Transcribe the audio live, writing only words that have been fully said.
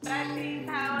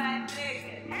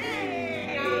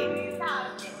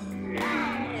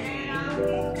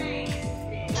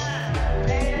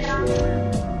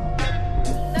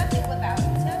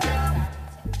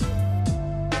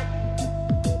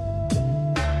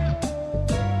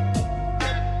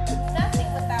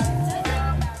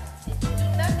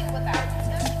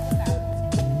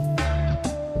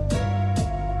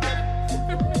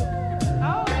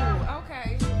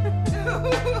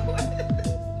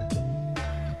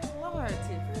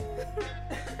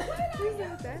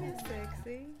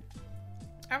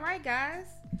All right, guys.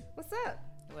 What's up?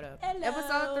 What up? Hello.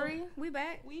 Episode 3. We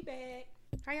back. We back.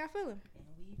 How y'all feeling? And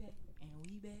we back. And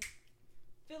we back.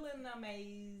 Feeling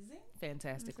amazing.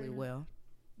 Fantastically Mhm. well.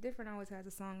 Different always has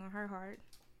a song on her heart.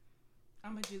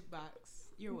 I'm a jukebox.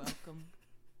 You're welcome.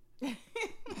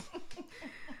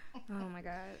 Oh my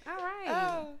God. All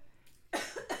right.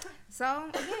 So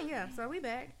again, yeah. So we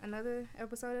back. Another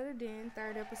episode of the Den.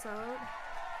 Third episode.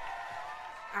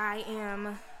 I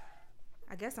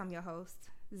guess I'm your host,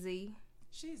 Z.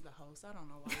 She's the host. I don't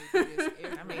know why we do this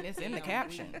every I mean, it's in the damn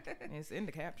caption. week. It's in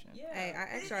the caption. Yeah. Hey, I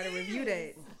asked y'all to it review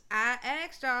is. that. I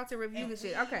asked y'all to review And the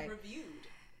shit. we Okay. reviewed.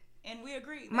 And we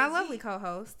agreed. My that lovely Z-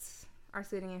 co-hosts are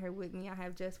sitting in here with me. I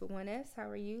have Jess with 1S. How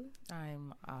are you?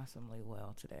 I'm awesomely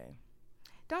well today.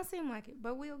 Don't seem like it,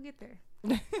 but we'll get there.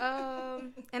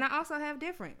 And I also have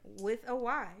Different with a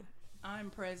Y. I'm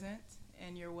present,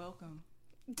 and you're welcome.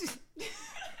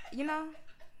 You know,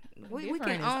 we Different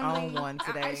can is only on one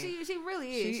today. she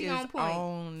really is. She is on point.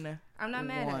 on. I'm not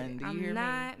mad one. at it. Do you hear I'm me?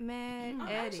 not mad I'm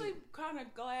at actually it. kind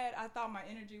of glad. I thought my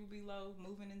energy would be low,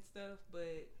 moving and stuff,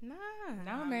 but Nah.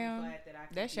 No, I'm ma'am. glad that I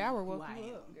can That be shower who woke I you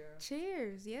am. up, girl.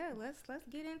 Cheers. Yeah, let's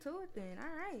get into it then.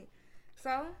 All right.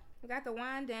 So we got the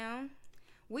wine down.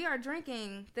 We are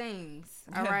drinking things.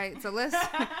 All right. So let's.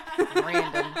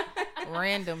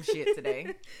 Random shit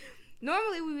today.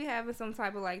 Normally we be having some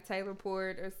type of like Taylor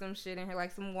Port or some shit in here,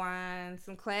 like some wine,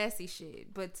 some classy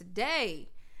shit. But today,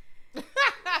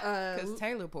 Because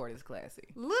Taylor Port is classy.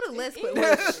 little less. It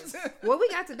What, is. what we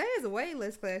got today is way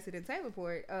less classy than Taylor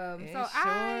Port. It So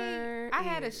sure I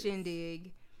had a is.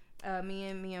 shindig. Me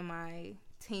and my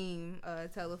team,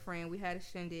 tell a friend, we had a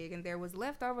shindig, and there was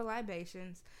leftover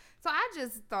libations. So I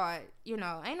just thought,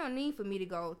 ain't no need for me to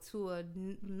go to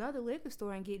another liquor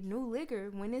store and get new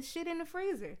liquor when there's shit in the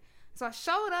freezer. So I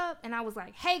showed up and I was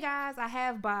like, hey guys, I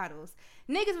have bottles.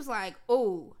 Niggas was like,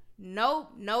 oh, nope.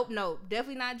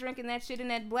 Definitely not drinking that shit in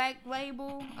that black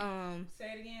label.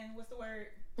 Say it again. What's the word?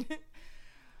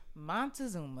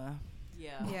 Montezuma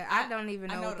Yeah, I don't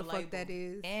even I know know what the the fuck label. that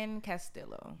is. and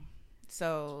Castillo.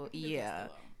 So, yeah.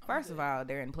 First of all,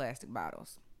 they're in plastic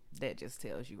bottles. That just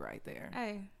tells you right there.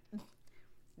 Hey,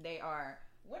 They are.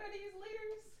 What are these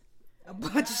liters? a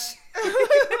bunch of shit.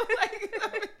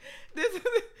 Like,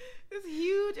 this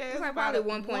huge ass like bottle,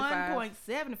 probably 1.5.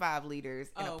 1.75 liters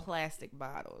in a Oh. plastic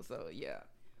bottle. So yeah,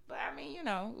 but I mean,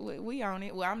 we own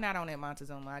it. Well, I'm not on it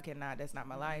Montezuma. I cannot. That's not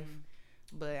my life.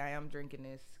 But I am drinking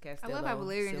this I Castillo. love how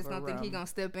Valerian just Silver gonna think he Rum. gonna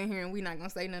step in here and we not gonna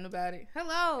say nothing about it.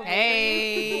 Hello.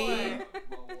 Hey.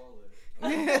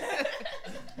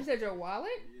 You said your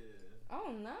wallet?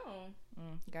 Oh no.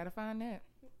 Gotta find that.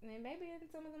 And maybe in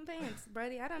some of them pants,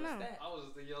 Brady. I don't know. What's that? I was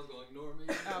just thinking y'all was gonna ignore me.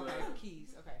 Oh, okay.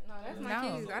 Keys. Okay. No, that's my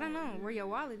No. keys. I don't know where your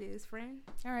wallet is, friend.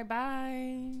 All right,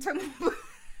 bye.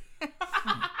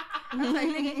 I'm like,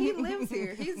 nigga, he lives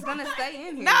here. He's gonna stay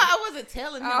in here. No, I wasn't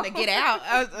telling him to Oh. get out.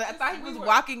 I thought he was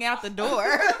walking out the door.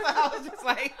 So I was just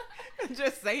like,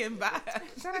 just saying bye.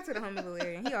 Shout out to the homie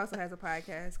Valerian. He also has a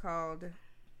podcast called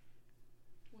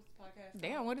What's the podcast?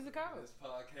 Damn, what is it called? This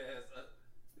podcast,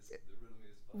 the Riddle Me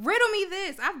This podcast. Riddle Me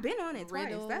This. I've been on it twice.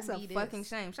 Riddle That's a Me This. fucking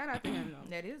shame. Shout out to him though.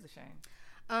 That is a shame.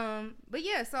 But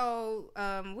yeah, so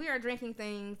we are drinking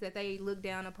things that they look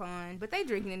down upon, but they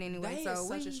drinking it anyway. That So is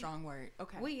such we, a strong word.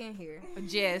 Okay. we in here.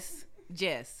 Jess.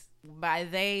 By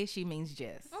they, she means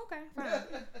Jess. Okay,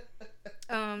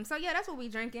 fine. So yeah, that's what we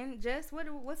drinking. Jess,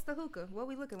 what's the hookah? What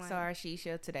we looking like? So our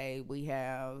shisha today, we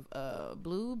have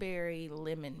blueberry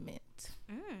lemon mint.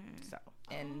 So,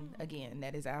 and again,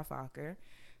 that is our Fokker.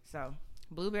 So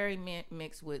blueberry mint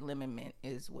mixed with lemon mint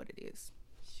is what it is.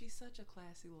 She's such a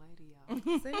classy lady,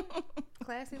 y'all. See?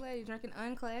 Classy lady drinking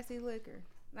unclassy liquor.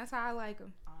 That's how I like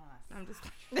them. I'm just.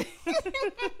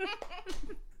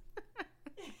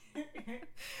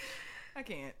 I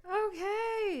can't.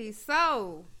 Okay,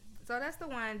 so that's the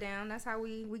wind down. That's how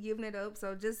we giving it up.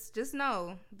 So just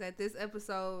know that this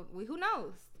episode, who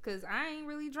knows? Cause I ain't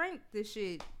really drank this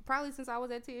shit probably since I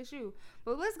was at TSU.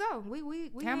 But let's go. We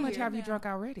How in much here. have you drunk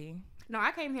already? No,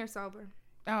 I came here sober.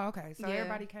 Oh, okay. So Yeah.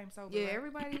 everybody came sober. Yeah, right?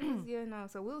 everybody was. Yeah, no.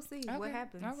 So we'll see what Okay,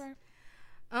 happens. All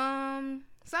right.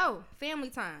 So family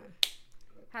time.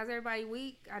 How's everybody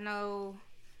week? I know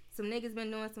some niggas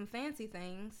been doing some fancy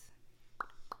things.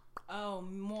 Oh,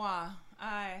 moi.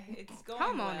 It's going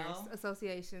Homeowners well.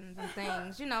 associations and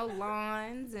things,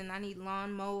 lawns, and I need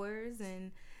lawn mowers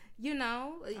and You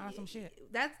know, Awesome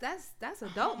shit. That's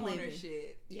adult Homeowner living.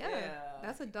 shit. Yeah,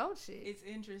 that's adult shit. It's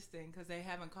interesting because they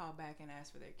haven't called back and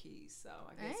asked for their keys, so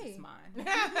I guess Hey. it's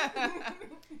mine.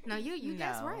 No, you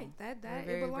that's No. right. That We're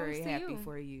very, it belongs very to happy you.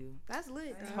 for you. That's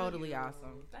lit. Thank dog. Totally you.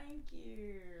 awesome. Thank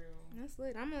you. That's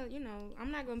lit. I'm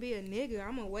not gonna be a nigga.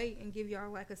 I'm gonna wait and give y'all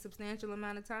like a substantial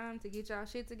amount of time to get y'all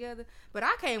shit together. But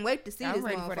I can't wait to see I'm this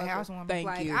ready motherfucker. for the housewarming. Thank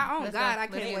Like, you. oh Let's God, go. I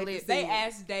can't Let's wait get to lit. see They it.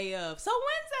 asked day of. So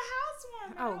when's the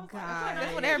housewarming? Oh, I was like, God. okay.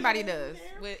 That's what everybody does.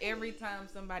 With every time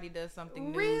somebody does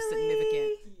something new, Really?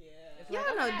 significant. Yeah. It's Y'all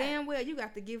like, know okay. damn well you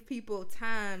got to give people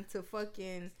time to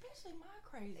fucking. Especially my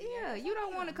crazy. Yeah, ass. you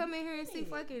don't want to come in here and see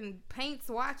fucking paint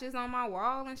swatches on my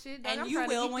wall and shit. Dog. And I'm you trying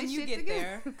to will get when this you shit get together.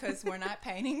 there, because we're not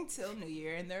painting till New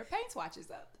Year, and there are paint swatches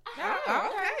up.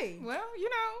 Oh, okay. Well, you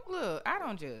know, look, I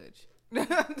don't judge.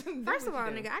 First of all,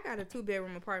 nigga, I got a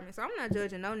 2-bedroom apartment, so I'm not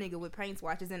judging no nigga with paint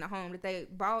swatches in the home that they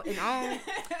bought and own.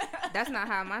 That's not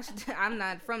how I'm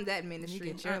not from that You ministry.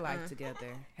 get your life together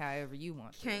however you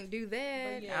want to. Can't do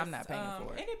that. But yes, I'm not paying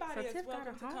for it. Anybody So is Tiff got welcome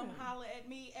a to come home. holler at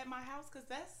me at my house, because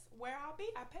that's where I'll be.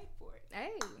 I paid for it.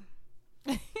 Hey,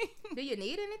 do you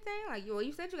need anything? Like, well,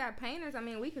 you said you got painters. I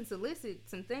mean, we can solicit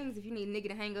some things if you need a nigga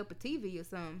to hang up a TV or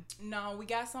something. No, we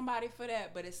got somebody for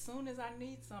that, but as soon as I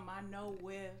need some, I know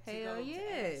where to Hell go yeah.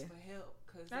 to ask for help.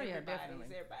 Because Oh, yeah, everybody,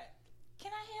 definitely.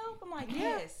 can I help? I'm like,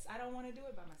 Yeah. yes. I don't want to do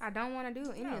it by myself. I don't want to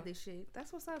do any No. of this shit.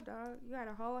 That's what's up, dog. You got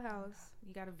a whole house.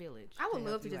 You got a village. I would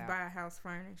help love to you just out. buy a house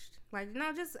furnished. Like,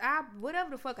 no, just whatever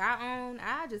the fuck I own,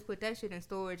 I just put that shit in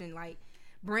storage and like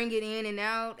bring it in and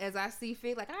out as I see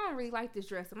fit. Like, I don't really like this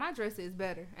dresser. My dresser is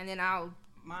better, and then I'll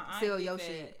My aunt sell did your that.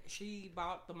 shit. She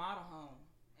bought the model home,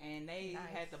 and they Nice.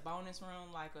 had the bonus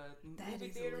room, like a That movie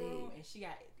is theater lit. room, and she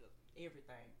got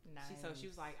everything. So she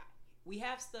was like, "We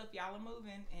have stuff. Y'all are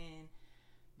moving, and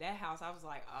that house." I was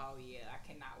like, "Oh yeah, I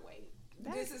cannot wait."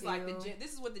 That's this is like ill.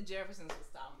 this is what the Jeffersons was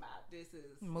talking about. This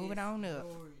is Moving on up.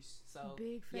 yours. So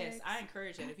Big yes, facts. I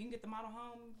encourage that. If you can get the model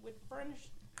home with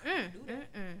furnished, Mm, do that.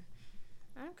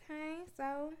 Okay,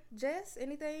 so Jess,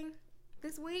 anything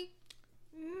this week?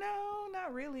 No,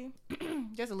 not really.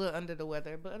 Just a little under the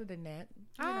weather, but other than that,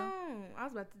 you know. I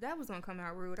was that was gonna come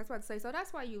out rude. I was about to say, so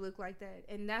that's why you look like that,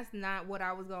 and that's not what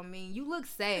I was gonna mean. You look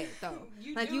sad though,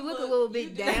 like do you look a little bit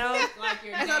you do down. look like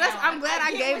you're And so that's down. I'm glad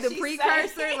I get gave what the she's precursor.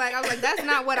 saying. Like I was like, that's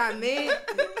not what I meant.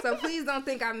 So please don't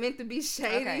think I meant to be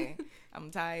shady. Okay. I'm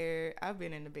tired. I've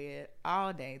been in the bed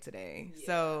all day today.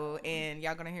 So, and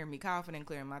y'all gonna hear me coughing and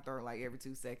clearing my throat like every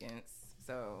 2 seconds.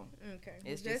 So Okay.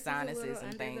 it's Jess just is a little sinuses and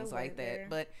under things the like weather. that.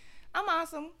 But I'm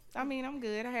awesome. I mean, I'm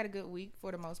good. I had a good week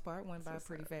for the most part. Went by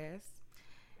pretty fast.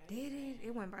 Did it?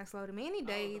 It went by slow to me. Any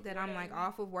day the that I'm like 4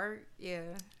 off of work, yeah.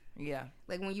 Yeah.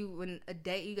 Like when a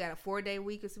day you got a 4-day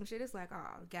week or some shit, it's like,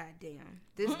 oh goddamn,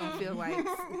 this gonna feel like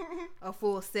a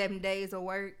full 7 days of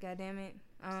work. Goddamn it.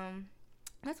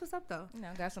 That's what's up though. You know,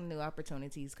 got some new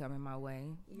opportunities coming my way.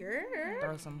 Yeah.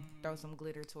 Throw some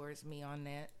glitter towards me on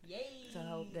that Yay. to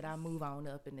hope that I move on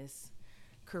up in this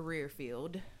career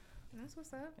field That's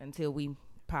what's up. until we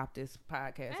pop this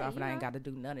podcast Hey, off and I you ain't know. got to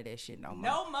do none of that shit no more.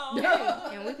 No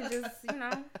more. And we can just,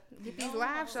 get these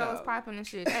live shows So- popping and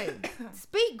shit. Hey,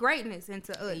 speak greatness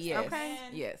into us. Yes. Okay.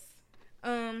 And Yes. What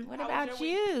How was about your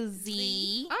you,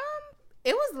 Z?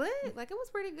 It was lit. Like, it was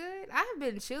pretty good. I have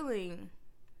been chilling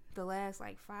the last,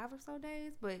 5 or so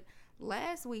days. But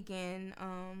last weekend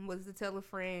was the Tell a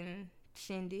Friend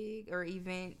shindig or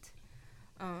event.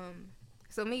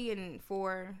 So me and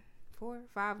four,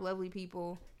 5 lovely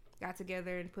people got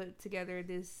together and put together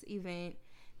this event.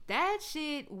 That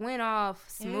shit went off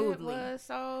smoothly. It was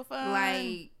so fun.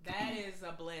 Like, that is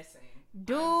a blessing.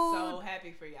 dude, I'm so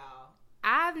happy for y'all.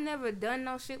 I've never done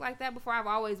no shit like that before. I've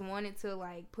always wanted to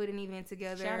put an event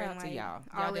together. shout out and, to y'all.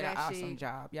 all Y'all of did an that awesome shit.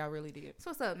 job. Y'all really did.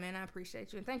 So what's up, man? I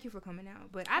appreciate you and thank you for coming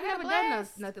out. But I've Yeah, never done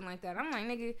bless. nothing like that. I'm like,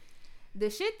 nigga, the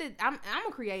shit that I'm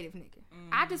a creative nigga.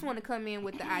 I just want to come in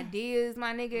with the ideas,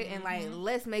 my nigga, and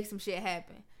let's make some shit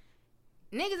happen.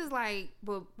 Niggas is like,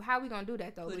 but how we gonna do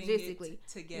that though? Putting Logistically, it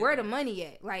together. where the money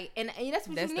at? Like, and that's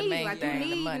what That's you the need. main Like, thing, you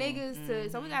the need money. niggas to.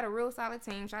 So we got a real solid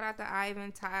team. Shout out to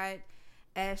Ivan, Todd,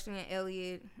 Ashley, and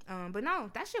Elliot. But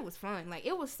no, that shit was fun. Like,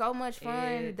 it was so much fun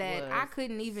It that was I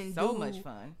couldn't even so do much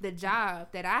fun. the job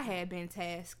that I had been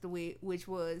tasked with, which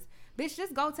was, bitch,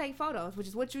 just go take photos, which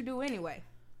is what you do anyway.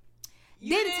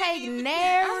 You Didn't take even- I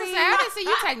nary. didn't see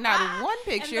you take not one And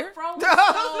picture. the fro was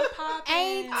so popping.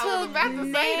 Ain't I was took about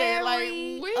to say that, like,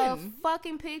 nary when? a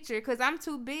fucking picture because I'm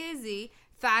too busy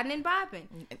thotting and bopping.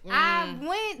 Mm. I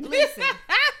went, listen.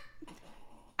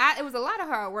 It was a lot of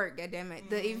hard work, goddammit.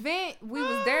 The event, we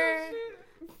was there.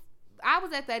 I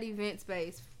was at that event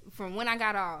space from when I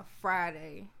got off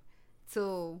Friday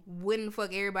till when the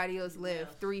fuck everybody else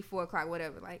left, 3, 4 o'clock,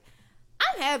 whatever. Like,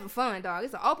 I'm having fun, dog.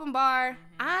 It's an open bar.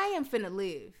 I am finna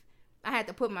live. I had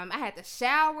to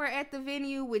shower at the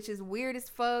venue, which is weird as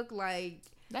fuck. Like,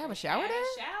 they have a shower there?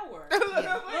 Shower.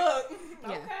 Yeah. Look. Yeah.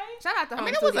 Okay. Shout out to Home I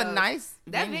mean, it was Studios. a nice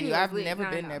That venue. venue was I've lit. never No,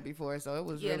 been no. there before, so it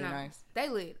was really nice. They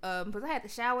lit. Because I had to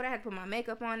shower. I had to put my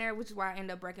makeup on there, which is why I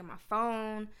ended up breaking my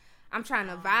phone. I'm trying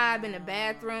to vibe in the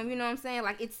bathroom. You know what I'm saying?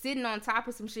 Like, it's sitting on top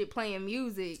of some shit playing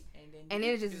music. And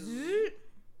it just... Zzz,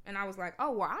 and I was like,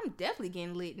 oh, well, I'm definitely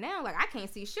getting lit now. Like, I can't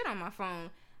see shit on my phone.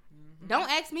 Don't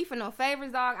ask me for no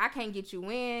favors, dog. I can't get you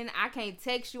in. I can't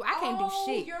text you. I can't do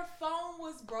shit. Your phone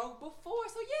was broke before,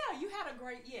 so yeah, you had a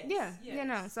great So yes,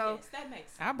 that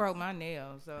makes sense. I broke my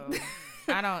nail, so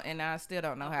I still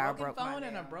don't know how I broke my phone nail.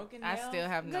 and a broken nail. I still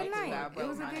have no Good clue night. how I broke It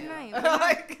was a my good nail.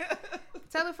 night.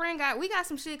 Tell a friend, we got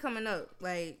some shit coming up.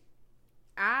 Like,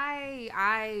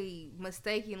 I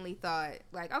mistakenly thought,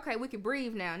 like, okay, we can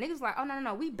breathe now. Niggas like, oh,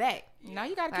 no, we back. Now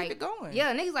you gotta Like, keep it going.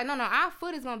 Yeah, niggas like, no, our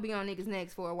foot is gonna be on niggas'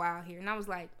 necks for a while here. And I was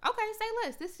like, okay, say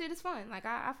less. This shit is fun. Like,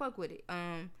 I fuck with it.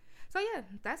 So yeah,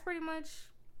 that's pretty much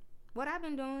what I've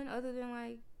been doing other than,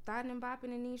 like, dotting and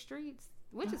bopping in these streets,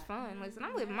 which is fun. Listen,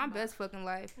 I'm living my best fucking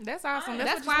life. That's awesome.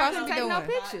 That's That's why I what you're couldn't supposed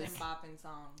to take be no doing. pictures. Bopping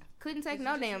song. Couldn't take You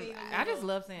no just damn... need a I just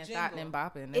love saying jingle. thotting and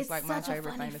bopping. It's It's like my such a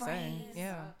favorite funny thing to say. phrase.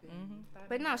 Yeah.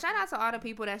 But no, shout out to all the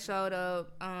people that showed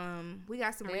up. We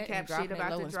got some recap shit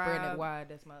about the Spreading it drive. wide.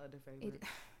 That's my other favorite.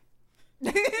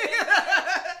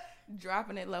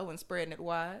 Dropping it low and spreading it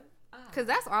wide. Cause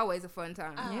that's always a fun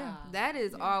time. Yeah. That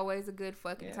is always a good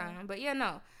fucking time. But yeah,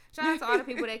 no. Shout out to all the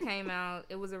people that came out.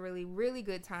 It was a really, really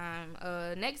good time.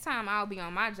 Next time I'll be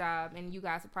on my job and you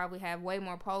guys will probably have way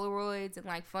more Polaroids and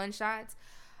like fun shots.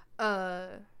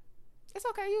 It's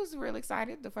okay. You was real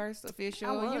excited. The first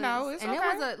official, you was. know, it's and okay.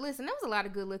 there was a lot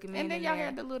of good looking men. And then in y'all there.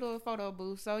 had the little photo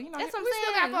booth, so you know, That's what I'm we saying.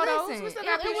 still got photos. Listen, We still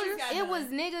got pictures. it was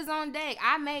niggas on deck.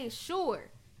 I made sure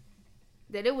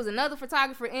that it was another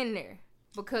photographer in there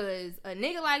because a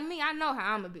nigga like me, I know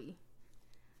how I'ma be.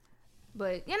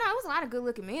 But you know, it was a lot of good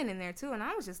looking men in there too, and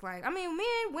I was just like, I mean,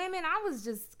 men, women, I was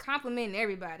just complimenting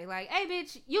everybody. Like, hey,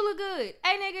 bitch, you look good.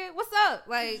 Hey, nigga, what's up?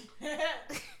 Like,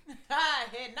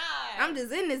 Head nod. I'm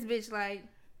just in this bitch, like.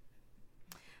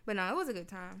 But no, it was a good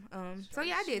time. So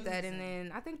yeah, I did that, and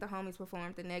then I think the homies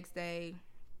performed the next day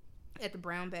at the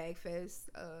Brown Bag Fest.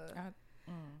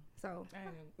 So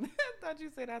I thought you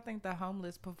said I think the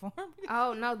homeless performed.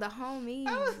 oh no, the homies.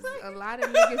 like, A lot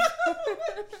of niggas.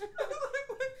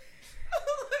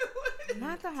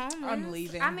 Not the homeless. I'm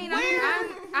leaving. I mean,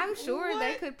 I'm sure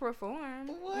they could perform.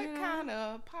 What you know? kind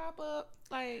of pop up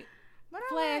like But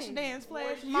flash alright. dance,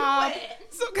 flash you mob,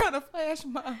 at? some kind of flash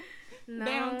mob? No,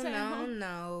 downtown?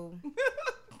 no.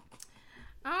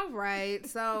 All right,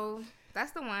 so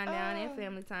that's the wind down and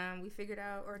family time. We figured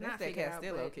out, or That's not that figured out,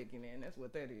 Castillo but kicking in. That's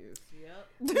what that is.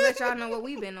 Yep. let y'all know what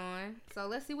we've been on. So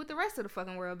let's see what the rest of the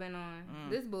fucking world been on.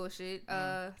 This bullshit.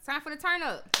 Time for the turn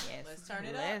up. Yes, Let's turn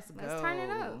it up. Let's go. Let's turn it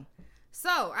up.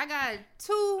 So I got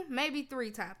 2, maybe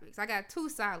 3 topics. I got 2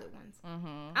 solid ones.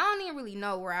 I don't even really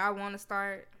know where I want to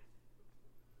start.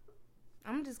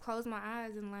 I'm gonna just close my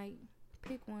eyes and like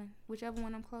pick one, whichever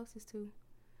one I'm closest to.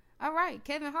 All right,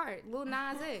 Kevin Hart, Lil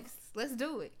Nas X. Let's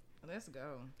do it. Let's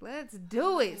go. Let's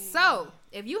do it. So,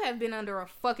 if you have been under a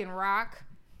fucking rock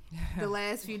the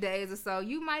last few days or so,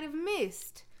 you might have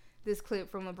missed this clip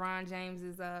from LeBron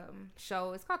James's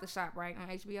show. It's called The Shop, right, on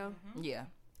HBO? Yeah.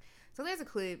 So there's a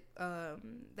clip.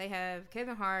 They have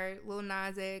Kevin Hart, Lil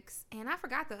Nas X, and I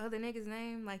forgot the other nigga's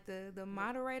name, like the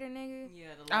moderator nigga. Yeah.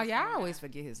 Oh yeah, I always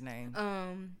forget his name.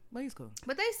 But he's cool.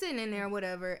 But they sitting in there,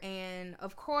 whatever, and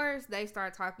of course they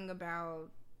start talking about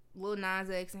Lil Nas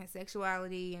X and his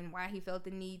sexuality and why he felt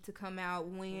the need to come out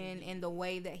when and the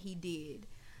way that he did.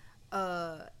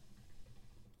 And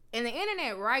the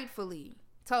internet rightfully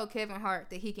told Kevin Hart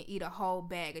that he can eat a whole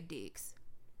bag of dicks.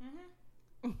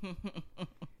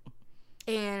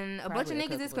 And a bunch of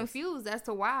niggas is confused as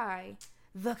to why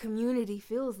the community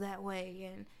feels that way,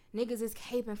 and niggas is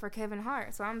caping for Kevin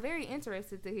Hart. So I'm very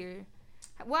interested to hear.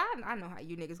 Well, I know how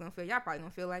you niggas gonna feel. Y'all probably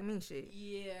gonna feel like me, shit.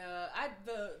 Yeah,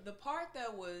 the part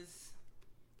that was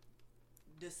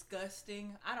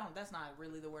disgusting. That's not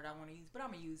really the word I want to use, but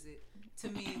I'm gonna use it. To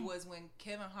me, was when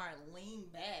Kevin Hart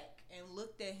leaned back and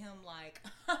looked at him like,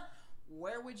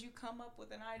 "Where would you come up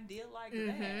with an idea like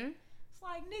that?" It's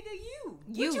like, nigga,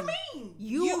 what you mean?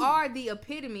 You are the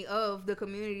epitome of the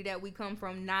community that we come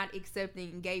from, not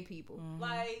accepting gay people.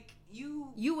 Like you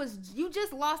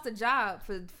just lost a job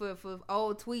for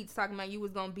old tweets talking about you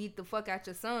was gonna beat the fuck out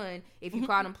your son if you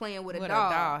caught him playing with a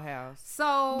doll. dollhouse.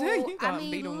 So You I gonna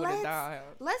mean, beat him with a dollhouse.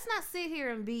 let's not sit here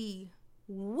and be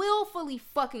willfully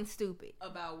fucking stupid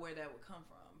about where that would come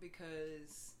from,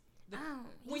 because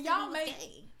when he y'all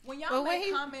was make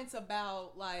gay. comments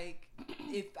about like,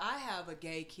 if I have a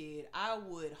gay kid, I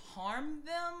would harm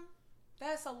them.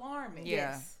 That's alarming.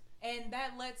 Yeah. Yes. And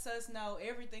that lets us know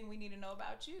everything we need to know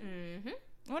about you.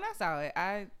 Mm-hmm. When I saw it,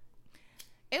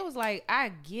 it was like,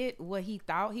 I get what he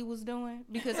thought he was doing,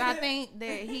 because I think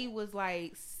that he was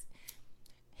like,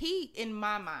 in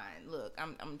my mind, look,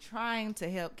 I'm trying to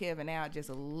help Kevin out just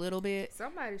a little bit.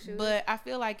 Somebody should. But I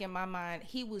feel like in my mind,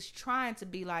 he was trying to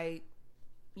be like,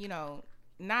 you know,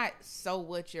 not so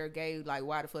what you're gay, like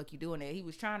why the fuck you doing that? He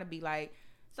was trying to be like,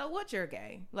 so what you're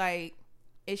gay? Like,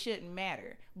 it shouldn't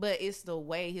matter. But it's the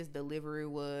way his delivery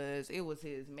was. It was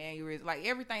his mannerism, like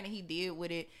everything that he did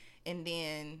with it. And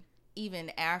then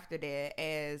even after that,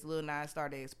 as Lil Nas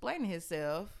started explaining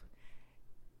himself,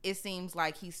 it seems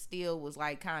like he still was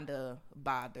like kind of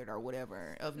bothered or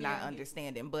whatever of not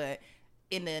understanding. But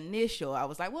in the initial, I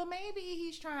was like, well, maybe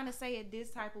he's trying to say it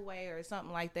this type of way or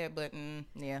something like that. But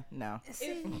yeah, no.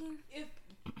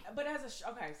 But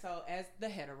as the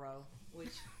hetero,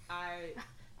 which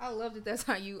I love that that's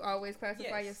how you always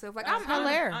classify yourself. Like, I'm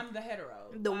hilarious. I'm the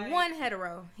hetero. The one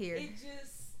hetero here. It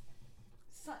just,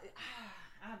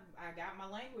 I got my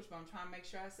language, but I'm trying to make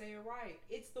sure I say it right.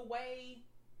 It's the way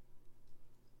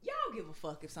y'all give a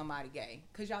fuck if somebody gay,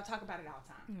 because y'all talk about it all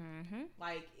the time. Mm-hmm.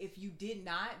 Like, if you did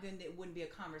not, then it wouldn't be a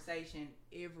conversation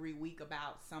every week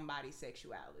about somebody's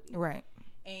sexuality. Right.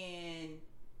 And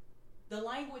the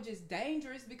language is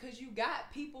dangerous because you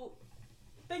got people.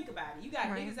 Think about it. You got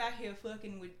niggas out here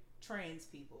fucking with trans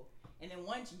people, and then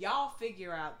once y'all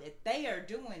figure out that they are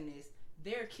doing this,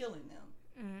 they're killing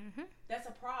them. Mm-hmm. That's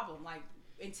a problem. Like,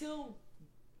 until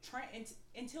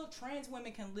trans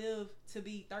women can live to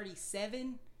be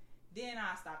 37, then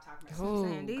I stop talking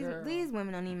about these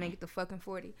women don't even make it to fucking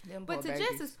 40. But to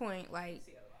Jess's point, like,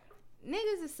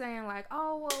 niggas is saying like,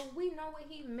 oh well, we know what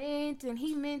he meant, and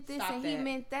he meant this, he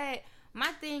meant that.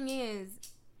 My thing is,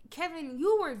 Kevin,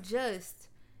 you were just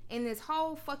in this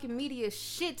whole fucking media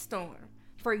shitstorm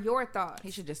for your thoughts.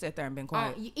 He should just sit there and been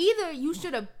quiet. Either you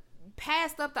should have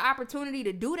passed up the opportunity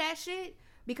to do that shit,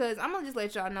 because I'm gonna just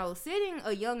let y'all know, sitting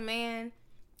a young man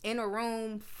in a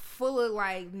room full of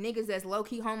like niggas that's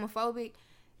low-key homophobic,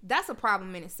 that's a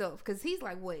problem in itself, because he's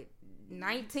like, what,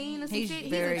 19 or some shit?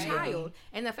 He's a child. Young.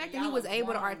 And the fact that he was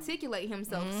able to articulate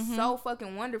himself so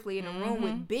fucking wonderfully in a room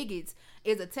with bigots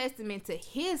is a testament to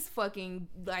his fucking,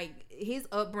 like, his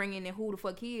upbringing and who the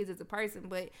fuck he is as a person.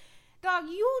 But dog,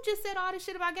 you just said all this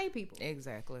shit about gay people.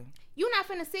 Exactly. You're not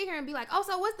finna sit here and be like, oh,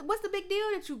 so what's the big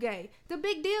deal that you gay? The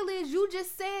big deal is you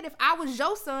just said if I was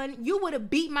your son, you would have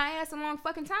beat my ass a long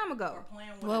fucking time ago.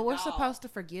 Well, we're supposed to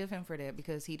forgive him for that,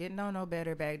 because he didn't know no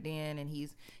better back then, and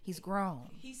he's grown.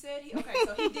 He said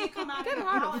so he did come out and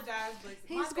apologize, but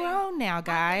he's grown now,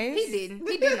 guys. He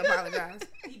didn't apologize.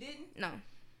 He didn't? No.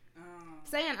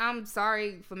 Saying I'm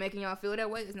sorry for making y'all feel that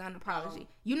way is not an apology.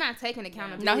 You're not taking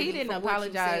accountability. No, he didn't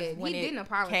apologize when it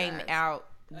came out,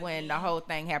 when the whole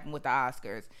thing happened with the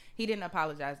Oscars. He didn't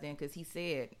apologize then, because he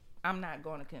said, I'm not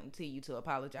going to continue to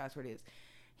apologize for this.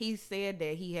 He said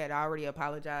that he had already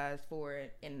apologized for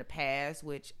it in the past,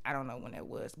 which I don't know when that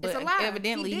was, but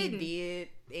evidently he did.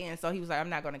 And so he was like, I'm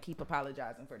not going to keep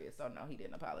apologizing for this. So no, he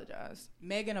didn't apologize.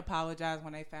 Megan apologized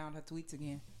when they found her tweets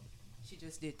again. She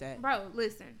just did that. Bro,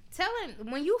 listen.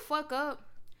 When you fuck up,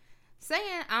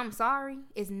 saying I'm sorry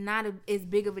is not as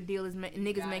big of a deal as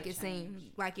niggas make it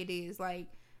seem like it is. Like,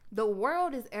 the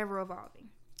world is ever evolving.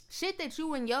 Shit that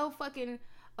you and your fucking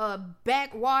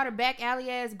back alley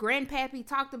ass grandpappy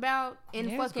talked about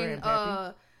in fucking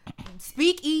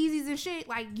speakeasies and shit.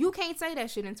 Like, you can't say that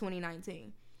shit in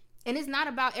 2019. And it's not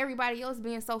about everybody else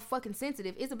being so fucking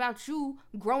sensitive. It's about you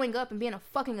growing up and being a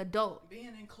fucking adult.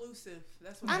 Being inclusive.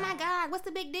 That's what. Oh my God, what's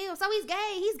the big deal? So he's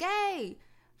gay. He's gay.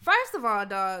 First of all,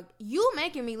 dog, you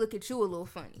making me look at you a little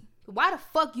funny. Why the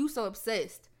fuck you so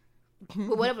obsessed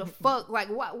with whatever the fuck? Like,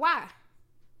 why?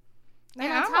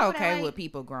 And I'm okay with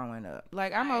people growing up.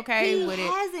 Like, I'm okay with it. He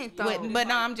hasn't, though. But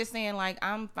no, I'm just saying, like,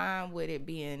 I'm fine with it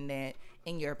being that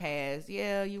in your past,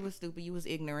 yeah, you was stupid, you was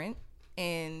ignorant,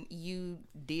 and you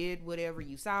did whatever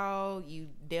you saw, you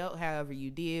dealt however you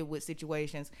did with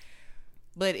situations.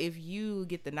 But if you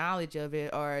get the knowledge of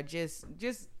it, or just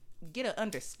get an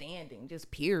understanding,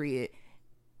 just period,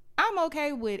 I'm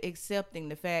okay with accepting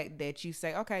the fact that you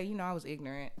say, okay, you know, I was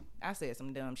ignorant, I said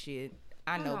some dumb shit,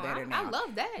 I know better now. I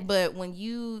love that. But when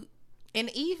you, and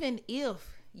even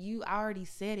if you already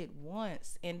said it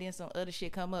once and then some other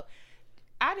shit come up,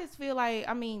 I just feel like,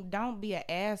 I mean, don't be an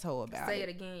asshole about it. Say it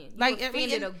again. You like,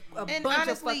 offended a bunch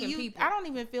honestly, of fucking people. I don't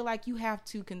even feel like you have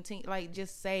to continue, like,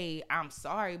 just say I'm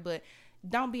sorry, but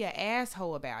don't be an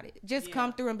asshole about it. Just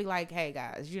come through and be like, hey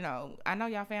guys, you know, I know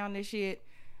y'all found this shit,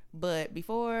 but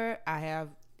before I have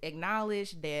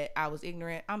acknowledged that I was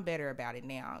ignorant, I'm better about it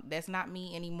now. That's not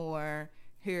me anymore.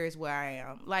 Here's where I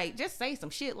am. Like, just say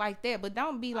some shit like that, but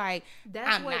don't be like,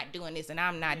 I'm not doing this and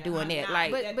I'm not doing that.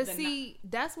 Like, but see,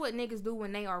 that's what niggas do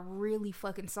when they are really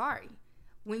fucking sorry.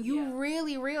 When you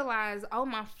really realize,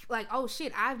 oh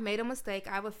shit, I've made a mistake.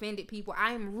 I've offended people.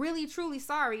 I am really truly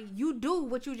sorry. You do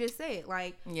what you just said.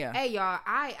 Like, hey y'all,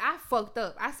 I fucked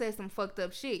up. I said some fucked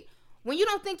up shit. When you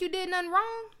don't think you did nothing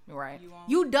wrong, right?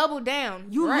 You double down.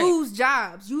 You lose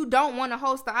jobs. You don't want to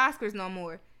host the Oscars no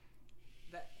more.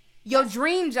 Your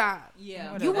dream job.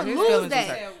 Yeah. You would lose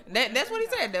that. That's what he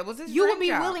said. That was his You dream would be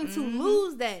job. willing to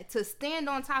lose that to stand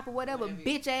on top of whatever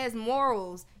bitch ass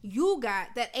morals you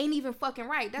got that ain't even fucking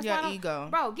right. That's your ego.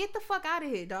 Bro, get the fuck out of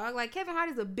here, dog. Like, Kevin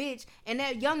Hart is a bitch, and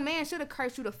that young man should have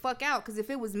cursed you the fuck out, because if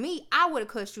it was me, I would have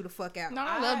cursed you the fuck out. No,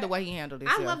 I love the way he handled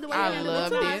himself. I love the way he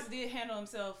handled himself. He did handle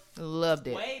himself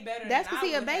way better. That's because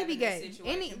he a baby gay.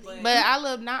 But I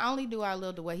love, not only do I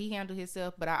love the way he handled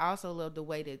himself, but I also love the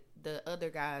way that the other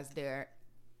guys there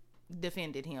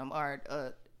defended him, or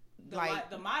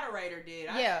the moderator did.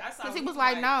 Because he was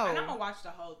like, no. And I'm gonna watch the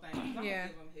whole thing. I'm gonna give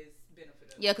him his benefit of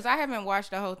it. Yeah, because I haven't watched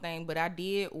the whole thing, but I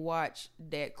did watch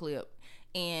that clip.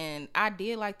 And I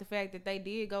did like the fact that they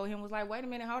did go and was like, wait a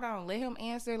minute, hold on, let him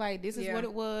answer. Like, this is what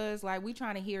it was. Like, we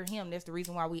trying to hear him. That's the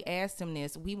reason why we asked him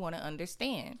this. We want to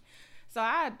understand. So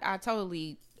I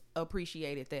totally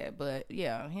appreciated that. But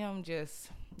yeah,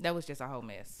 that was just a whole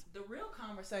mess. The real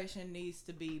conversation needs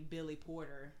to be Billy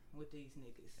Porter with these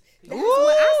niggas. That's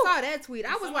what I saw that tweet.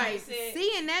 I was like,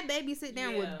 seeing that baby sit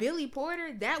down with Billy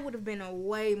Porter, that would have been a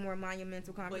way more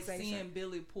monumental conversation. But seeing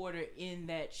Billy Porter in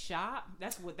that shop,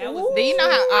 that was. Do you know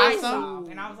how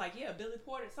awesome? And I was like, yeah, Billy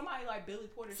Porter. Somebody like Billy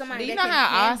Porter. Do you know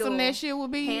how awesome that shit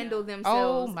would be? Handle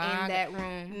themselves in that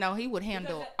room. No, he would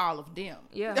handle all of them.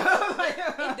 Yeah.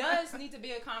 It does need to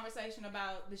be a conversation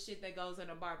about the shit that goes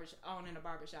in a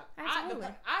barbershop. Absolutely.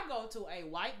 I go to a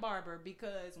white barber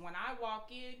because when I walk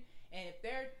in, and if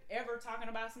they're ever talking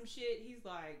about some shit, he's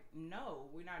like, no,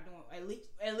 we're not doing,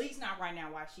 at least not right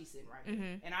now while she's sitting right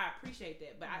here. And I appreciate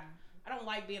that. But I don't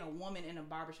like being a woman in a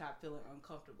barbershop feeling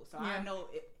uncomfortable. So I know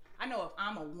if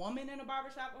I'm a woman in a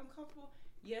barbershop uncomfortable,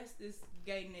 yes, this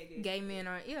gay men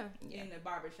are in the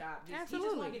barbershop. He just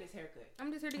want to get his haircut. I'm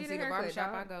just here to get a haircut. The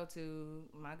barbershop dog. I go to,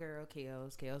 my girl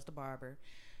Kels the barber.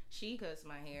 She cuts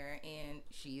my hair, and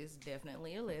she is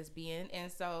definitely a lesbian,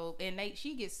 and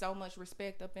she gets so much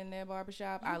respect up in that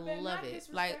barbershop. I love it.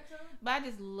 Like, but I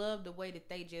just love the way that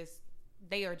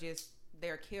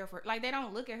they're careful. Like, they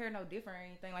don't look at her no different or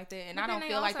anything like that, and I don't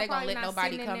feel like they're gonna let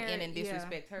nobody come in and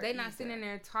disrespect her. They're not sitting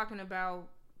there talking about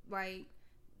like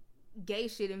gay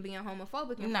shit and being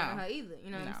homophobic in front of her either.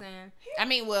 You know what I'm saying? I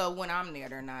mean, well, when I'm there,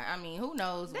 they're not. I mean, who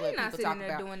knows what people talk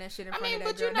about? Doing that shit in front of that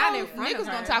but girl. You know, not in front niggas of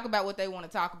her. gonna talk about what they want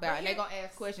to talk about, and they gonna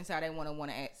ask questions how they want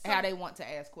to ask, how they want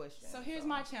to ask questions. So here's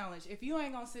my challenge: if you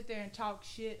ain't gonna sit there and talk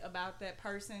shit about that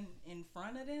person in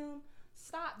front of them,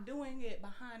 stop doing it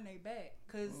behind their back.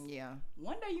 Cause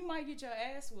one day you might get your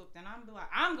ass whooped, and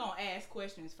I'm gonna ask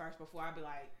questions first before I be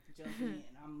like jump in.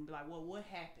 I'm gonna be like, well, what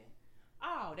happened?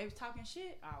 Oh, they was talking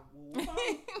shit.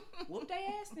 Whoop their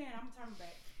ass then. I'm gonna turn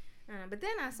back. But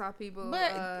then I saw people.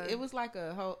 But it was like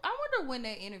a whole. I wonder when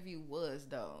that interview was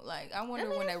though. Like, I wonder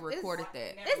when they recorded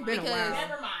that. It's been a while.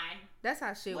 Never mind. That's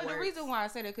how shit works. The reason why I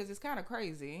said it because it's kind of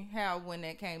crazy how when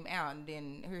that came out, and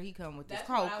then here he come with this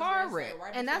whole car wreck.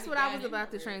 And that's what I was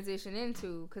about to transition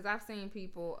into, because I've seen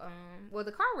people. Well,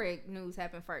 the car wreck news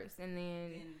happened first, and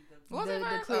then.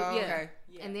 The clip, okay.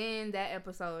 And then that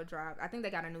episode dropped. I think they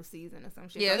got a new season or some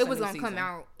shit. Yeah, so it was gonna come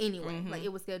out anyway. Like,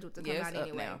 it was scheduled to come out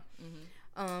anyway.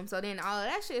 So then all of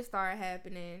that shit started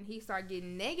happening. He started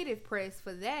getting negative press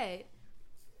for that,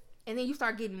 and then you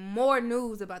start getting more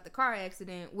news about the car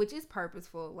accident, which is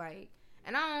purposeful. Like,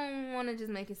 and I don't want to just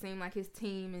make it seem like his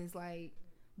team is like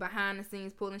behind the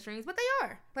scenes pulling strings, but they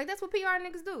are. Like, that's what PR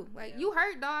niggas do. Like, you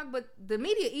hurt, dog, but the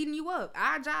media eating you up.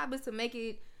 Our job is to make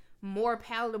it more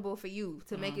palatable for you,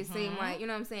 to make it seem like, you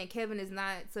know what I'm saying, Kevin is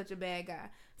not such a bad guy.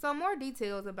 So more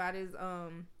details about his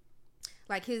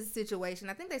like his situation.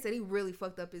 I think they said he really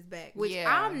fucked up his back, which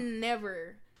I'm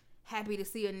never happy to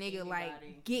see a nigga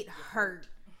like get hurt.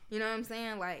 You know what I'm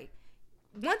saying? Like,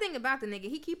 one thing about the nigga,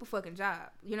 he keep a fucking job.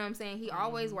 You know what I'm saying? He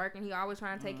always working. He always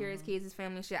trying to take care of his kids, his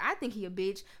family and shit. I think he a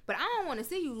bitch, but I don't want to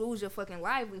see you lose your fucking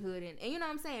livelihood and you know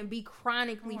what I'm saying, be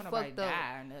chronically fucked up.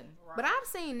 But I've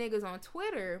seen niggas on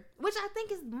Twitter, which I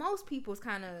think is most people's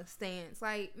kind of stance.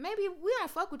 Like, maybe we don't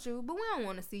fuck with you, but we don't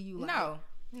want to see you. Like,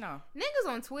 no. Niggas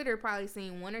on Twitter probably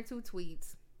seen one or two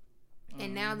tweets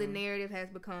And now the narrative has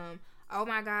become, oh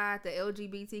my God, the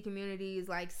LGBT community is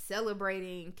like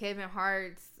celebrating Kevin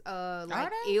Hart's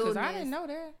like illness. I didn't know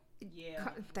that. Yeah.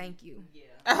 Thank you. Yeah.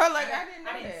 I didn't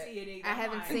know I didn't that. see it either. I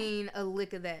haven't seen a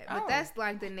lick of that. But Oh. that's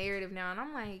like the narrative now. And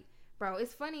I'm like, bro,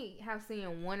 it's funny how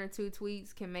seeing 1 or 2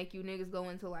 tweets can make you niggas go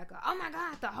into like, oh my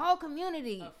God, the whole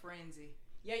community. A frenzy.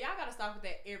 Yeah, y'all gotta stop with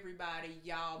that. Everybody,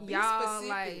 y'all be Y'all, specific.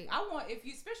 like- I want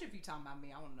especially if you talking about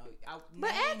me. I want to know.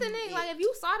 But Anthony, like, if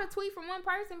you saw the tweet from one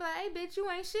person, be like, hey, bitch, you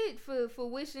ain't shit for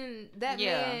wishing that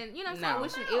man, you know what I'm saying,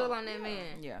 wishing ill on that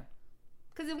man. Yeah.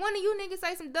 Because if one of you niggas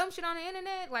say some dumb shit on the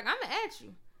internet, like, I'm going to at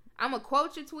you. I'm going to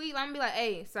quote your tweet. I'm going to be like,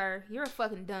 hey, sir, you're a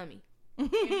fucking dummy. And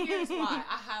here's why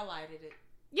I highlighted it.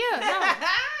 Yeah, no.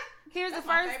 Here's That's the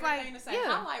my first, favorite like, thing to say.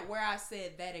 yeah. Highlight where I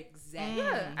said that exactly.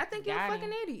 Yeah, I think you're a Got fucking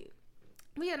him. idiot.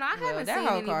 But yeah, no, I Well, haven't that seen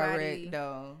whole car anybody. wreck,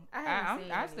 though.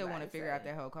 I still want to figure out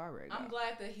that whole car wreck. I'm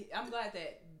though. glad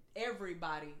that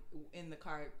everybody in the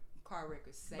car wreck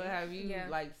is safe. But have you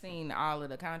like seen all of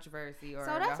the controversy or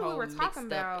So that's the what whole we were talking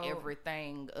mixed up about.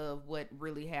 everything of what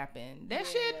really happened? That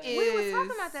Yeah. shit is We was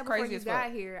talking about that before crazy you as got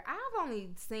fuck. here. I've only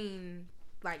seen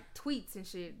like tweets and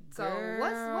shit. So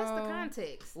what's the Girl.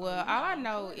 context? Well, all I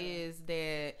know is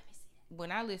that when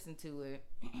I listened to it,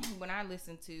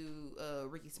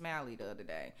 Ricky Smiley the other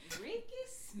day, Ricky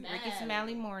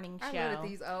Smiley morning show. I love that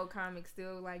these old comics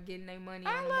still like getting their money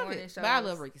on I the love morning it, shows. but I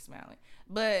love Ricky Smiley.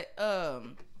 But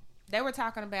they were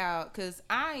talking about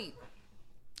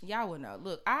y'all would know.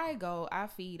 Look, I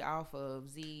feed off of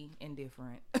Z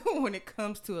Indifferent when it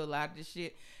comes to a lot of this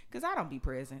shit because I don't be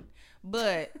present.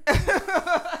 But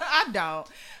I don't.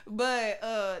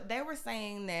 But they were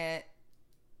saying that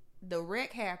the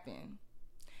wreck happened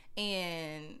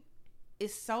and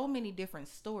it's so many different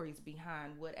stories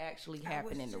behind what actually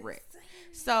happened in the wreck.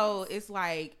 So it's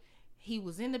like he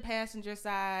was in the passenger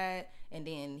side and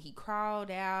then he crawled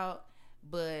out,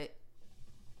 but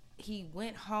he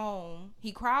went home.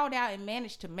 He crawled out and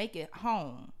managed to make it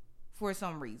home for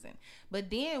some reason. But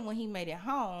then when he made it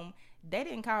home, they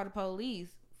didn't call the police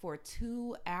for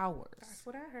 2 hours. That's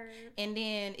what I heard. And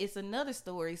then it's another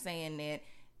story saying that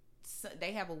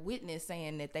they have a witness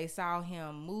saying that they saw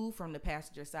him move from the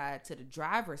passenger side to the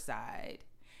driver's side.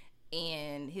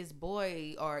 And his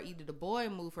boy, or either the boy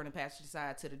moved from the passenger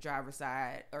side to the driver's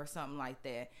side or something like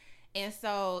that. And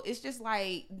so it's just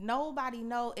like nobody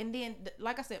know. And then,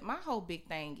 like I said, my whole big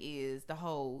thing is the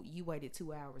whole you waited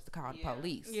 2 hours to call the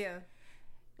police. Yeah.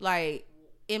 Like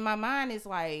in my mind, it's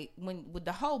like with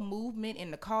the whole movement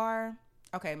in the car.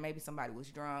 Okay, maybe somebody was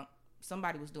drunk.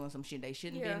 Somebody was doing some shit they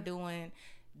shouldn't been doing.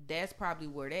 That's probably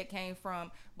where that came from.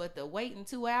 But the waiting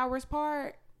 2 hours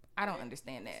part, I don't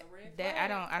understand that. That I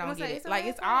don't get it. Like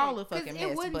it's all a fucking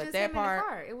mess. But that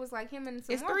part, it was like him and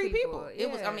some it's more 3 people. Yeah.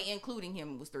 It was, I mean, including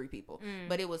him, it was 3 people.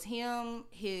 But it was him,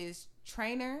 his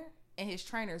trainer, and his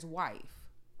trainer's wife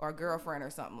or girlfriend or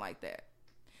something like that.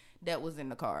 That was in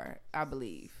the car, I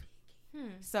believe.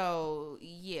 So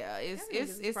yeah,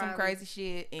 it's some crazy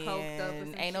shit,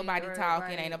 and ain't nobody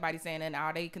talking, ain't nobody saying nothing.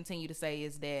 All they continue to say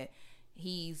is that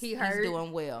he's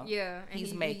doing well. Yeah, and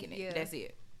he's making it. Yeah. That's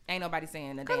it. Ain't nobody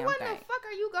saying a Cause damn what thing. the fuck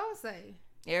are you gonna say?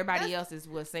 Everybody else is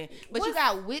what's saying, but you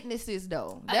got witnesses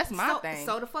though. That's my thing.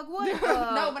 So the fuck what?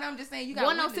 No, but I'm just saying you got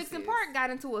 106 witnesses. in Park got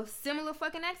into a similar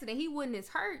fucking accident. He wasn't as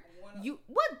hurt.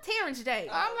 What Terrence J?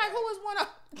 I'm like, who was one of?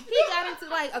 He got into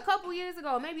like a couple years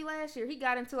ago, maybe last year. He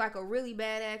got into like a really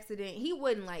bad accident. He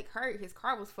wasn't like hurt. His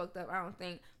car was fucked up, I don't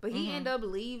think. But he ended up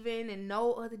leaving, and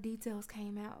no other details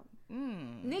came out.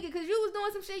 Nigga, cause you was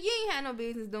doing some shit you ain't had no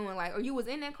business doing, like, or you was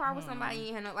in that car with somebody you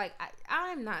ain't had no, like.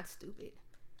 I'm not stupid.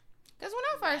 Cause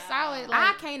when I first saw it,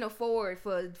 like, I can't afford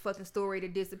for a fucking story to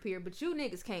disappear, but you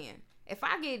niggas can. If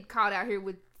I get caught out here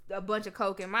with a bunch of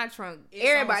coke in my trunk,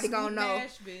 everybody gonna know.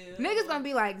 Nashville. Niggas gonna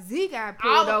be like, Z got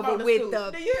pulled over with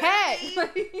the pack.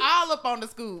 all up on the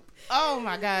scoop. Oh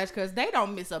my gosh, cause they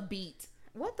don't miss a beat.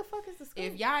 What the fuck is the scoop?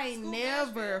 If y'all ain't Scoop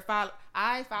never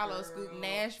follow Scoop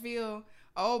Nashville.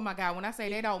 Oh my God, when I say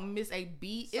they don't miss a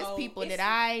beat, it's So people it's- that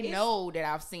I know that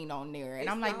I've seen on there, and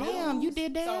I'm like, damn, you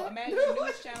did that. So imagine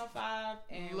News Channel 5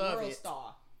 and Love World it.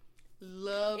 Star.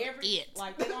 Love it.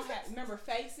 Like they don't have. Remember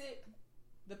Face It,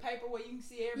 the paper where you can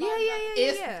see everybody.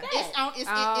 Yeah. It's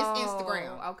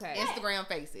Instagram. Okay. Instagram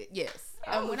face it. Yes.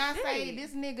 Oh, And when I say shit.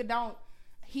 this nigga does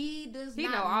He know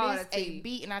not all miss the a tea.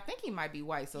 beat, and I think he might be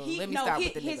white. So let me stop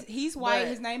with the nigga. He's white. But-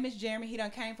 His name is Jeremy. He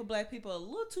done came for black people a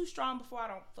little too strong before I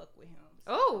don't fuck with him.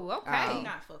 Oh, okay. I do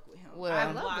not fuck with him. Well, I I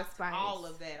love the blocked Spice. all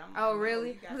of that. I'm Oh, like, no, really?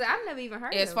 you got 'Cause I've never even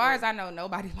heard of As far it. as I know,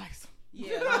 nobody likes him.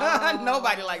 Yeah.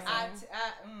 Nobody likes him. I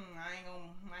ain't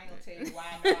gonna tell you why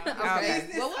I'm not. Okay.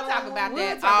 Well, we'll talk about We'll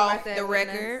that talk off about that the when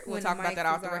record. that's- We'll when talk the about that mics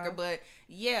off is the record. off. But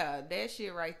yeah, that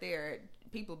shit right there,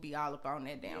 people be all up on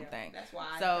that damn thing. That's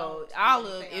why. So I all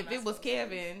don't do of anything I'm if not it was supposed to.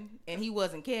 Kevin and he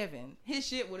wasn't Kevin, his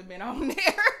shit would have been on there.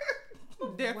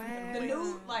 Definitely. The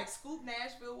news, like Scoop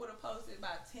Nashville, would have posted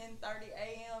about 10:30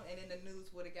 a.m. and then the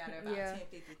news would have got it about Yeah.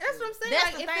 10:52. That's what I'm saying. That's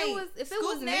like, the if thing. it Scoop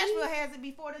was Nashville me, has it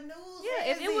before the news. yeah,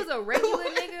 if has it was a regular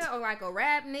nigga or like a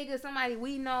rap nigga, somebody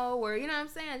we know, or you know what I'm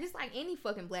saying, just like any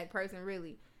fucking black person,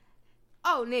 really.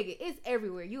 Oh, nigga, it's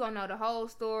everywhere. You gonna know the whole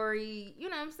story. You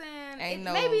know what I'm saying?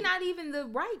 Maybe not even the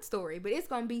right story, but it's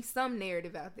gonna be some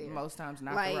narrative out there. Most times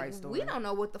not like, the right story. we don't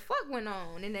know what the fuck went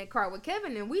on in that car with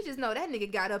Kevin, and we just know that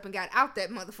nigga got up and got out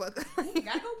that motherfucker.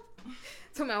 Gotta go.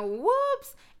 Talking about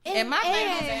whoops. And my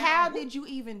thing is, and- how did you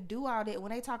even do all that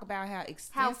when they talk about how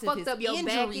extensive fucked his up your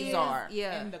back injuries is? are?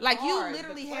 Yeah. And the Like car, you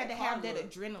literally the had to car have that look.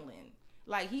 adrenaline.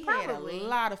 Like he Probably. had a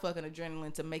lot of fucking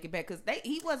adrenaline to make it back because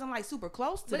he wasn't like super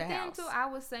close to But the then house. too, I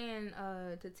was saying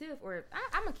to Tiff, or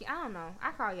I don't know.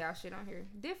 I call y'all shit on here.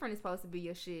 Different is supposed to be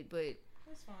your shit, but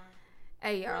That's fine.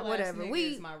 hey y'all, Real ass whatever.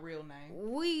 nigga is my real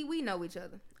name. We know each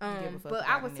other. Give a fuck But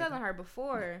I about was a nigga. telling her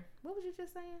before. What was you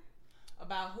just saying?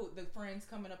 About who the friends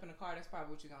coming up in the car. That's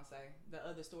probably what you're gonna say. The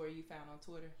other story you found on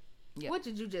Twitter Yeah. What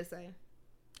did you just say?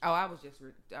 Oh, I was just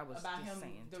about him,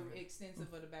 saying. the to her.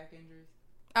 extensive of the back injuries.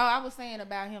 Oh, I was saying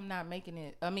about him not making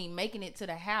it. I mean, making it to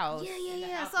the house. in the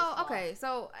Yeah. house So is far. okay,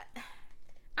 so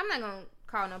I'm not gonna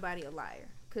call nobody a liar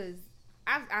because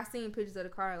I've seen pictures of the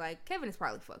car. Like Kevin is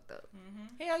probably fucked up.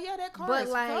 Hell yeah, that car But is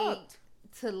like fucked.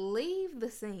 to leave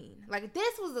the scene, like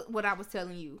this was what I was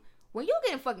telling you. When you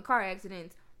get in fucking car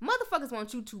accidents, motherfuckers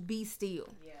want you to be still.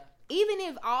 Yeah. Even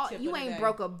if Tip you of the ain't day.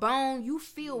 broke a bone, you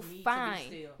feel You need to be fine.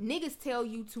 still. Niggas tell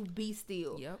you to be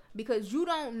still. Yep. Because you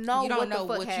don't know You don't what know the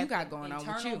fuck what happened. you got going on with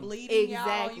Internal you. bleeding,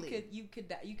 Exactly. y'all. You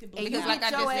could And bleed you Because out. like I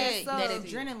get just your said, ass that up.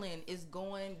 adrenaline is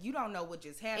going. You don't know what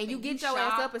just happened. And you get You your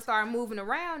ass shocked. up and start moving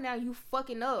around. Now you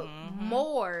fucking up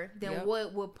more than Yep.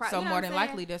 what would probably. So you know more what than I'm saying?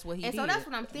 likely, that's what he And did. so that's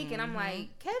what I'm thinking. I'm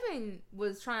like, Kevin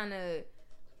was trying to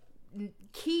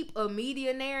keep a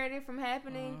media narrative from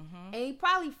happening, and he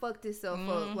probably fucked himself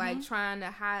up, like trying to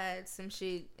hide some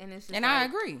shit. And it's just And like, I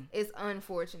agree. It's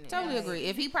unfortunate. Totally Like, agree.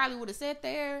 If he probably would have sat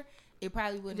there, it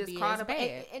probably wouldn't just be caught as up.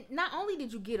 bad. And not only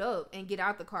did you get up and get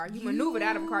out the car, you maneuvered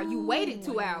out of the car. You waited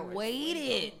 2 hours.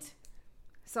 Waited.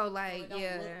 So So like, it don't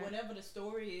yeah. look, whatever the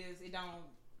story is,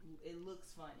 it looks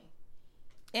funny.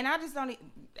 And I just don't.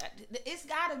 It's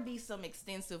got to be some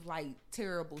extensive, like,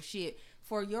 terrible shit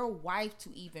for your wife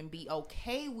to even be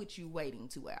okay with you waiting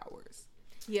 2 hours.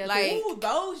 Yeah, Like- Ooh,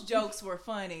 those jokes were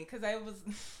funny because they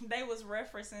was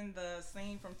referencing the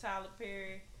scene from Tyler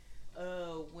Perry,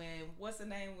 when what's the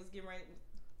name was getting ready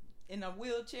in a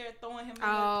wheelchair throwing him.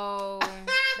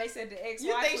 They said the You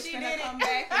ex-wife think was she gonna did it? come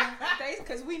back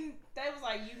because they was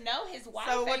like, you know, his wife.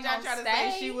 So what ain't y'all gonna trying to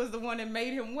stay. say? She was the one that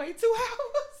made him wait 2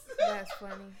 hours. that's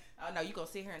funny. Oh no, you gonna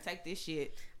sit here and take this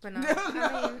shit? But no,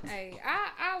 I mean, hey,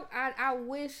 I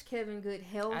wish Kevin good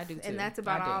health, I do too. and that's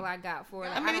about I do. all I got for it.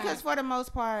 I mean, because for the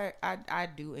most part, I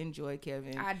do enjoy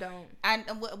Kevin. I don't.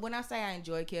 When I say I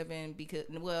enjoy Kevin, because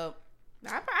I know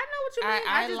what you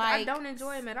mean. I don't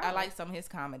enjoy him at all. I like some of his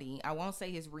comedy. I won't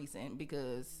say his recent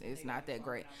because it's not that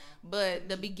great. But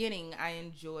the beginning, I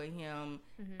enjoy him.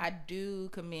 I do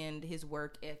commend his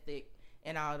work ethic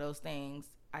and all those things.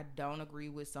 I don't agree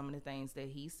with some of the things that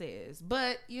he says,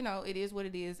 but you know, it is what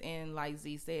it is. And like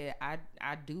Z said, I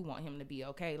do want him to be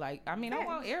okay. Like, I mean, I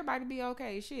want everybody to be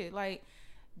okay. Shit, like,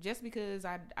 just because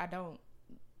I don't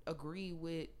agree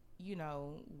with, you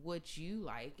know, what you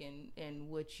like and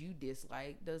what you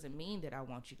dislike doesn't mean that I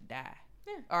want you to die.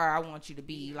 Yeah. Or I want you to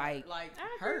be like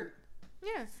hurt.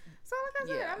 Yeah. So like I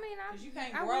said, Yeah. I mean, Because you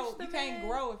can't I grow. wish the You can't man-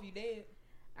 grow if you dead.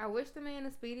 I wish the man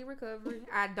a speedy recovery.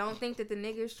 I don't think that the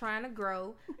nigga is trying to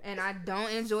grow, and I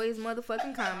don't enjoy his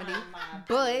motherfucking comedy.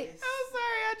 But I'm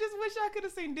sorry, I just wish I could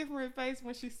have seen different face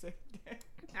when she said that.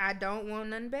 I don't want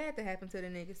nothing bad to happen to the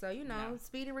nigga. So you know, No.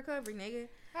 speedy recovery, nigga.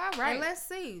 All right. And let's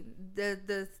see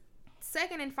the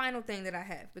second and final thing that I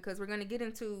have, because we're gonna get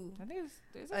into I think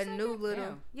it's a new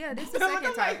little this is the I'm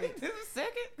second like, topic. This is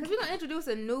second. Because we're going to introduce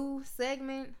a new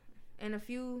segment in a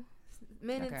few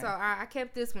minutes. Okay. So I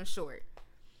kept this one short.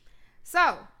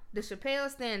 So, the Chappelle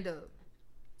stand-up.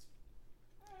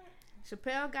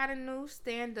 Chappelle got a new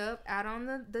stand-up out on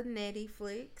the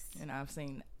Netflix. And I've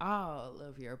seen all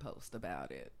of your posts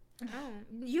about it. Oh,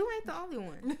 you ain't the only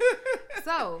one.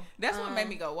 So That's what made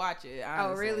me go watch it.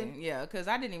 Honestly. Oh, really? Yeah, because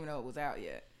I didn't even know it was out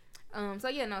yet. So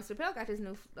yeah, no, Chappelle got this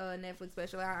new Netflix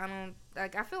special. I don't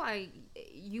like. I feel like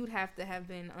you'd have to have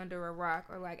been under a rock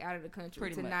or like out of the country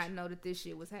Pretty to much. not know that this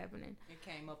shit was happening. It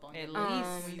came up on At your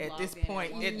least when you at logged this in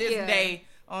point, one at this Yeah. day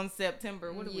on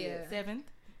September, what are we Yeah. at? 7th?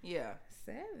 Yeah.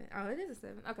 7? Oh, it is a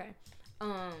 7. Okay.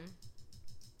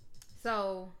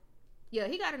 So yeah,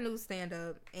 he got a new stand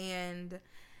up, and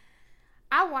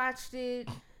I watched it,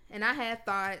 and I had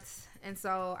thoughts, and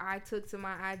so I took to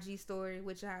my IG story,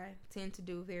 which I tend to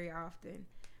do very often.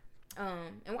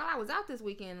 And while I was out this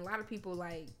weekend, a lot of people,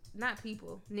 like, not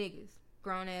people, niggas,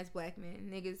 grown ass black men,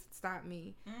 niggas stopped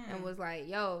me and was like,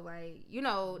 yo, like, you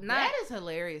know, not. That is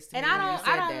hilarious to And me.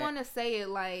 I don't want to say it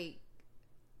like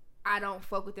I don't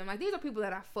fuck with them. Like, these are people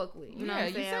that I fuck with. You know what I'm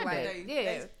you saying? said Like, that.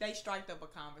 yeah. They striked up a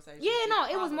conversation. Yeah, no,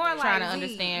 it was more like Trying to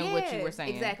understand what you were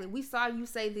saying. Exactly. We saw you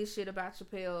say this shit about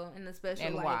Chappelle in the special.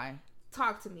 And like, why?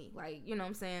 Talk to me. Like, you know what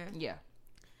I'm saying? Yeah.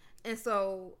 And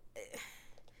so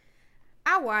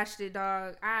I watched it,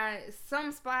 dog.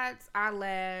 Some spots I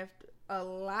laughed. A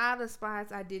lot of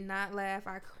spots I did not laugh.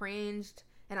 I cringed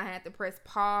and I had to press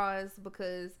pause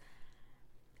because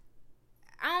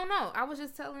I don't know. I was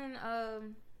just telling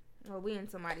well, we in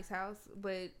somebody's house,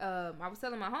 but I was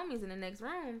telling my homies in the next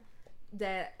room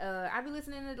that I be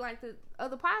listening to like the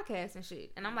other podcasts and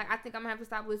shit, and I'm like, I think I'm gonna have to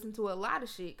stop listening to a lot of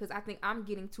shit because I think I'm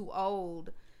getting too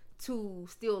old to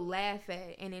still laugh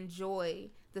at and enjoy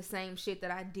the same shit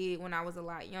that I did when I was a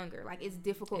lot younger. Like, it's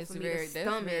difficult for me to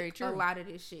stomach a lot of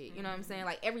this shit. You know what I'm saying?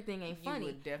 Like, everything ain't funny. You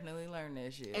would definitely learn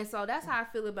that shit. And so that's how I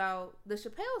feel about the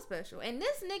Chappelle special. And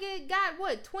this nigga got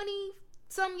what, 20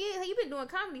 some years? He been doing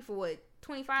comedy for what,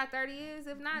 25, 30 years,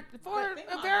 if not For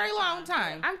a very long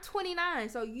time. I'm 29,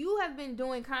 so you have been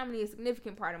doing comedy a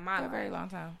significant part of my For a life. very long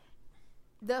time.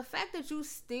 The fact that you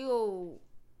still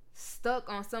stuck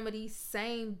on some of these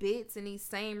same bits and these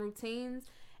same routines,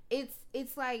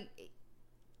 it's like,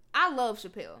 I love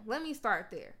Chappelle. Let me start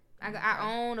there. I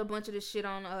own a bunch of this shit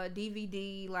on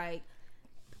DVD. Like,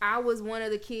 I was one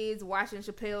of the kids watching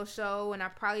Chappelle's show, and I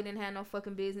probably didn't have no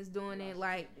fucking business doing it.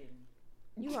 Like,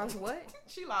 you lost what?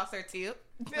 She lost her tip.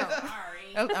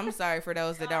 Sorry. I'm sorry for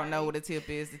those that don't know what a tip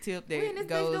is. The tip We in this that bitch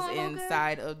goes doing hookah?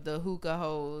 inside of the hookah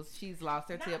hose. She's lost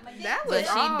her tip. That But was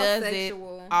she all does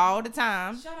sexual. it all the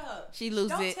time. Shut up. She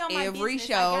loses Don't it tell my every business.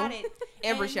 show. I got it.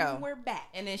 Every And show. We're back.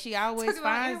 And then she always Talking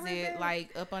about finds every it day.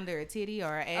 like up under a titty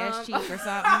or an ass cheek or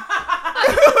something.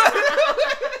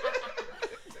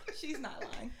 She's not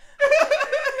lying.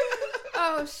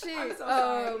 Oh shit. I'm so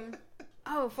sorry.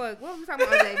 Oh fuck. What were we talking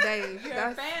about today, Dave? You're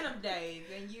a fan of Dave,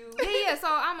 and you. Yeah. So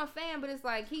I'm a fan, but it's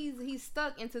like he's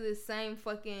stuck into this same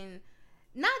fucking,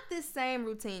 not this same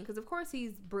routine, because of course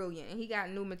he's brilliant and he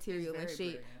got new material and shit.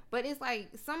 brilliant. But it's like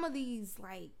some of these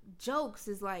like jokes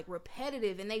is like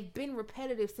repetitive, and they've been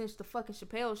repetitive since the fucking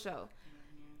Chappelle show,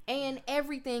 and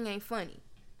everything ain't funny.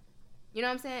 You know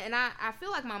what I'm saying? And I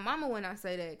feel like my mama when I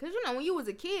say that, because you know when you was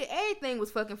a kid, everything was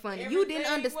fucking funny. You didn't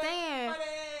Everything was understand. funny.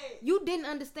 You didn't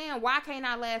understand why can't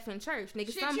I laugh in church, nigga?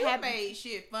 Shit, Something you happened. made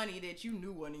shit funny that you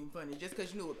knew wasn't even funny just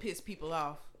because you knew it pissed people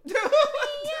off.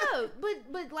 Yeah,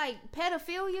 but like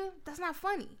pedophilia, that's not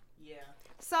funny. Yeah.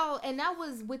 So, and that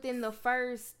was within the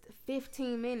first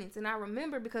 15 minutes, and I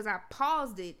remember because I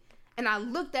paused it and I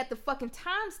looked at the fucking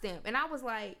timestamp, and I was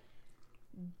like,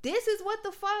 this is what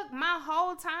the fuck my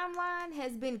whole timeline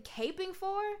has been caping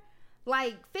for?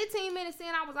 Like 15 minutes in,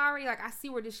 I was already like, I see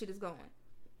where this shit is going.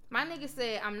 My nigga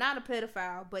said, I'm not a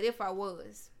pedophile, but if I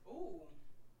was. Ooh.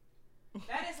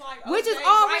 That is like Which is OJ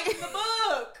already- writing the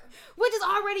book. Which is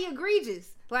already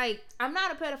egregious. Like, I'm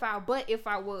not a pedophile, but if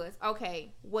I was,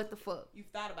 okay, what the fuck? You've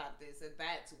thought about this, and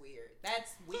that's weird.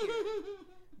 That's weird.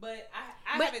 But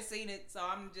I But- haven't seen it, so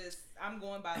I'm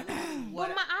going by literally Well,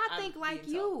 what I think I'm like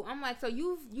being told. you. I'm like, so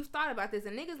you've thought about this,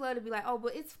 and niggas love to be like, oh,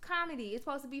 but it's comedy. It's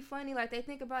supposed to be funny. Like, they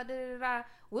think about da-da-da-da.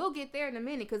 We'll get there in a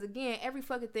minute, because, again, every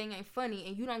fucking thing ain't funny,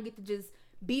 and you don't get to just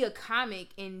be a comic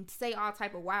and say all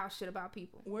type of wild shit about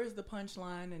people. Where's the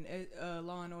punchline in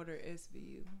Law and Order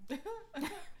SVU?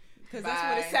 Because Bye. that's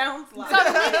what it sounds like. So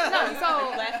the nigga- no, Are you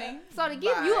so- laughing? So to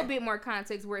give you a Bye. bit more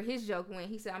context where his joke went,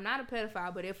 he said, I'm not a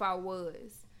pedophile, but if I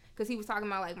was. Because he was talking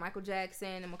about like Michael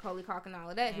Jackson and Macaulay Culkin and all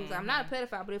of that. He was like, I'm not a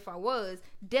pedophile, but if I was,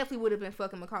 definitely would have been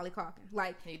fucking Macaulay Culkin.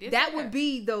 Like, He did that say would that.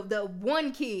 be the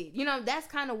one kid. You know, that's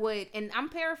kind of what, and I'm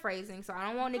paraphrasing, so I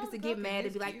don't want niggas to get Culkin mad and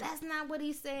is be like, cute. that's not what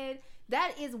he said.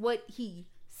 That is what he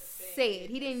said.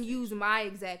 He didn't use my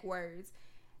exact words.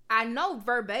 I know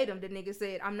verbatim the nigga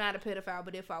said, I'm not a pedophile,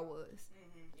 but if I was.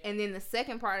 And then the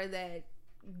second part of that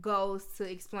goes to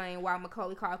explain why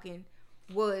Macaulay Culkin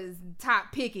was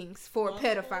top pickings for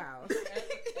pedophiles.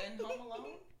 And Home Alone?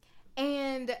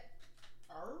 And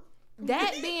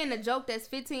that being a joke that's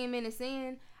 15 minutes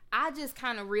in, I just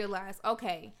kind of realized,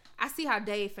 okay, I see how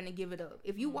Dave finna give it up.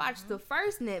 If you watch the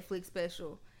first Netflix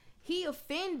special, he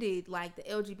offended like the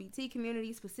LGBT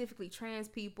community, specifically trans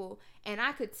people, and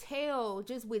I could tell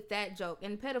just with that joke.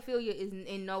 And pedophilia is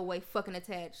in no way fucking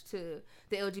attached to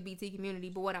the LGBT community,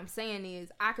 but what I'm saying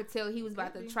is I could tell he was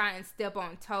about to try and step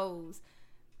on toes,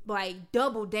 like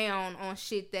double down on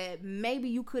shit that maybe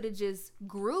you could have just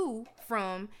grew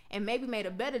from and maybe made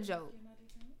a better joke.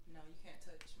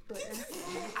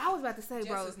 I was about to say,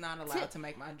 bro, Jess is not allowed to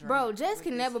make my drink. Bro, Jess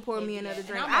can never pour me another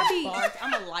drink.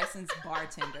 I'm a licensed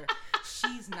bartender.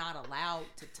 She's not allowed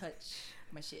to touch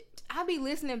my shit. I be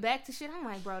listening back to shit. I'm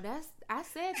like, bro, I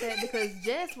said that because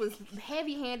Jess was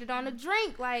heavy-handed on the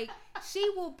drink. Like, she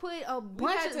will put a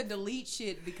bunch We had to delete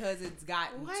shit because it's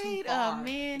gotten too far. Wait a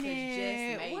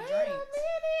minute.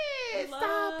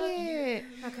 Stop it.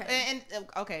 Okay.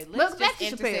 Okay, Look let's back just to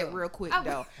enter Chappelle. that real quick,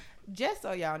 though. Just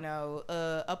so y'all know,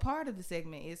 a part of the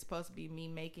segment is supposed to be me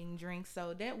making drinks,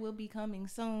 so that will be coming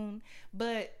soon.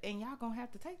 And y'all gonna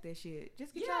have to take that shit.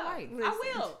 Just get y'all right. I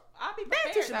will. I'll be Back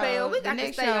prepared. to Chappelle. We the got to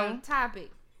next stay show. on topic.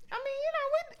 I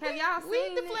mean, Have y'all we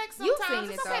seen deflect it? You sometimes.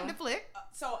 seen it, It's okay to though. deflect.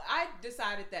 So I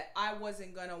decided that I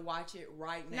wasn't gonna watch it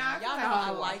right Nah, now. I feel Y'all like know you I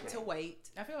should like watch to it. wait.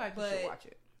 I feel like you But should watch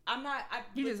it. I'm not. I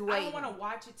just don't waiting. want to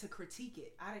watch it to critique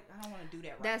it. I don't want to do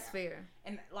that right That's now. fair.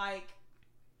 And like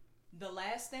the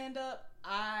last stand up,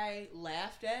 I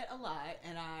laughed at a lot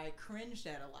and I cringed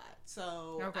at a lot.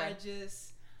 So Okay.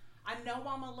 I know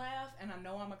I'm a laugh and I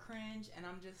know I'm a cringe and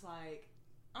I'm just like,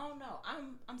 I don't know.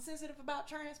 I'm sensitive about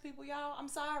trans people, y'all. I'm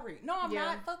sorry. No, I'm Yeah.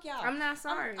 not. Fuck y'all. I'm not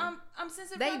sorry. I'm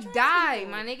sensitive. They about trans die,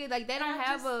 people. my nigga. Like, they And don't I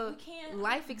have just- we can't-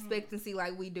 life expectancy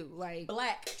like we do. Like,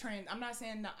 Black trans. I'm not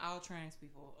saying that all trans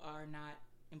people are not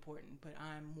important, but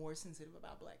I'm more sensitive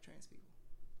about black trans people.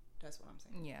 That's what I'm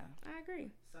saying. Yeah. I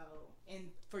agree. So,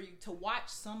 and for you to watch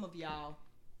some of y'all,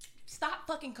 stop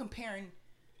fucking comparing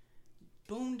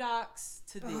Boondocks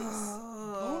to this.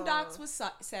 Boondocks was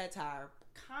satire.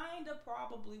 Kind of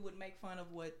probably would make fun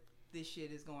of what this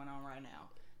shit is going on right now.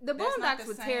 The That's not Boondocks the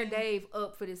would tear same- Dave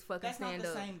up for this fucking That's not stand the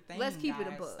up. same thing. Let's keep it a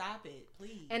guys. buck. Stop it,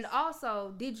 please. And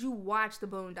also, did you watch the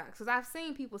Boondocks? Because I've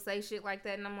seen people say shit like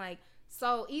that, and I'm like,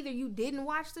 so either you didn't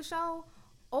watch the show,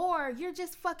 or you're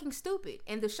just fucking stupid,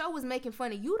 and the show was making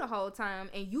fun of you the whole time,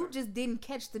 and you just didn't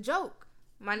catch the joke,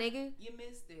 my nigga. You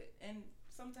missed it, and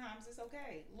sometimes it's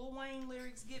okay. Lil Wayne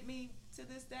lyrics get me to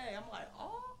this day. I'm like,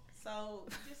 oh, so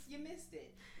just you missed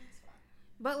it. It's fine.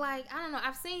 But like, I don't know.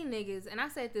 I've seen niggas, and I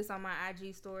said this on my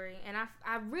IG story, and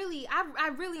I really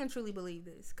and truly believe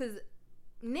this, because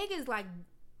niggas like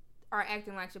are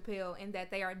acting like Chappelle in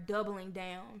that they are doubling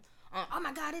down on, oh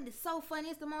my god, it is so funny,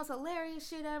 it's the most hilarious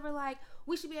shit ever. Like,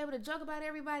 we should be able to joke about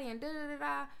everybody and da da da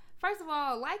da. First of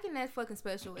all, liking that fucking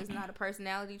special is not a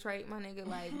personality trait, my nigga.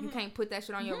 Like, you can't put that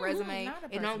shit on your resume. Not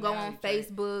a It don't go on personality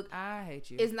trait. Facebook. I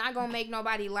hate you. It's not gonna make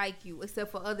nobody like you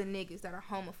except for other niggas that are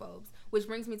homophobes. Which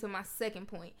brings me to my second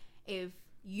point. If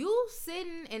you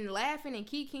sitting and laughing and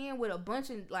kikiing with a bunch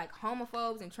of like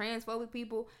homophobes and transphobic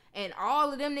people, and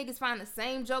all of them niggas find the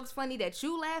same jokes funny that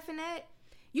you laughing at,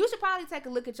 you should probably take a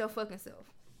look at your fucking self.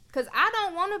 Cause I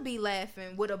don't want to be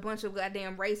laughing with a bunch of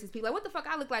goddamn racist people. Like, what the fuck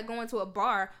I look like going to a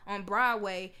bar on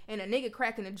Broadway and a nigga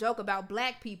cracking a joke about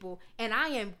black people, and I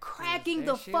am cracking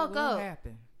the That fuck shit will up.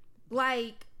 happen.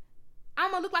 Like,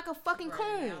 I'm gonna look like a fucking Great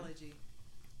coon. analogy.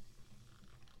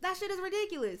 That shit is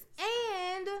ridiculous.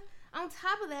 And on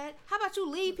top of that, how about you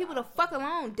leave people the fuck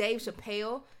alone, Dave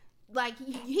Chappelle? Like,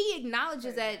 he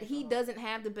acknowledges that he doesn't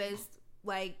have the best,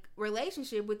 like,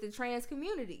 relationship with the trans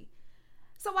community.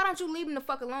 So why don't you leave them the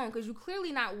fuck alone? Because you're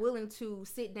clearly not willing to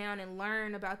sit down and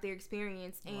learn about their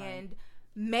experience and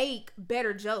make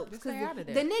better jokes. Just Because stay out of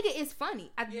the that. nigga is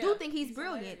funny. I do Yeah, think he's he's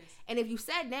brilliant. hilarious. And if you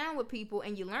sat down with people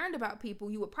and you learned about people,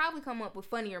 you would probably come up with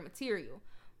funnier material.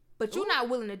 But you're not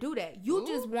willing to do that. You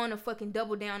just want to fucking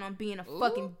double down on being a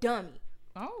fucking dummy.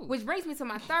 Oh. Which brings me to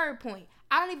my third point.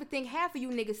 I don't even think half of you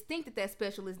niggas think that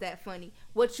special is that funny.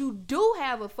 What you do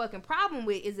have a fucking problem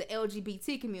with is the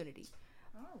LGBT community.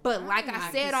 But like I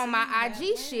I said can on my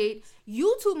see that IG shit,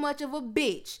 you too much of a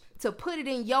bitch to put it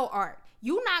in your art.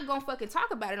 You not gonna fucking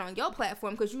talk about it on your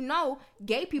platform because you know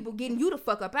gay people getting you the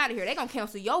fuck up out of here. They gonna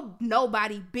cancel your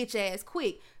nobody bitch ass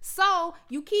quick. So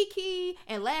you kiki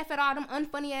and laugh at all them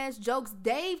unfunny ass jokes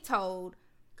Dave told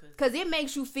because it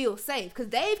makes you feel safe. Because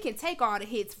Dave can take all the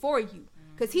hits for you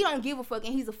because he don't give a fuck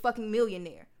and he's a fucking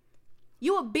millionaire.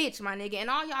 You a bitch, my nigga,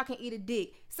 and all y'all can eat a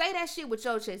dick. Say that shit with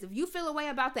your chest. If you feel a way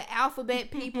about the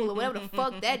alphabet people or whatever the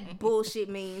fuck that bullshit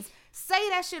means, Say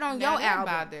that shit on Now your that album.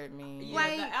 bothered me. Yeah,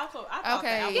 Like, the alpha. I thought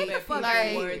okay, the get the alphabet fuck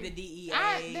people out. were the DEA.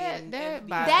 and that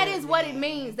FBI. That is what it me.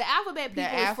 means. The alphabet The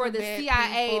people is for the alphabet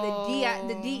CIA, people.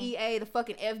 the DEA, the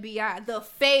fucking FBI, the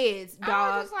feds, I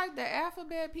dog. was just like the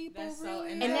alphabet people. That's so-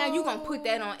 Really? and And now you gonna know? put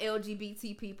that on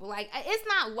LGBT people? Like, it's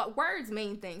not what words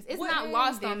mean things. It's What not name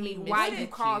lost did on he me why miss you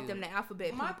it called to? them the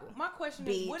alphabet My people. my question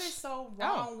is, what Bitch. is so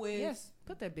wrong Oh, with yes.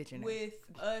 Put that bitch in there. with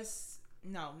us?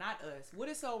 No, not us. What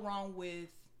is so wrong with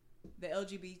the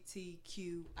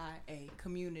LGBTQIA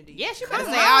community? Yes, you That's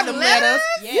better say wrong all the with- letters.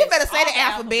 Yes, You better say all the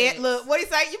alphabet. Look, what he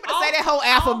say? You better say that whole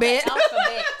alphabet. All the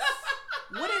alphabets.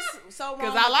 What is so wrong?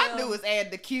 Because with all I them? do is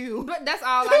add the Q. But that's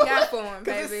all I got for him,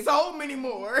 Because baby. there's so many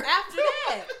more. After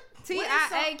that,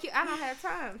 TIAQ. I don't have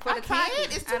time for I the can't.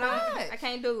 topic. It's too much. I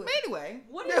can't do it. But anyway.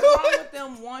 what is wrong with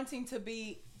them wanting to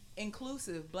be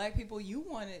inclusive? Black people, you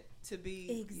want it to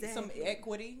be some Exactly.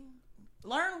 equity.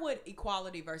 Learn what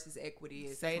equality versus equity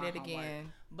is. Say That's that my homework.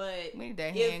 again. But We need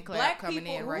that if hand clap black coming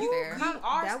people, in right you there.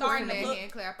 are That starting was to that look.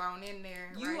 hand clap on in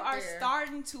there. You right are there.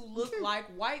 starting to look like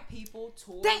white people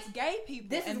towards That- gay people,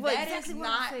 this is and what- that exactly is what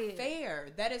I not said. fair.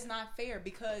 That is not fair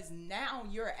because now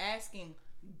you're asking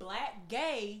black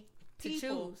gay To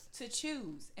people choose. to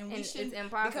choose, and we And shouldn't it's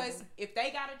impossible. because if they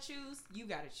gotta choose, you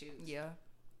gotta choose. Yeah.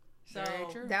 So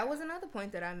Very true. That was another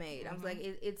point that I made. I was like,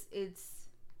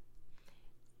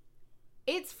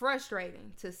 it's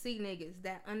frustrating to see niggas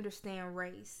that understand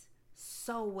race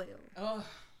so well. Ugh.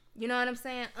 You know what I'm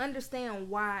saying? Understand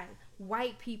why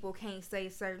white people can't say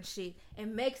certain shit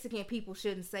and Mexican people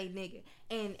shouldn't say nigga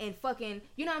and fucking,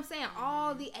 you know what I'm saying?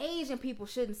 All the Asian people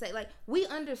shouldn't say, like, we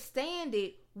understand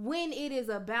it when it is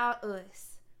about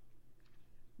us.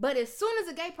 But as soon as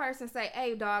a gay person say,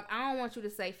 hey dog, I don't want you to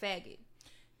say faggot.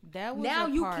 That was Now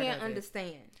a you part can't of it.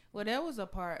 understand. Well, that was a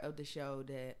part of the show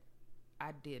that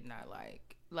I did not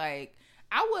like. Like,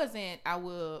 I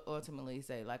will ultimately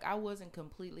say, like, I wasn't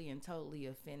completely and totally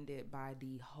offended by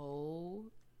the whole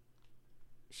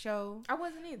show. I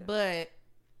wasn't either. But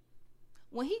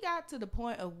when he got to the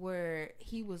point of where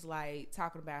he was, like,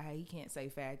 talking about how he can't say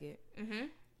faggot, Mm-hmm.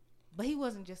 but he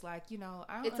wasn't just like, you know,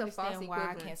 I don't It's a understand false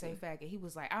why I can't say equivalency. faggot. He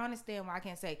was like, I understand why I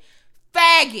can't say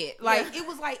faggot. Like, Yeah. it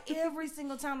was like every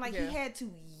single time, like, Yeah. he had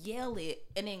to yell it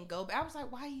and then go back. I was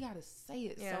like, why you gotta say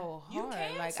it Yeah. so hard? You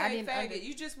can like, say I didn't faggot.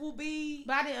 You just will be.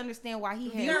 but I didn't understand why he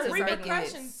had There to are make it.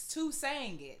 repercussions to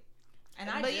saying it, and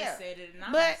I But just yeah. said it. And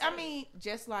I'm But not I saying mean,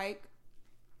 just like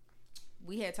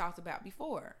we had talked about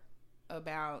before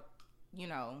about, you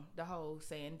know, the whole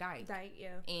saying dyke. Like,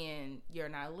 yeah. And you're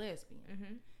not a lesbian.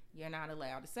 Mm-hmm. You're not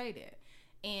allowed to say that.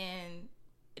 And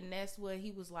that's what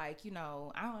he was like, you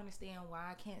know, I don't understand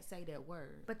why I can't say that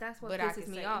word. But that's what But I pisses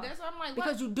can me say off. that's what I'm like,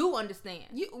 Because what? you do understand.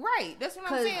 You right. That's what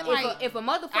I'm Because saying. Like, if a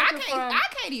motherfucker I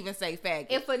can't even say faggot.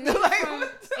 if a nigga Like, from,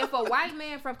 if a white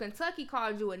man from Kentucky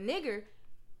called you a nigger,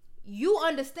 you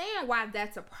understand why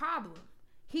that's a problem.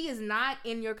 He is not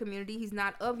in your community. He's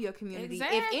not of your community. If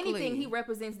anything, Exactly. he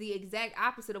represents the exact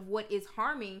opposite of what is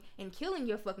harming and killing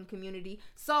your fucking community.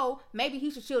 So maybe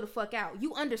he should chill the fuck out.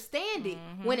 You understand it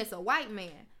when it's a white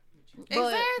man.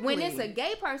 But when it's a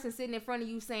gay person sitting in front of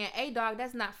you saying, hey dog,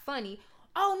 that's not funny.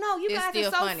 Oh no, you It's guys still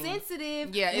are so funny.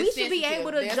 sensitive. Yeah, we it's should be sensitive.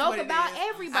 able to That's joke what it about is.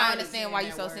 everybody. I understand why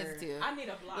you're so that word. sensitive. I need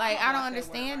a block. Like, I'm I don't gonna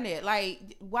block that understand word it.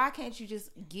 Like, why can't you just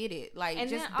get it? Like, And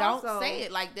just then don't also- say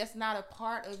it. Like, that's not a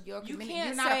part of your You community. can't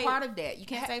You're not say- a part of that. You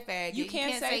can't say faggot. You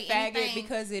can't say faggot anything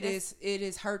because it that's-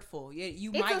 is hurtful.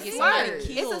 You It's might a get slur. somebody It's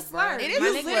a killed. slur. Bro. It is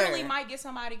You a slur. literally might get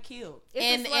somebody killed.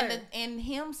 It's a slur. and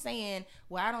him saying,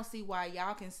 well, I don't see why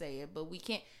y'all can say it, but we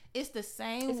can't. It's the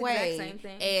same It's the way exact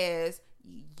same thing. as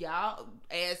y'all,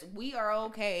 as we are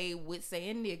okay with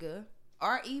saying nigga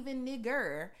or even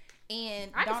nigger,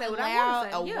 and I can don't say what I allow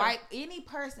wanna say, a yeah. white any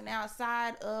person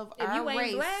outside of If our you ain't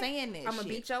race black, saying that I'm gonna shit.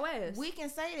 beat your ass. We can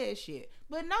say that shit,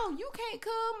 but no, you can't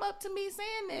come up to me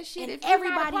saying that shit. And if you're not a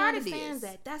everybody part of understands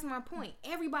this. that. That's my point.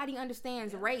 Everybody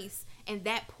understands race and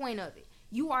that point of it.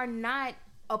 You are not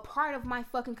a part of my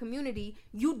fucking community.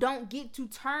 You don't get to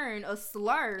turn a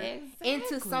slur into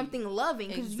Exactly. something loving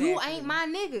because you Exactly. ain't my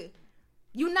nigga.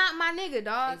 You not my nigga,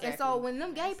 dog. And so Exactly. when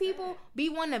them gay people be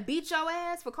wanting to beat your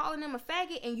ass for calling them a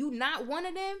faggot and you not one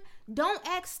of them, don't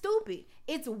act stupid.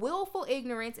 It's willful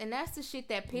ignorance, and that's the shit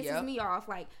that pisses Yep. me off.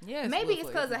 Like, Yeah, it's maybe it's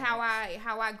willful because of how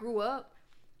ignorance. I grew up.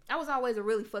 I was always a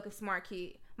really fucking smart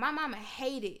kid. My mama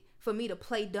hated for me to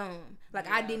play dumb. Like,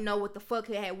 I didn't know what the fuck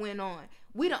had went on.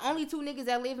 We the only two niggas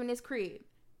that live in this crib.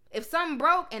 If something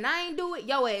broke and I ain't do it,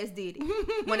 your ass did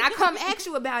it. When I come ask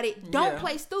you about it, don't Yeah.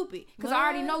 play stupid. Because I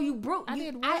already What? know you broke. I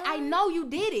You- did I what? know you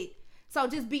did it. So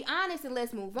just be honest and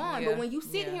let's move on. Yeah. But when you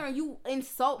sit Yeah. here and you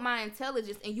insult my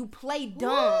intelligence and you play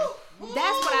dumb,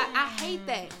 that's what I hate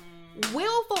that.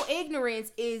 Willful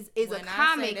ignorance is When a I say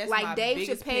comic that's like my Dave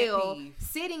biggest pet Chappelle peeve.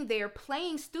 sitting there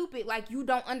playing stupid like you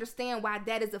don't understand why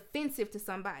that is offensive to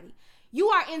somebody. You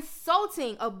are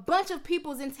insulting a bunch of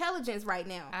people's intelligence right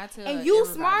now. I tell and you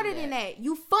everybody smarter than that.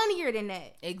 You funnier than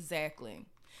that. Exactly.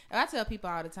 And I tell people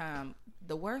all the time,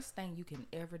 the worst thing you can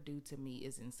ever do to me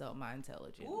is insult my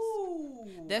intelligence. Ooh.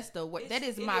 That's the worst. That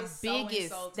is It my is so biggest.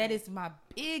 insulting. That is my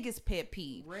biggest pet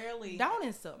peeve. Rarely. Don't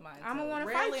insult my I'ma intelligence. wanna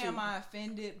Rarely fight you. am I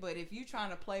offended, but if you trying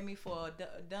to play me for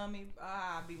a dummy,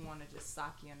 I be want to just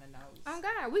sock you in the nose. Oh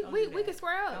God, Don't we do can that.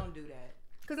 square up. Don't do that.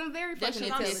 Cause I'm very That fucking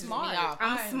shit I'm pisses intelligent. me smart. off.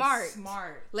 I'm I am smart.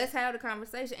 Smart. Let's have the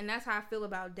conversation, and that's how I feel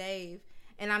about Dave.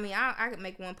 And I mean, I could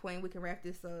make one point. We can wrap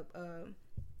this up.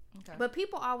 Okay. But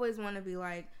people always want to be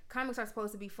like, comics are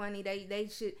supposed to be funny. They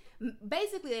should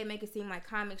basically they make it seem like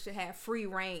comics should have free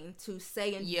reign to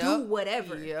say and do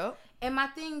whatever. Yep. And my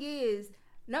thing is,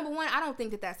 number one, I don't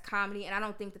think that that's comedy, and I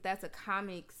don't think that that's a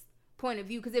comic's point of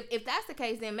view. Because if that's the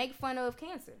case, then make fun of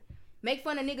cancer. Make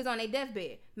fun of niggas on their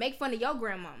deathbed. Make fun of your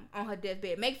grandma on her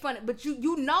deathbed. Make fun of, but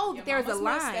you know that there's a line.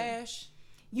 Mustache.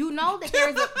 You know that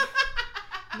there's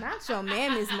a not your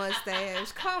mammy's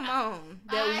mustache. Come on,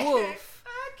 that wolf.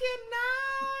 I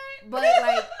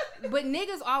cannot. But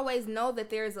niggas always know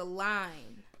that there's a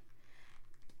line.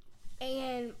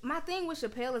 And my thing with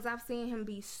Chappelle is I've seen him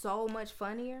be so much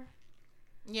funnier.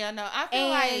 Yeah, no, I feel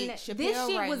And like Chappelle this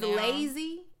shit right was now,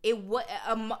 lazy. It was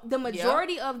the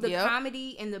majority of the Yep.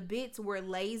 comedy and the bits were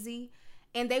lazy,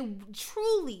 and they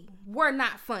truly were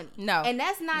not funny. No. And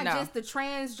that's not No. just the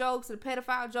trans jokes, the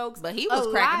pedophile jokes. But he A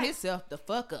was cracking lot- himself the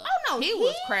fuck up. Oh, no, he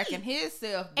was cracking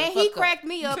himself the And fuck he up. cracked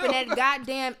me up in that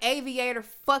goddamn aviator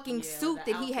fucking Yeah, suit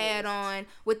the that he had on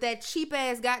with that cheap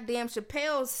ass goddamn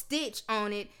Chappelle stitch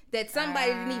on it that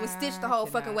somebody didn't even stitch the whole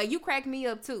fucking cannot. way. You cracked me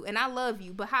up too, and I love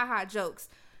you, but ha jokes.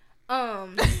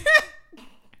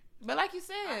 But like you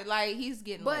said, like he's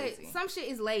getting But lazy. some shit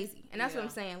is lazy, and that's what I'm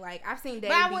Yeah. saying. Like I've seen I Dave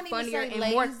be wouldn't even funnier say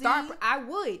and more lazy. thought. I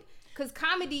would, cause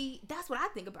comedy. That's what I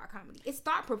think about comedy. It's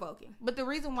thought provoking. But the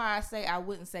reason why I say I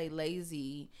wouldn't say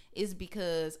lazy is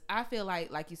because I feel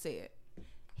like you said,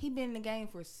 he been in the game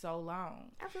for so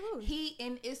long. Absolutely.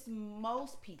 And it's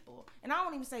most people, and I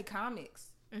don't even say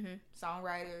comics,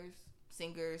 songwriters,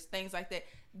 singers, things like that.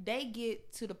 They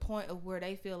get to the point of where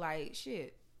they feel like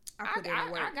shit. I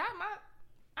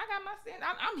got my sin.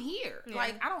 I'm here. Yeah.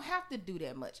 Like I don't have to do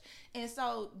that much. And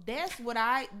so that's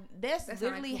That's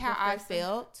literally like how I professor.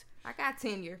 felt. I got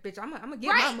tenure, bitch. I'm gonna get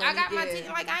Right. my money. I got my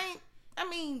Yeah. like I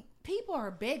mean, people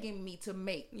are begging me to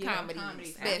make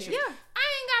comedy specials. Yeah.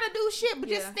 I ain't gotta do shit, but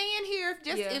just Yeah. stand here.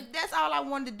 Yeah. If that's all I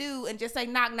wanted to do, and just say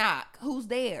knock knock, who's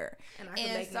there? And I can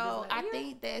And make so niggas laugh. I Yeah.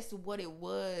 think that's what it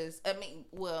was. I mean,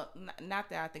 well, not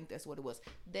that I think that's what it was.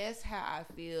 That's how I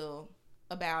feel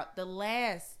about the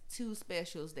last two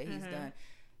specials that he's done.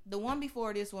 The one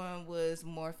before this one was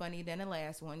more funny than the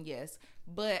last one, yes.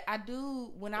 But I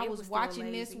do, when I It was was still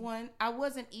watching this lazy. one, I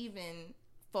wasn't even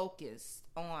focused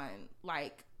on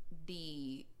like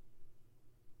the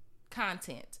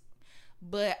content.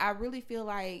 But I really feel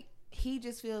like he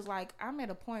just feels like I'm at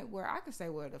a point where I can say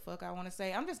whatever the fuck I want to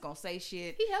say. I'm just gonna say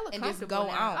shit He hella and just comfortable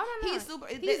go now. on. Oh, no. He's super.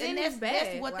 He's and in that's, his that's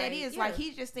bag, what that like, is. yeah. Like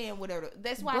he's just saying whatever.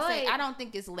 That's why I say But- I don't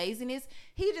think it's laziness.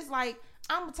 He just like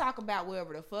I'm gonna talk about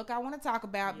whatever the fuck I want to talk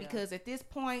about Yeah. because at this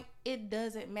point it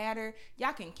doesn't matter.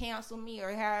 Y'all can cancel me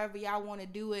or however y'all want to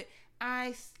do it.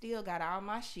 I still got all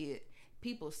my shit.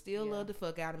 People still Yeah. love the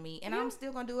fuck out of me, and I'm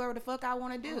still gonna do whatever the fuck I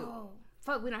want to do. Oh,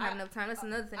 fuck, we don't have enough time. That's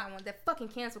another thing I want. That fucking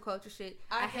cancel culture shit.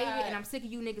 I hate it, and I'm sick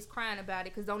of you niggas crying about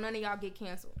it because don't none of y'all get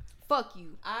canceled. Fuck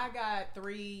you. I got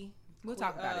 3. We'll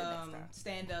talk about it next time.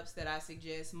 Stand-ups that I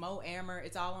suggest. Mo Amer.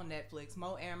 It's all on Netflix.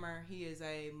 Mo Amer. He is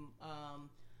a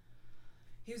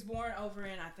he was born over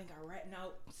in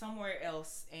somewhere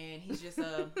else, and he's just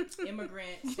a immigrant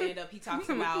stand-up. He talks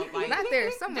about like Not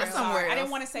there, somewhere. Just else. somewhere I else.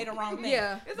 didn't want to say the wrong thing.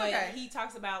 Yeah, it's but okay. he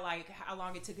talks about like how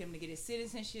long it took him to get his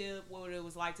citizenship, what it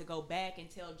was like to go back and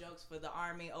tell jokes for the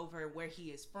army over where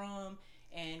he is from,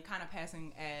 and kind of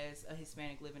passing as a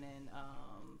Hispanic living in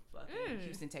fucking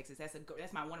Houston, Texas. That's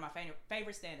one of my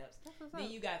favorite stand-ups. what's Then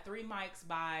up. you got 3 Mics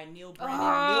by Neil Brennan.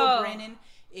 Oh. Neil Brennan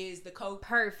is the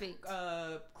Perfect.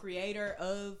 creator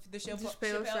of the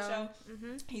Chappelle Show.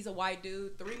 He's a white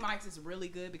dude. 3 Mics is really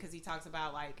good because he talks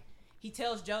about like he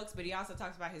tells jokes, but he also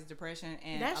talks about his depression,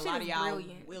 and That a shit lot is of y'all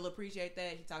brilliant. will appreciate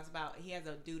that. He has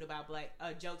a dude about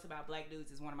jokes about black dudes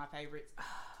is one of my favorites.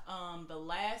 The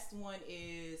last one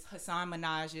is Hassan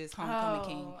Minaj's Homecoming Oh,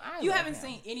 King. I You love haven't him.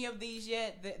 seen any of these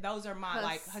yet. Those are my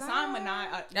Hassan Hassan-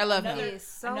 Minaj. I love him. another, He is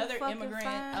so another fucking immigrant.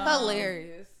 fine.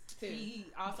 Hilarious. He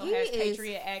also He has is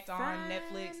Patriot Act on fine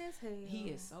Netflix. as hell. He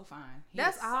is so fine. He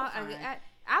That's is so all. fine.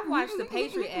 I've watched the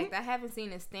Patriot Act. I haven't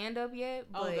seen his stand up yet.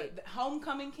 But the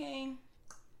Homecoming King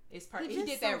is he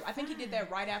did that. I think he did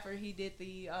that right after he did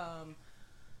the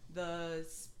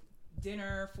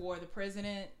dinner for the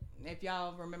president. If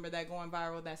y'all remember that going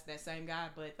viral, that's that same guy.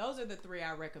 But those are the 3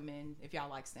 I recommend if y'all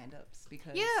like stand-ups,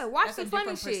 because watch the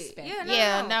funny shit. Because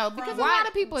a lot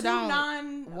of people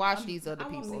don't watch these other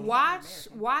people.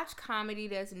 Watch comedy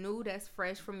that's new, that's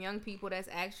fresh from young people. That's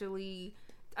actually,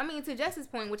 I mean, to Jess's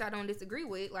point, which I don't disagree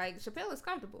with. Like, Chappelle is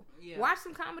comfortable. Yeah. Watch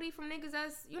some comedy from niggas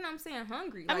that's, you know what I'm saying,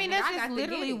 hungry. Like, I mean, that's just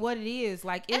literally what it is.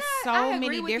 Like, it's so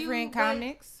many different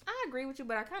comics. I agree with you,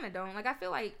 but I kind of don't. Like, I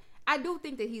feel like I do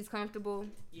think that he's comfortable.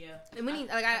 Yeah. And when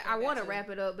I want to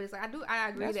wrap it up, but it's like I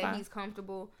agree that's that fine. He's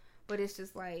comfortable, but it's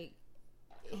just like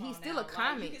he's still a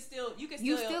comic. Like, you can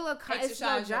still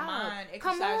exercise your mind,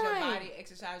 exercise your body,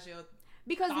 exercise your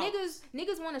because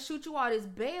niggas want to shoot you all this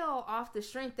bail off the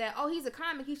strength that he's a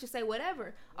comic, he should say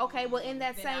whatever. Okay, well in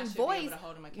that same voice,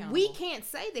 we can't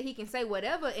say that he can say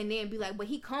whatever and then be like, but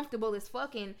he comfortable as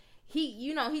fucking.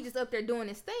 He just up there doing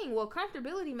his thing. Well,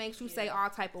 comfortability makes you say all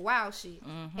type of wild shit.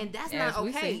 Mm-hmm. And that's not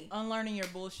okay. Unlearning your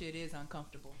bullshit is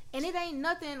uncomfortable. And it ain't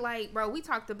nothing like, bro, we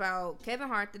talked about Kevin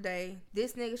Hart today,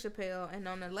 this nigga Chappelle, and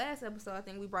on the last episode, I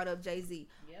think we brought up Jay-Z.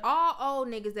 Yep. All old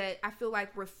niggas that I feel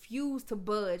like refuse to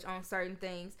budge on certain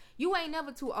things. You ain't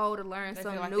never too old to learn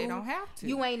something like new. They don't have to.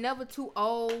 You ain't never too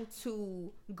old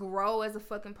to grow as a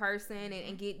fucking person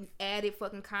and get added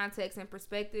fucking context and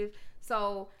perspective.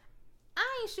 So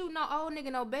I ain't shooting no old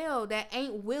nigga no bail that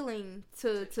ain't willing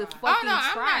to fucking try. I'm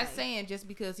not saying just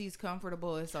because he's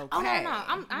comfortable it's okay. Oh, no.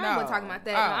 I'm not talking about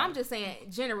that. No, I'm just saying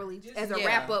generally just, as a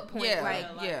wrap up point.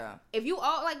 If you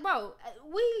all like, bro,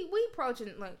 we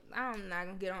approaching like I'm not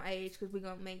gonna get on age because we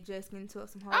gonna make Jess get into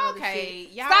some whole other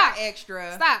shit. Y'all stop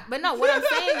extra. Stop. But no, what I'm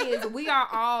saying is we are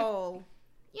all.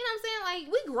 You know what I'm saying?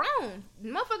 Like we grown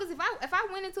motherfuckers. If I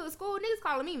went into a school, niggas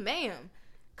calling me ma'am.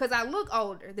 Because I look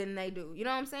older than they do. You know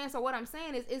what I'm saying? So what I'm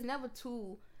saying is it's never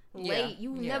too late.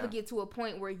 You never get to a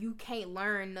point where you can't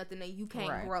learn nothing and you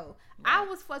can't grow. Right. I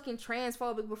was fucking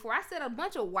transphobic before. I said a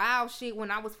bunch of wild shit when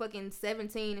I was fucking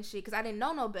 17 and shit because I didn't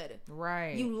know no better.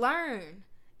 Right. You learn.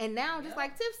 And now, just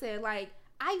like Tiff said, like,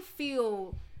 I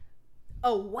feel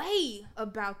a way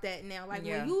about that now. Like,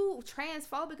 when you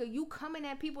transphobic or you coming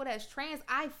at people that's trans,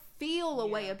 I feel a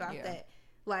way about that.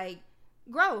 Like,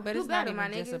 grow, but do it's better, not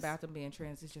even my just niggas. about them being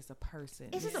trans. It's just a person.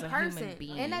 It's just a person, human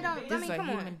being. and they don't. I mean, come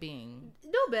on, human being.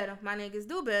 Do better, my niggas.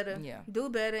 Do better. Yeah. Do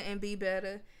better and be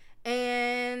better.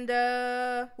 And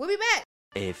we'll be back.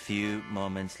 A few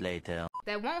moments later.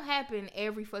 That won't happen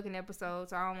every fucking episode,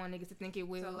 so I don't want niggas to think it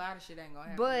will. So a lot of shit ain't gonna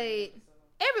happen. But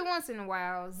every once in a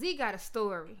while, Z got a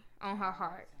story on her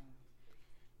heart,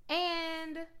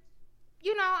 and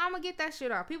you know I'm gonna get that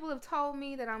shit off. People have told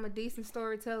me that I'm a decent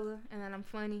storyteller and that I'm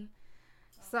funny.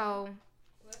 So,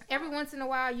 every once in a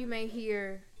while, you may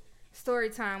hear story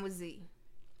time with Z.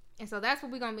 And so, that's what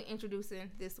we're going to be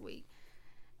introducing this week.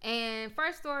 And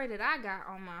first story that I got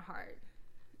on my heart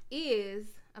is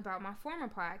about my former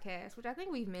podcast, which I think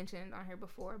we've mentioned on here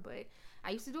before. But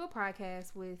I used to do a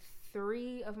podcast with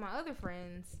 3 of my other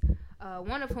friends,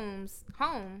 one of whom's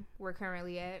home we're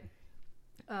currently at.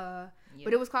 But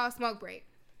it was called Smoke Break.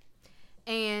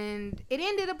 And it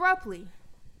ended abruptly.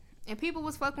 And people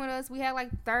was fucking with us. We had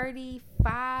like 35.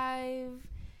 I think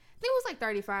it was like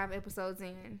 35 episodes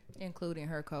in. Including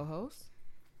her co-host.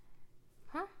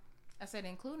 Huh? I said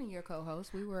including your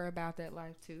co-host. We were about that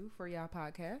life too for y'all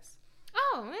podcast.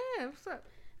 Oh, man. What's up?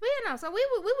 But yeah, no. So we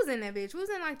was in that bitch. We was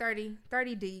in like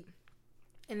 30 deep.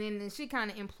 And then the shit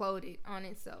kind of imploded on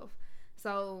itself.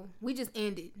 So we just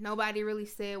ended. Nobody really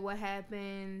said what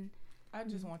happened. I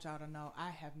just want y'all to know I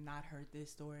have not heard this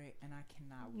story and I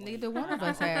cannot wait. Neither one of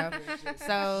us have.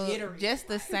 So just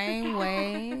the same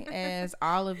way as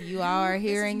all of you all are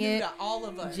hearing it, all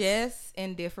of us. Just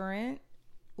indifferent.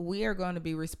 We are going to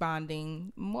be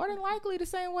responding more than likely the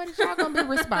same way that y'all going to be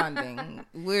responding.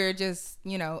 We're just,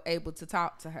 able to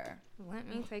talk to her. Let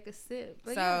me take a sip.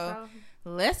 But so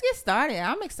let's get started.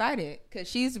 I'm excited because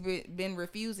she's been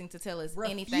refusing to tell us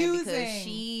anything because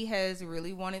she has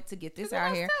really wanted to get this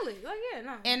out here. Tell it. Like, yeah,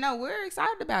 no. And no, we're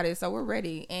excited about it. So we're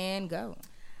ready and go.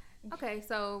 Okay,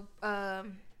 so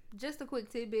just a quick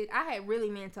tidbit. I had really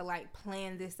meant to like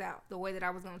plan this out the way that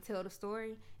I was going to tell the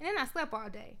story. And then I slept all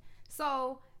day.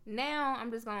 So now I'm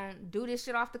just going to do this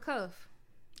shit off the cuff.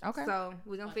 Okay. So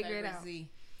we're going to figure it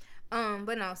out.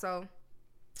 But no, so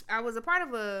I was a part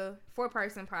of a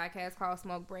 4-person podcast called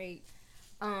Smoke Break.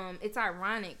 It's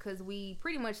ironic because we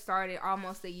pretty much started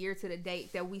almost a year to the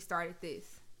date that we started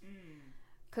this.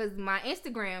 Because my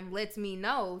Instagram lets me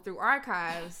know through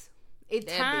archives, it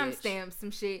timestamps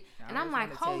some shit. And I'm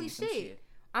like, holy shit.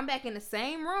 I'm back in the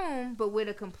same room, but with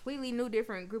a completely new,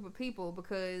 different group of people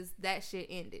because that shit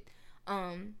ended.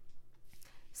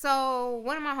 So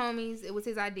one of my homies, it was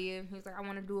his idea. He was like, I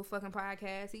want to do a fucking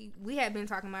podcast. We had been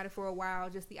talking about it for a while,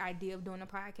 just the idea of doing a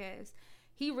podcast.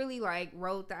 He really like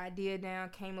wrote the idea down,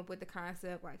 came up with the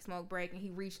concept like Smoke Break, and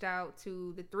he reached out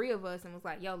to the three of us and was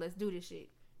like, yo, let's do this shit.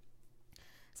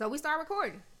 So we started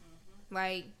recording.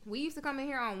 Like, we used to come in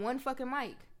here on one fucking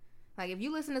mic. Like, if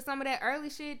you listen to some of that early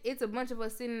shit, it's a bunch of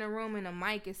us sitting in a room and a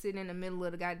mic is sitting in the middle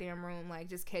of the goddamn room, like,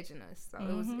 just catching us. So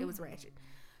it was ratchet.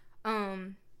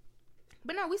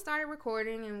 But no, we started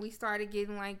recording and we started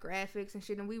getting, like, graphics and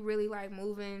shit, and we really, like,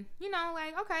 moving, you know,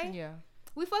 like, okay. Yeah.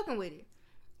 We fucking with it.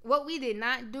 What we did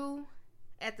not do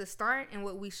at the start and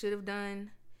what we should have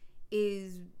done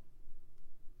is,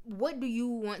 what do you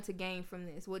want to gain from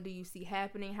this? What do you see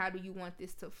happening? How do you want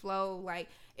this to flow? Like,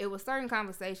 it was certain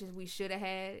conversations we should have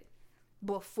had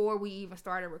before we even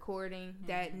started recording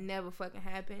that never fucking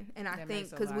happened. And I think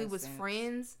because we was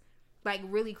friends, like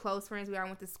really close friends, we all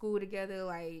went to school together,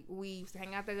 like we used to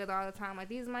hang out together all the time, like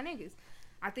these are my niggas.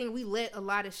 I think we let a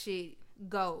lot of shit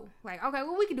go. Like, okay,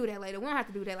 well, we can do that later. We don't have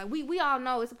to do that. Like, we all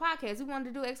know it's a podcast. We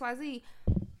wanted to do XYZ.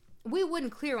 We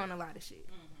wasn't clear on a lot of shit.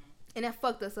 And that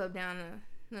fucked us up down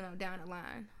the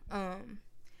line.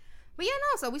 But yeah,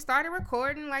 no, so we started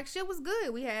recording, like, shit was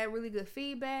good. We had really good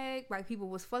feedback, like, people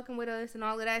was fucking with us and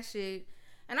all of that shit.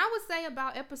 And I would say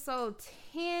about episode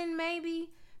 10, maybe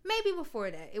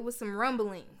before that, it was some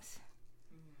rumblings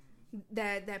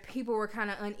that people were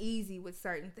kind of uneasy with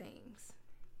certain things.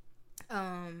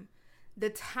 The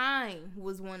time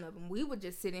was one of them. We would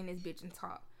just sit in this bitch and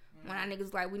talk. When our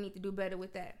niggas like, we need to do better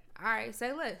with that. All right,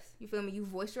 say less. You feel me? You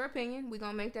voice your opinion. We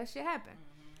gonna make that shit happen.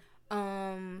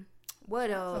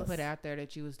 What else? Also put out there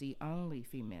that you was the only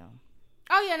female.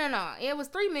 Oh yeah, no. It was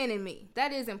 3 men and me.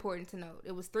 That is important to note.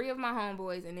 It was 3 of my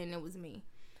homeboys and then it was me.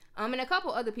 And a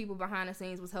couple other people behind the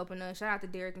scenes was helping us. Shout out to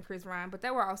Derek and Chris Ryan, but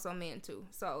they were also men too.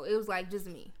 So it was like just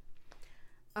me.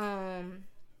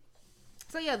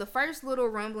 So yeah, the first little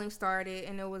rumbling started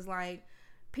and it was like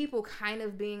people kind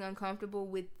of being uncomfortable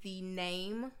with the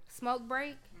name Smoke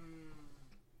Break.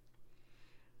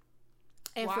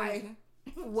 And why?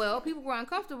 Well, people were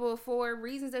uncomfortable for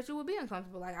reasons that you would be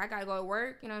uncomfortable. Like, I gotta go to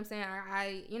work, you know what I'm saying?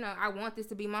 I want this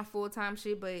to be my full-time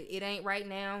shit, but it ain't right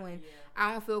now, and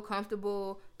I don't feel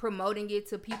comfortable promoting it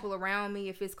to people around me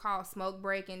if it's called Smoke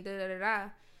Break and da-da-da-da.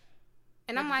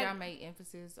 And I'm like... Did y'all make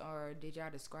emphasis or did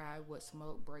y'all describe what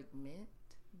smoke break meant?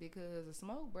 Because a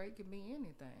smoke break could be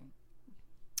anything.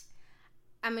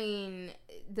 I mean,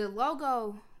 the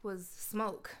logo was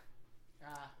smoke.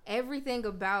 Everything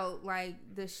about like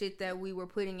the shit that we were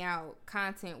putting out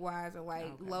content wise or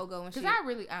like logo and shit.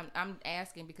 Because I'm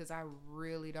asking because I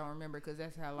really don't remember because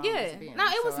that's how long it's been. No,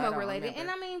 it was smoke related. And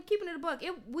I mean, keeping it a buck,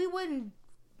 we wouldn't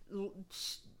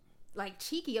like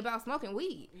cheeky about smoking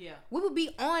weed. Yeah. We would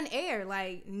be on air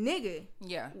like, nigga.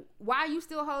 Yeah. Why are you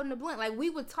still holding the blunt? Like, we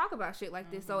would talk about shit like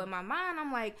this. So in my mind,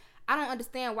 I'm like, I don't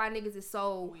understand why niggas is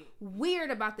so weird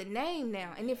about the name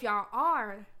now. And if y'all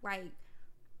are, like,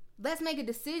 let's make a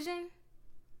decision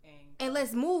and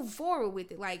let's move forward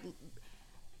with it. Like,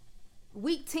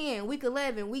 week 10, week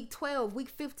 11, week 12, week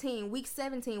 15, week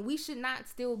 17, we should not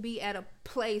still be at a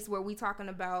place where we talking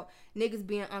about niggas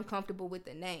being uncomfortable with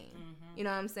the name. You know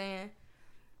what I'm saying?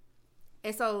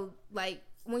 And so, like,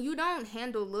 when you don't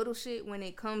handle little shit when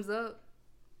it comes up,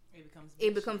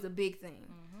 it becomes a big thing.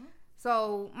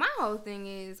 So, my whole thing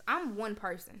is, I'm one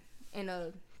person in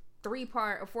a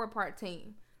 3-part or 4-part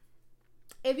team.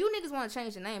 If you niggas want to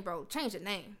change the name, bro, change the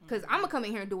name. Because I'm going to come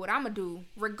in here and do what I'm going to do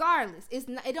regardless. It's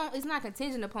not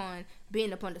contingent upon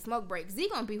being upon the Smoke Break. Z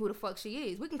going to be who the fuck she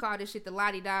is. We can call this shit the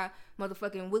La-Di-Da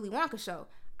motherfucking Willy Wonka show.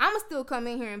 I'm going to still come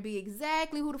in here and be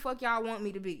exactly who the fuck y'all want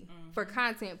me to be for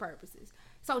content purposes.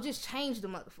 So just change the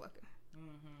motherfucker.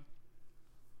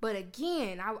 But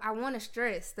again, I want to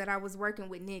stress that I was working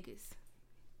with niggas.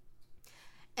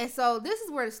 And so this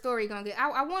is where the story gonna get.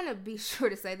 I want to be sure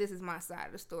to say this is my side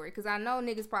of the story because I know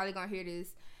niggas probably gonna hear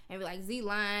this and be like, Z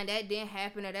lying, that didn't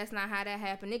happen, or that's not how that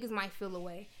happened. Niggas might feel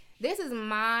away. This is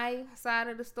my side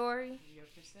of the story. Your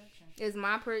perception. Is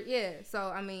my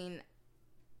So I mean,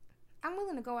 I'm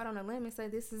willing to go out on a limb and say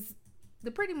this is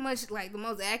the pretty much like the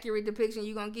most accurate depiction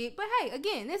you gonna get. But hey,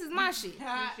 again, this is my shit.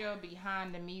 It's your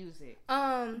behind the music.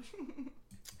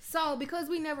 So, because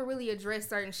we never really addressed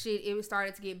certain shit, it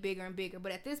started to get bigger and bigger.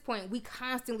 But at this point, we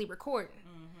constantly recording.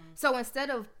 So, instead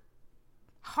of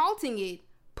halting it,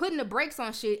 putting the brakes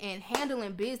on shit, and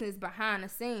handling business behind the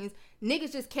scenes,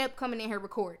 niggas just kept coming in here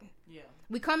recording. Yeah.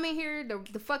 We come in here,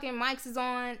 the fucking mics is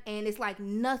on, and it's like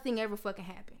nothing ever fucking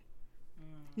happened.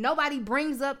 Nobody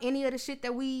brings up any of the shit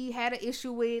that we had an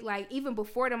issue with. Like, even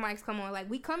before the mics come on, like,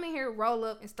 we come in here, roll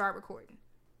up, and start recording.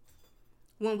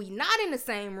 When we not in the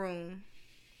same room,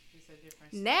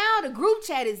 now the group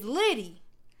chat is litty.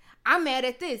 I'm mad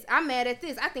at this. I'm mad at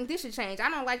this. I think this should change. I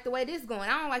don't like the way this going.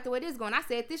 I don't like the way this going. I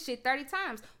said this shit 30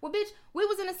 times. Well, bitch, we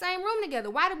was in the same room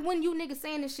together. Why when you niggas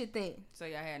saying this shit then? So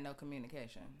y'all had no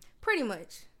communication. Pretty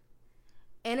much.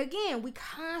 And again, we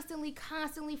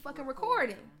constantly fucking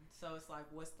recording. So it's like,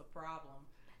 what's the problem?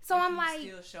 So if I'm you like,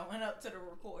 still showing up to the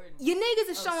recording. You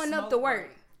niggas is showing up to work.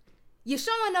 Break. You're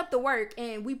showing up to work,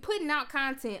 and we putting out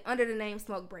content under the name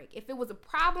Smoke Break. If it was a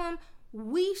problem,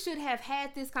 we should have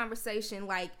had this conversation,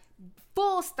 like,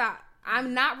 full stop.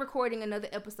 I'm not recording another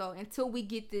episode until we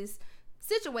get this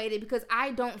situated, because I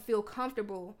don't feel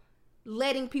comfortable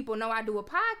letting people know I do a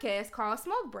podcast called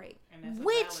Smoke Break,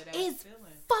 which is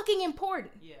fucking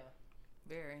important. Yeah,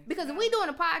 very. Because if we doing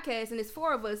a podcast and it's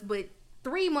 4 of us, but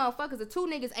 3 motherfuckers or 2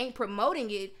 niggas ain't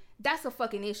promoting it, that's a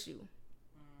fucking issue.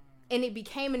 And it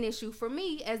became an issue for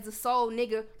me as the sole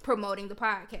nigga promoting the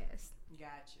podcast.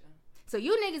 Gotcha. So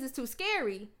you niggas is too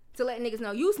scary to let niggas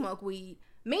know you smoke weed.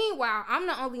 Meanwhile, I'm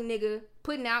the only nigga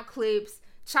putting out clips,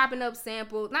 chopping up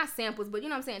samples, not samples, but you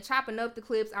know what I'm saying, chopping up the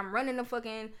clips. I'm running the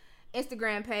fucking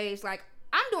Instagram page. Like,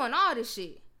 I'm doing all this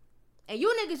shit. And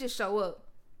you niggas just show up.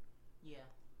 Yeah.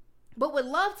 But would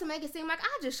love to make it seem like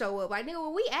I just show up. Like, nigga,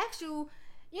 when we ask you,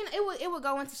 you know, it would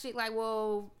go into shit like,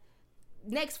 well,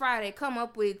 next Friday, come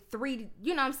up with 3,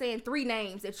 you know what I'm saying, 3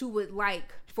 names that you would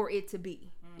like for it to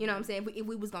be. You know what I'm saying? If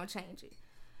we was going to change it.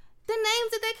 The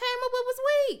names that they came up with was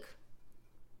weak.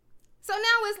 So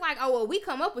now it's like, oh, well, we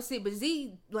come up with shit, but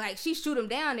Z, like, she shoot them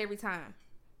down every time.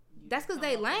 That's because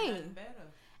they lame.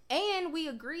 And we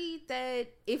agreed that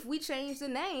if we change the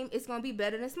name, it's going to be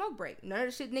better than Smoke Break. None of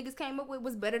the shit niggas came up with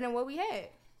was better than what we had.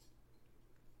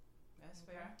 That's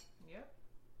fair. Yep.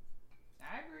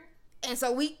 I agree. And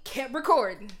so we kept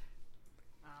recording.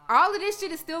 All of this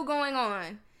shit is still going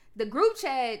on. The group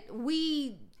chat,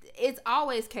 it's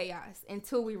always chaos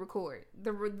until we record.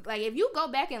 Like, if you go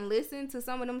back and listen to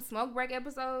some of them Smoke Break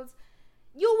episodes,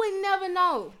 you would never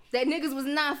know that niggas was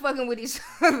not fucking with each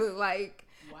other. Like,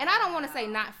 wow. And I don't want to say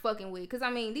not fucking with, because I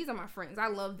mean, these are my friends. I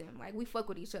love them. Like, we fuck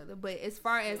with each other. But as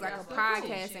far as like a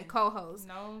podcast and co-host,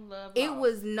 no love. It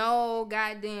was no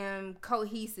goddamn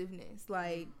cohesiveness.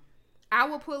 Like, I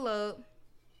would pull up,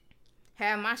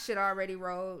 have my shit already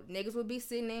rolled. Niggas would be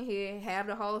sitting in here, have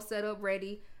the whole setup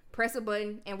ready, press a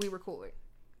button, and we record.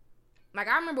 Like,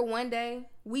 I remember one day,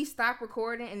 we stopped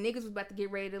recording, and niggas was about to get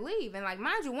ready to leave. And, like,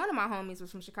 mind you, one of my homies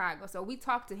was from Chicago, so we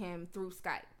talked to him through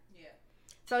Skype. Yeah.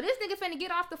 So this nigga finna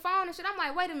get off the phone and shit. I'm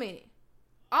like, wait a minute.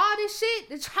 All this shit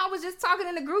that y'all was just talking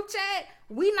in the group chat,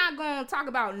 we not gonna talk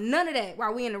about none of that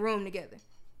while we in the room together.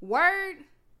 Word?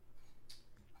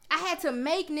 I had to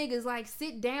make niggas, like,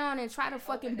 sit down and try to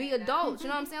fucking be adults. You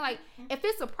know what I'm saying? Like, if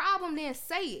it's a problem, then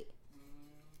say it.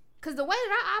 Because the way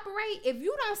that I operate, if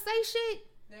you don't say shit,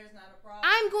 there's not a problem.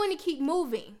 I'm going to keep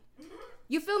moving.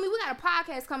 You feel me? We got a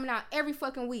podcast coming out every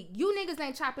fucking week. You niggas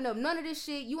ain't chopping up none of this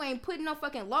shit. You ain't putting no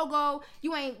fucking logo.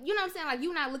 You ain't, you know what I'm saying? Like,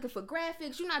 you not looking for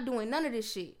graphics. You not doing none of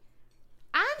this shit.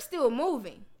 I'm still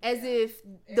moving. As if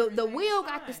the wheel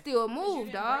got to still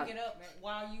move, dog. Bring it up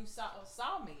while you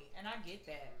saw me. And I get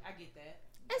that.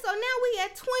 And so now we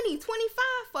at 20, 25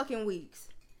 fucking weeks.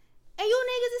 And you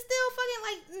niggas is still fucking,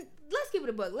 like, let's keep it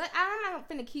a buck. I'm not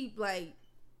finna keep, like,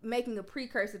 making a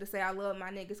precursor to say I love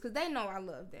my niggas, because they know I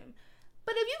love them.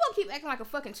 But if you gonna keep acting like a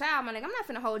fucking child, my nigga, I'm not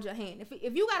finna hold your hand.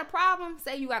 If you got a problem,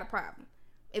 say you got a problem.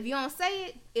 If you don't say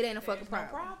it, it ain't a fucking problem.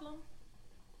 No problem.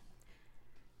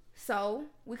 So,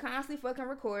 we constantly fucking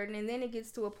recording, and then it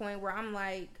gets to a point where I'm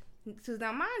like, because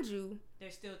now, mind you,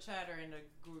 they're still chattering in the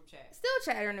group chat. Still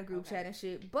chattering in the group chat and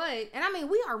shit. But, and I mean,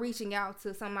 we are reaching out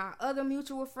to some of our other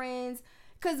mutual friends,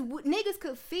 because niggas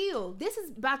could feel this is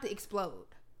about to explode.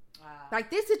 Wow. Like,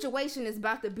 this situation is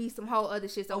about to be some whole other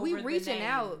shit. So we reaching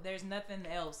out. There's nothing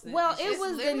else. Well, it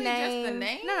was the name. Just the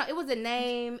name. No, it was a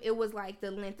name. It was like the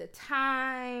length of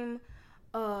time.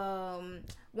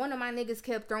 One of my niggas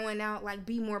kept throwing out like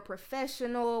be more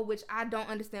professional, which I don't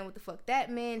understand what the fuck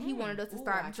that meant. He wanted us to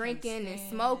start drinking and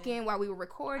smoking while we were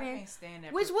recording, I can't stand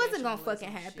that, which wasn't gonna fucking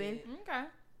happen. Shit. Okay.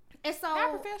 And so,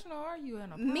 how professional are you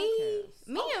in a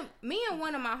podcast? Me and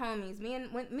one of my homies, me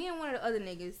and one of the other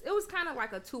niggas, it was kind of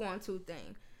like a 2-on-2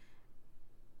 thing.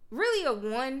 Really a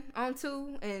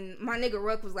 1-on-2, and my nigga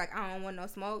Ruck was like, I don't want no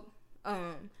smoke.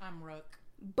 I'm Ruck.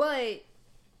 But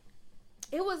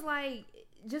it was like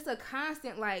just a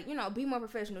constant, like, you know, be more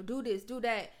professional, do this, do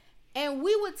that. And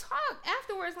we would talk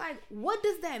afterwards, like, what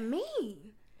does that mean?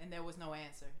 And there was no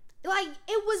answer. Like,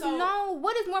 it was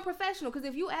what is more professional? Because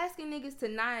if you asking niggas to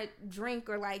not drink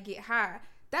or, like, get high,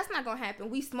 that's not gonna happen.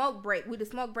 We smoke break. We the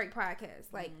smoke break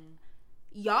podcast. Like,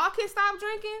 y'all can stop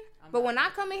drinking, but when I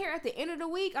come in here at the end of the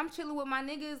week, I'm chilling with my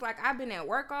niggas. Like, I've been at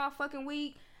work all fucking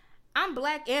week. I'm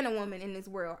black and a woman in this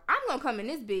world. I'm gonna come in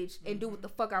this bitch and do what the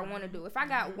fuck I want to do. If I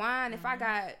got wine, if I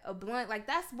got a blunt, like,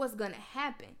 that's what's gonna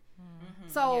happen.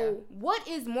 So, what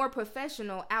is more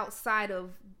professional outside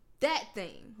of that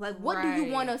thing? Like, what do you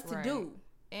want us to do?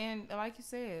 And like you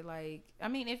said, like, I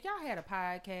mean, if y'all had a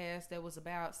podcast that was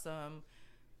about some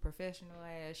professional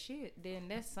ass shit, then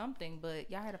that's something.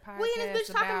 But y'all had a podcast. We in this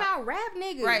bitch talking about rap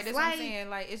niggas, right? That's like, what I'm saying.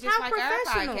 Like, it's just like our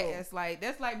podcast. Like,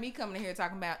 that's like me coming in here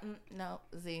talking about no,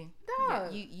 Z,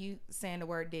 dog. You saying the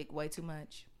word dick way too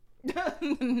much.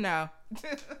 No,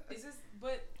 it's just,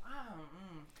 but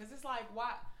because it's like,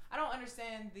 why? I don't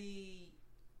understand the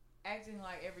acting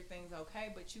like everything's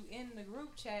okay, but you in the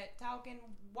group chat talking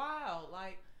wild,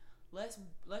 like, let's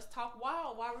talk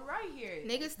wild while we're right here.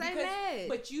 Niggas stay mad.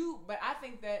 But I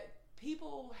think that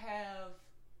people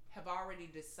have already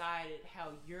decided how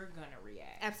you're gonna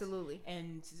react. Absolutely.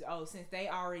 And since they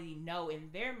already know in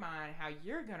their mind how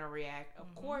you're gonna react,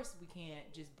 of course we can't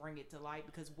just bring it to light,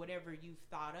 because whatever you've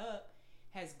thought up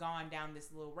has gone down this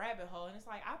little rabbit hole, and it's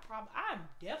like, I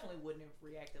definitely wouldn't have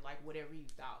reacted like whatever you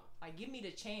thought. Like, give me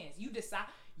the chance. You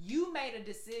made a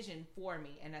decision for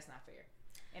me, and that's not fair.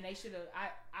 And they should have.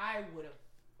 I would have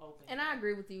opened. And I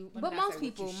agree with you, but most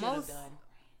people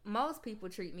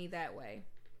treat me that way.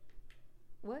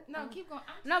 What? No, keep going.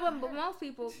 But most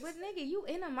people, but nigga, you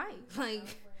in a mic,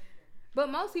 like. But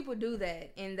most people do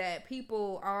that, in that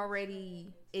people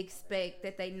already expect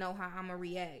that they know how I'm gonna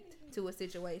react to a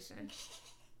situation.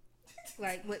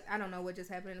 Like, what? I don't know what just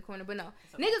happened in the corner, but no,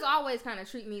 niggas always kind of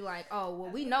treat me like, oh, well,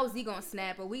 we know Z gonna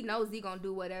snap, or we know Z gonna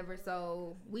do whatever,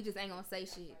 so we just ain't gonna say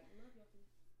shit.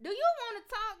 Do you want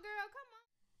to talk, girl? Come on.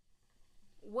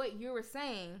 What you were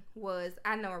saying was,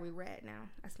 I know where we were at now.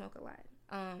 I smoke a lot.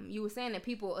 You were saying that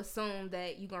people assume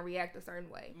that you're going to react a certain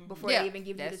way before they even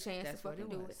give you the chance to fucking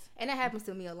do it. And that happens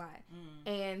to me a lot.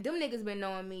 And them niggas been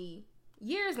knowing me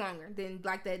years longer than,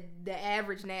 like, the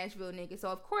average Nashville nigga. So,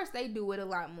 of course, they do it a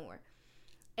lot more.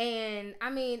 And, I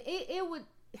mean, it would...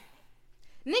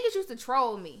 Niggas used to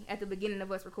troll me at the beginning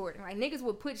of us recording. Like, niggas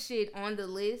would put shit on the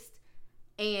list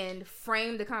and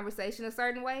frame the conversation a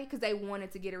certain way because they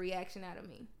wanted to get a reaction out of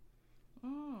me.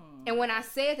 And when I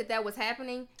said that was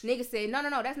happening, niggas said, no,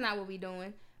 that's not what we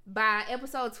doing. By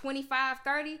episode 25,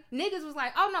 30, niggas was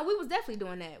like, oh, no, we was definitely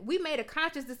doing that. We made a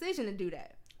conscious decision to do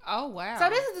that. Oh, wow. So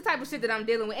this is the type of shit that I'm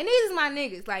dealing with. And these is my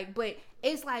niggas. Like, but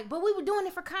it's like, but we were doing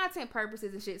it for content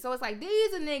purposes and shit. So it's like,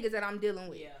 these are niggas that I'm dealing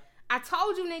with. Yeah. I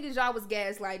told you niggas y'all was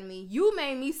gaslighting me. You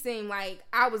made me seem like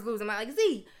I was losing my, like,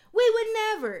 Z, we would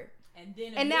never.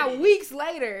 And now weeks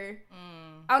later,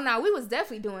 oh no, we was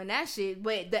definitely doing that shit.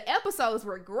 But the episodes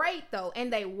were great though,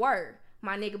 and they were,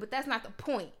 my nigga. But that's not the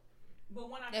point. But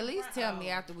when at least tell me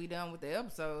after we done with the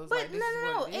episodes. But like,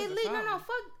 no. At least fuck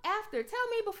after. Tell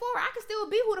me before. I can still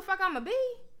be who the fuck I'ma be.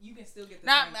 You can still get the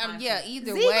same yeah,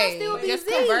 either Z way. Still be just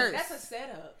Z. converse. That's a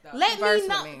setup, though. Let me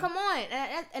know. Come on,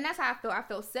 and that's how I felt. I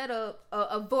felt set up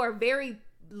for a very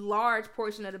large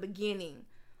portion of the beginning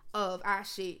of our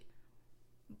shit.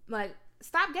 Like,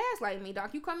 stop gaslighting me,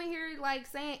 doc. You come in here, like,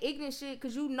 saying ignorant shit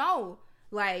because you know,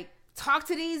 like, talk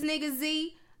to these niggas,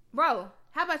 Z. Bro,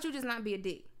 how about you just not be a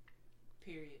dick?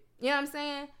 Period. You know what I'm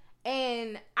saying?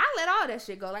 And I let all that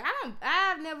shit go. Like,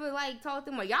 I've never, like, told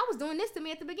them, well, y'all was doing this to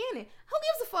me at the beginning. Who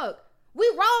gives a fuck? We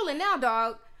rolling now,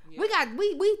 dog. Yeah.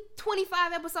 We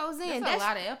 25 episodes in. That's a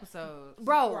lot of episodes.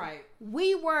 Bro, right.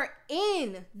 We were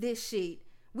in this shit.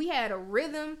 We had a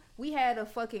rhythm. We had a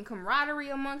fucking camaraderie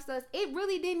amongst us. It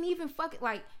really didn't even fucking,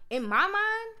 like, in my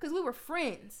mind, because we were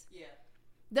friends. Yeah.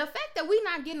 The fact that we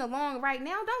not getting along right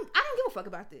now, I don't give a fuck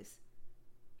about this.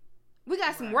 We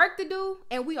got some work to do,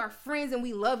 and we are friends, and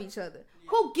we love each other. Yeah.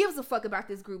 Who gives a fuck about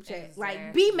this group chat? Exactly.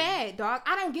 Like, be mad, dog.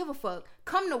 I don't give a fuck.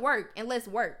 Come to work, and let's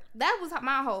work. That was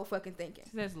my whole fucking thinking.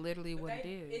 That's literally what it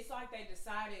is. It's like they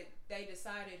decided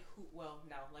who, well,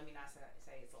 no, let me not say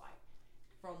it's like,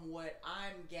 from what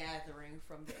I'm gathering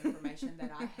from the information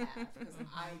that I have, because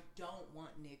I don't want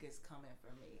niggas coming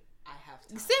for me. I have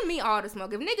to. Send me all the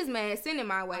smoke. If niggas mad, send it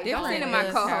my way. Don't send it my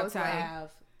co-host way.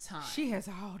 Time. She has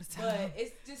all the time. But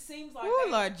it just seems like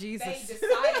Lord Jesus. They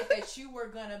decided that you were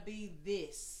going to be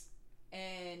this.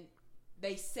 And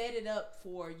they set it up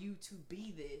for you to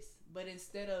be this. But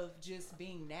instead of just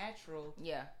being natural.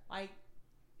 Yeah. Like,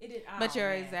 it did. But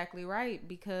you're exactly right.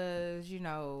 Because, you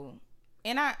know,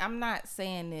 and I'm not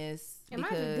saying this because.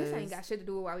 This ain't got shit to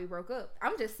do with why we broke up.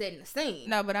 I'm just setting the scene.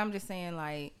 No, but I'm just saying,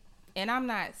 like, and I'm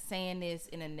not saying this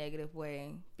in a negative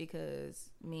way because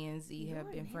me and Z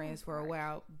have been friends for a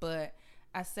while, but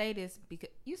I say this because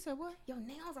you said what? Your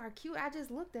nails are cute. I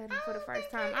just looked at them for the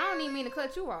first time. I don't even mean to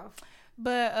cut you off.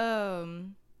 But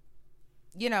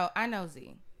you know, I know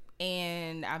Z,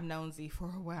 and I've known Z for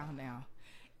a while now,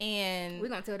 and we're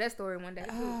gonna tell that story one day.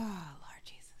 Oh Lord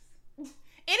Jesus.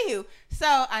 Anywho,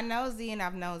 so I know Z, and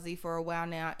I've known Z for a while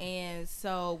now, and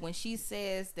so when she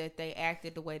says that they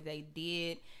acted the way they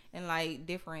did, and like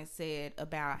Different said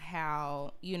about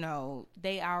how, you know,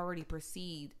 they already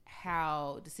perceived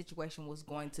how the situation was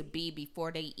going to be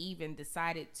before they even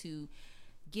decided to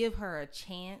give her a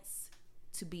chance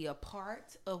to be a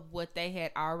part of what they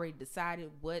had already decided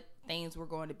what things were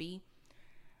going to be.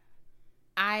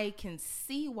 I can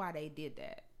see why they did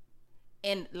that.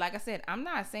 And like I said, I'm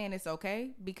not saying it's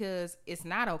okay, because it's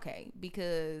not okay.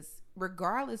 Because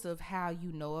regardless of how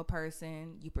you know a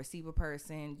person, you perceive a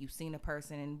person, you've seen a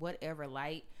person in whatever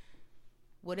light,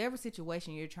 whatever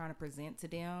situation you're trying to present to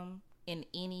them in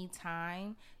any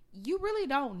time, you really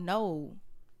don't know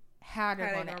how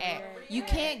they're going to act. You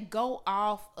can't go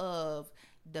off of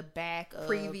the back of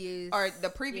previous or the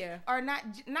previous or not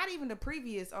even the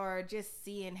previous, or just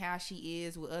seeing how she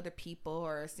is with other people,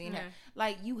 or seeing her,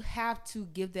 like, you have to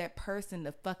give that person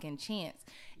the fucking chance.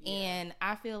 And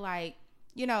I feel like,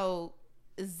 you know,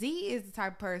 Z is the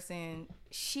type of person,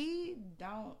 she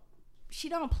don't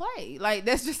play. Like,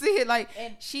 that's just it. Like,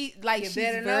 and she's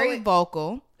very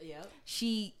vocal. Yep.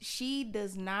 She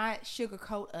does not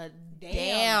sugarcoat a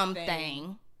damn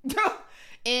thing.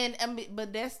 And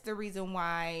but that's the reason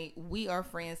why we are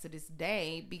friends to this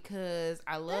day, because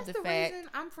I love the fact reason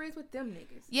I'm friends with them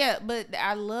niggas. Yeah, but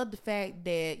I love the fact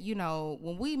that, you know,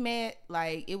 when we met,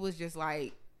 like, it was just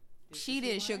like she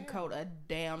didn't sugarcoat a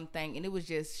damn thing, and it was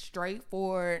just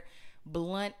straightforward,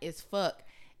 blunt as fuck.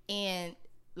 And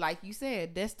like you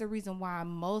said, that's the reason why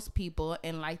most people,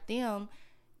 and like them,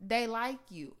 they like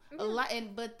you a lot.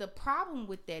 And but the problem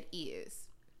with that is,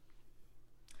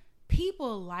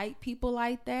 people like people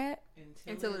like that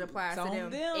until it applies to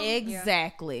them.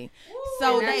 Exactly. Yeah.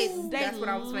 So that's what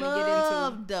I was going to get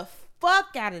into. The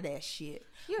fuck out of that shit.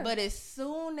 Yeah. But as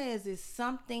soon as it's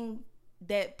something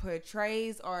that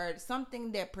portrays, or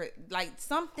something that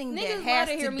something niggas that has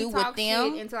to hear me do talk with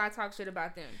them, shit until I talk shit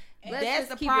about them. That's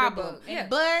the problem. Yeah.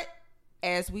 But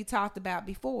as we talked about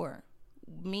before,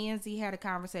 me and Z had a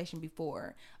conversation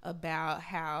before about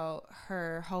how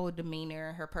her whole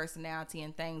demeanor, her personality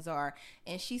and things are.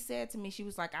 And she said to me, she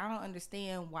was like, I don't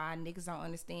understand why niggas don't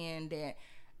understand that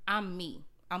I'm me.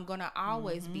 I'm going to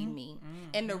always be me.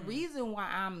 And the reason why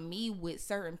I'm me with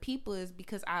certain people is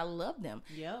because I love them.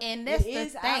 Yep. And that's it the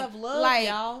is thing. Out of love, like,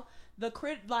 y'all. The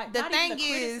thing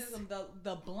is,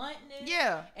 the bluntness,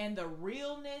 and the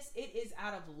realness, it is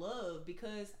out of love,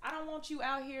 because I don't want you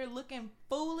out here looking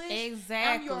foolish.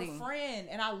 Exactly. I'm your friend,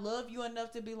 and I love you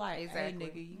enough to be like, hey,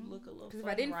 nigga, you look a little. Because if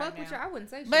I didn't fuck with you, I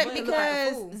wouldn't say shit. But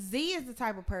because Z is the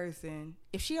type of person,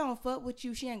 if she don't fuck with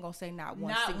you, she ain't gonna say not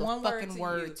one fucking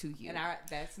word to you. And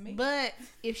that's me. But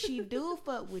if she do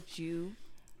fuck with you,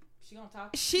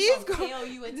 she's gonna tell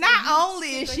you. Not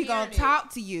only is she gonna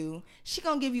talk to you, she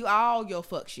gonna give you all your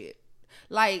fuck shit,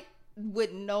 like,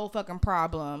 with no fucking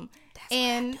problem.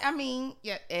 And I mean,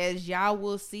 yeah, as y'all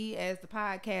will see as the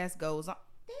podcast goes on.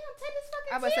 Damn, take this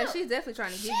fucking. I was about to say, she's definitely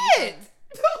trying to give you shit.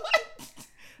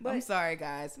 I'm sorry,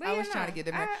 guys. I was trying to get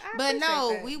them in. But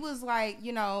no, we was like,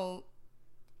 you know,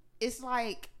 it's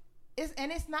like,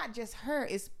 it's not just her.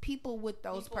 It's people with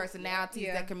those personalities,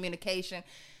 that communication.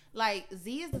 Like,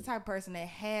 Z is the type of person that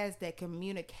has that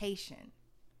communication.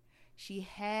 She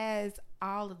has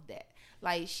all of that.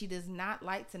 Like, she does not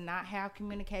like to not have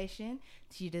communication.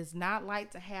 She does not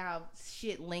like to have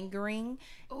shit lingering.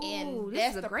 Ooh, and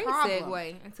that's the great problem.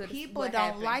 Segue into people don't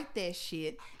happened. Like that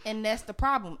shit, and that's the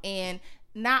problem. And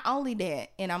not only that,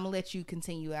 and I'm gonna let you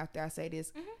continue after I say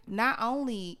this. Not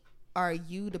only are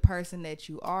you the person that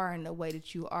you are and the way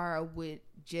that you are with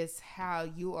just how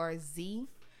you are, Z,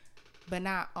 but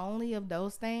not only of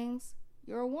those things,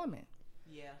 you're a woman.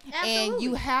 Yeah. Absolutely. And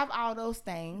you have all those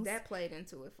things. That played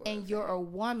into it for us. And you're a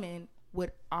woman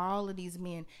with all of these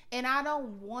men. And I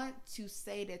don't want to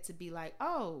say that to be like,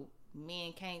 oh,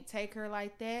 men can't take her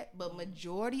like that. But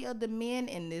majority of the men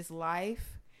in this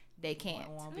life, they can't.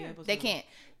 They can't.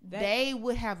 They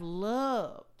would have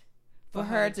loved for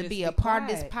her to be a part of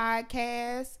this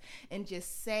podcast and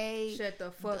just say shut the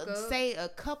fuck up. Say a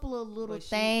couple of little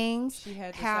things. She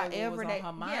had to however say what was that on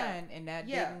her mind, and that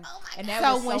didn't. Oh and that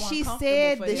so was when so she uncomfortable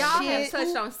said for the them. Y'all shit, have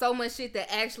touched on so much shit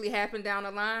that actually happened down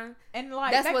the line. And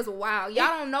like that's what's wild. Y'all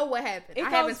don't know what happened. I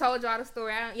haven't goes- told y'all the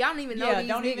story. Y'all don't even know Yeah, these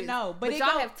don't niggas. even know. But But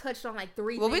y'all it have touched on like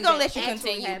 3 well, things. we're gonna that let you actually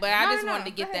continue, happened. but I No, just no, wanted to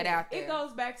go get that ahead. out there. It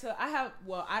goes back to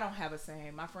I don't have a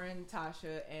saying. My friend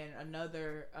Tasha and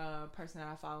another person that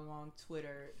I follow on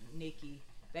Twitter, Nikki,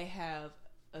 they have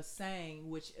a saying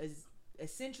which is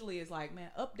essentially is like, man,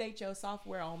 update your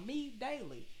software on me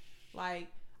daily. Like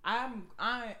I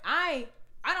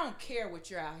don't care what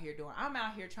you're out here doing. I'm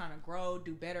out here trying to grow,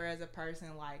 do better as a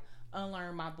person, like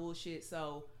unlearn my bullshit.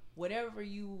 So whatever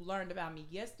you learned about me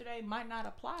yesterday might not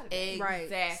apply today.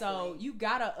 Exactly. So you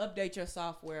gotta update your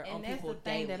software on that's people the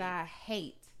thing daily. that I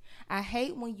hate. I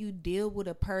hate when you deal with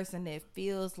a person that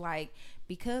feels like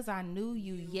because I knew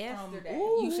you yesterday.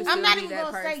 You should I'm still not be even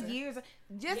that gonna say person. years.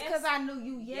 Just because I knew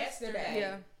you yesterday.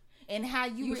 Yeah. And how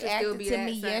you You should still reacted be to that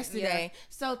me same- yesterday.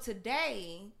 So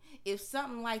today, if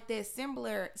something like that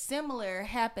similar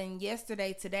happened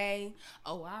yesterday, today,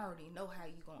 oh, I already know how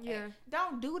you gonna act.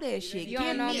 Don't do that shit. You Give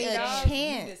don't know me me, a dog.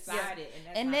 chance. You decided,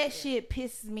 and, And that shit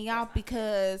pisses me off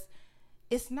because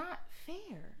it's not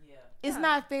fair. Yeah. It's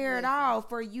not fair at all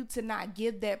for you to not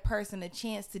give that person a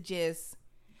chance to just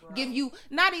give you,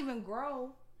 not even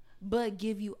grow, but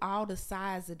give you all the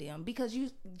sides of them. Because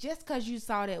because you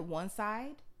saw that one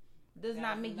side does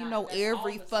not mean you know that's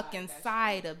every all the fucking side. That's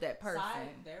side true. of that person.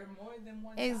 There are more than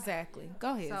one Exactly. side.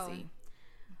 Go ahead, So, Z.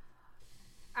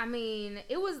 I mean,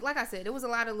 it was like I said, it was a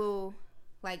lot of little,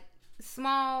 like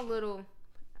small little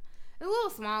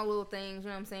things. You know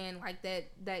what I'm saying? Like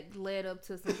that led up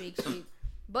to some big shit.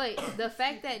 But the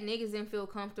fact that niggas didn't feel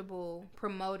comfortable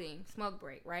promoting Smoke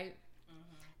Break, right?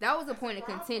 That was a point of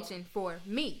contention for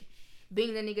me,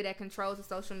 being the nigga that controls the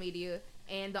social media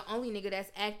and the only nigga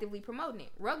that's actively promoting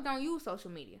it. Ruck don't use social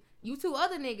media. You two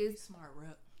other niggas, Smart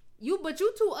Ruck. but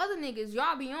you two other niggas,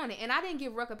 y'all be on it. And I didn't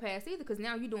give Ruck a pass either, because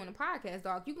now you doing a podcast,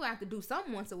 dog. You gonna have to do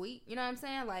something once a week. You know what I'm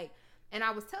saying? Like, and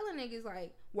I was telling niggas,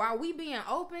 like, while we being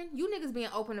open, you niggas being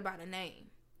open about a name.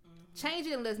 Change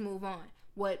it and let's move on.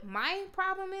 What my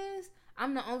problem is,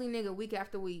 I'm the only nigga week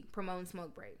after week promoting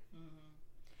Smoke Break.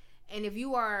 And if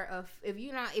you are, if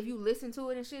you listen to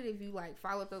it and shit, if you like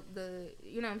follow the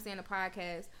you know what I'm saying, the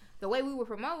podcast, the way we would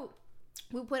promote,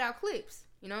 we put out clips.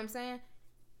 You know what I'm saying?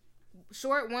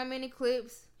 Short 1-minute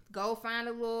clips. Go find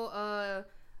a little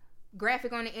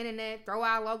graphic on the internet, throw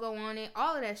our logo on it,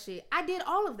 all of that shit. I did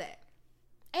all of that.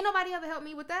 Ain't nobody ever helped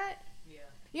me with that. Yeah.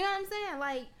 You know what I'm saying?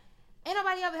 Like, ain't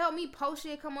nobody ever helped me post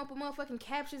shit, come up with motherfucking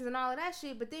captions and all of that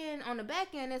shit. But then on the back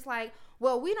end, it's like,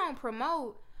 well, we don't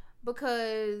promote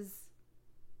because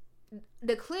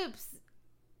the clips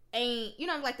ain't, you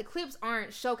know, like the clips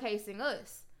aren't showcasing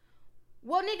us.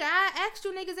 Well, nigga, I asked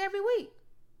you niggas every week,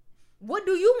 what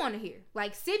do you want to hear?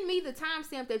 Like, send me the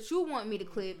timestamp that you want me to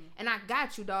clip, and I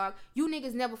got you, dog. You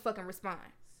niggas never fucking respond.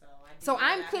 So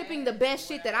I'm clipping the best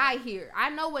shit that I hear. I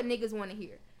know what niggas want to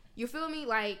hear. You feel me?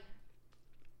 Like,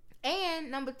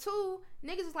 and number 2,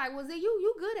 niggas was like, well, Z,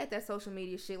 you good at that social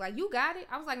media shit. Like, you got it.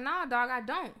 I was like, nah, dog, I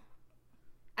don't.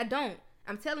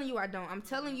 I'm telling you I don't. I'm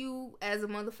telling you, as a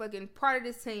motherfucking part of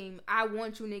this team, I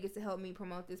want you niggas to help me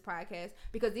promote this podcast.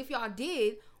 Because if y'all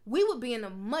did, we would be in a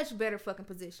much better fucking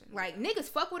position. Like, niggas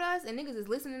fuck with us and niggas is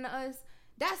listening to us.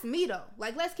 That's me, though.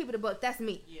 Like, let's keep it a buck. That's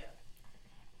me. Yeah.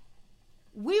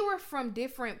 We were from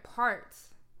different parts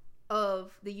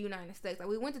of the United States. Like,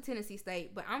 we went to Tennessee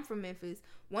State, but I'm from Memphis.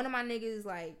 One of my niggas,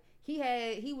 like,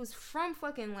 he was from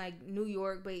fucking, like, New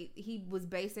York, but he was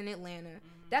based in Atlanta.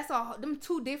 That's all. Them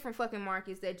 2 different fucking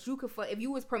markets that you could fuck. If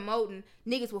you was promoting,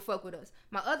 niggas will fuck with us.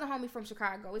 My other homie from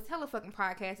Chicago, it's hella fucking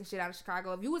podcasts and shit out of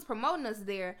Chicago. If you was promoting us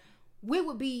there, we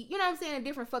would be, you know what I'm saying, a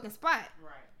different fucking spot.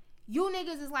 Right. You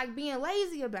niggas is like being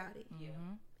lazy about it. Yeah.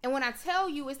 And when I tell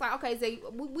you, it's like, okay, Zay,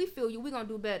 we feel you. We gonna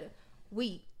do better.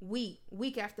 Week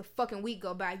after fucking week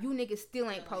go by, you niggas still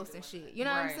ain't posting shit. You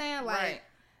know what I'm saying? Like,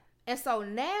 and so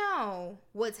now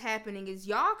what's happening is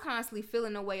y'all constantly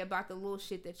feeling a way about the little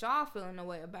shit that y'all feeling a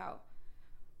way about.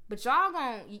 But y'all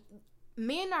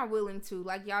men are willing to,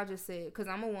 like y'all just said, because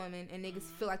I'm a woman and niggas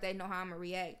feel like they know how I'm gonna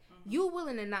react. You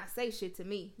willing to not say shit to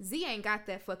me. Z ain't got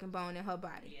that fucking bone in her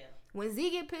body. Yeah. When Z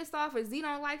get pissed off or Z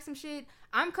don't like some shit,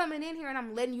 I'm coming in here and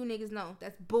I'm letting you niggas know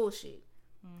that's bullshit.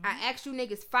 I asked you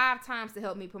niggas 5 times to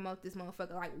help me promote this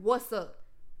motherfucker. Like, what's up?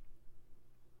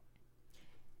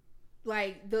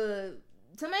 Like, to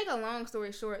make a long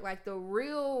story short, like, the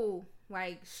real,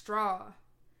 like, straw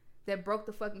that broke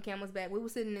the fucking camel's back, we were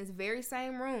sitting in this very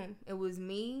same room. It was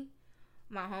me,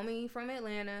 my homie from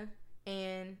Atlanta,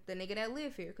 and the nigga that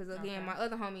live here. Because, again, my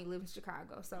other homie lives in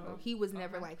Chicago. So, he was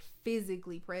never, like,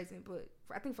 physically present. But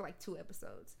I think for, like, 2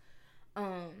 episodes.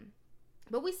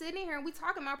 But we sitting in here and we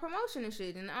talking about promotion and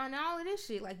shit. And all of this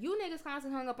shit. Like, you niggas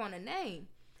constantly hung up on a name.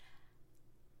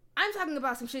 I'm talking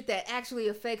about some shit that actually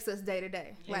affects us day to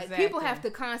day. Like, people have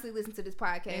to constantly listen to this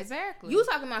podcast. Exactly. You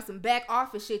talking about some back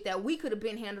office shit that we could have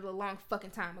been handled a long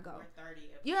fucking time ago.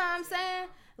 You know what I'm saying?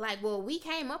 Like, well, we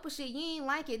came up with shit, you ain't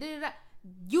like it. Da-da-da.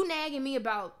 You nagging me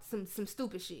about some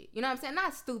stupid shit. You know what I'm saying?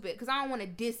 Not stupid, because I don't want to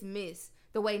dismiss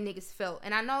the way niggas felt.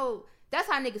 And I know that's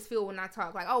how niggas feel when I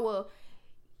talk. Like, oh, well,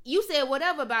 you said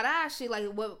whatever about our shit, like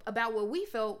about what we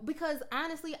felt, because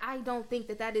honestly, I don't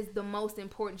think that is the most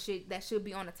important shit that should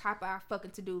be on the top of our fucking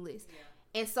to-do list.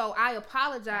 Yeah. And so I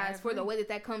apologize for the way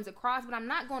that comes across, but I'm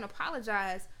not going to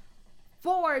apologize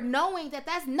for knowing that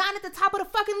that's not at the top of the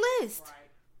fucking list. Right.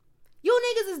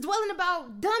 You niggas is dwelling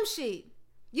about dumb shit.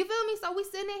 You feel me? So we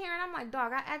sitting in here and I'm like,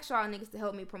 dog, I asked y'all niggas to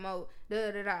help me promote.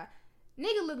 Da-da-da-da.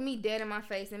 Nigga look me dead in my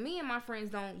face, and me and my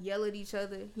friends don't yell at each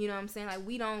other. You know what I'm saying? Like,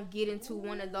 we don't get into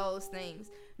one of those things.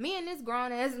 Me and this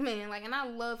grown ass man, like, and I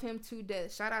love him to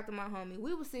death. Shout out to my homie.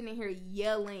 We were sitting in here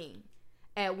yelling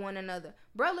at one another.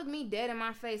 Bro looked me dead in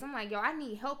my face. I'm like, yo, I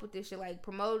need help with this shit, like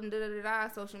promoting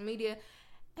da-da-da-da, social media.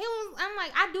 I'm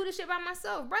like, I do this shit by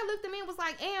myself. Bro looked at me and was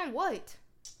like, and what?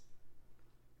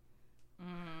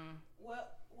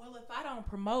 Well, if I don't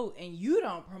promote and you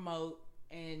don't promote,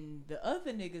 and the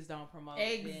other niggas don't promote,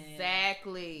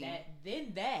 exactly.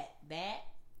 Then that.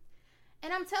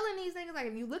 And I'm telling these niggas, like,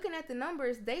 if you looking at the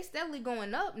numbers, they steadily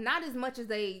going up. Not as much as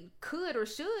they could or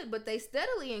should, but they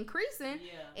steadily increasing.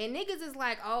 Yeah. And niggas is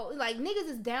like, oh, like, niggas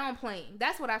is downplaying.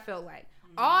 That's what I felt like.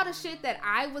 All the shit that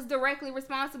I was directly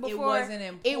responsible for,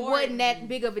 it wasn't that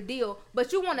big of a deal.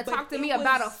 But you want to talk to me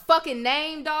about a fucking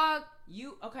name, dog?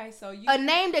 A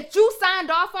name that you signed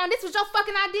off on. This was your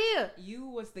fucking idea. You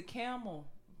was the camel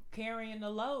carrying the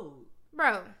load,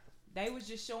 bro. They was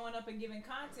just showing up and giving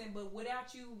content, but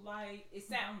without you, like, it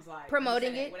sounds like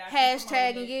promoting it,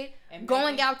 hashtagging it,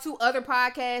 going out to other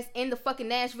podcasts in the fucking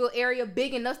Nashville area,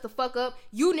 bigging us the fuck up.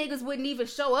 You niggas wouldn't even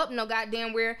show up no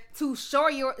goddamn where to show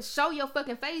your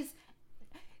fucking face.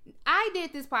 I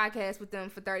did this podcast with them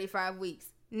for 35 weeks.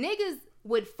 Niggas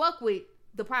would fuck with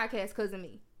the podcast because of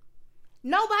me.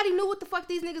 Nobody knew what the fuck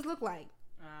these niggas look like.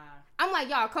 I'm like,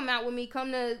 y'all, come out with me.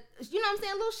 Come to, you know what I'm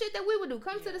saying? Little shit that we would do.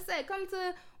 Come to the set. Come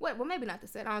to, what? Well, maybe not the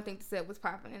set. I don't think the set was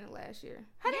popping in the last year.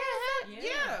 Come to the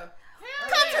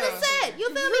set. You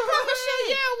feel me? Come to shit.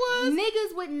 Yeah, it was.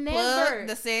 Niggas would never. Plug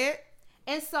the set.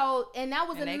 And that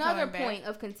was another point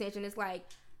of contention. It's like,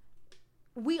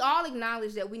 we all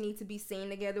acknowledge that we need to be seen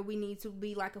together. We need to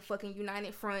be like a fucking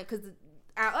united front because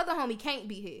our other homie can't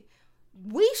be here.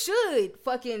 We should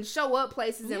fucking show up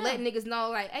places and let niggas know,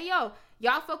 like, hey, yo,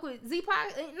 y'all fuck with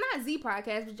not Z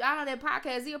Podcast, but y'all know that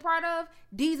podcast Z a part of?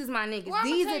 These is my niggas. Well,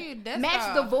 these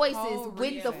match the voices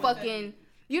with the fucking,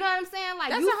 you know what I'm saying?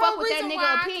 Like, you fuck with that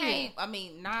nigga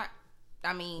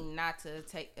opinion. Not to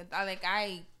take,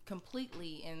 I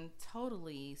completely and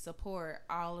totally support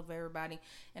all of everybody,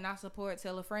 and I support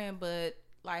Tell a Friend, but,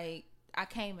 like, I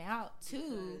came out,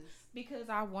 too, because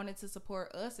I wanted to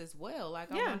support us as well.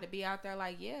 Like, I wanted to be out there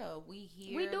like, we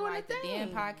here. We doing like the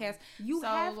Den podcast. You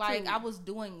have like, to. I was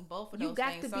doing both of those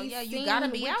things. You gotta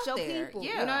be out there. People.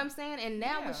 Yeah. You know what I'm saying? And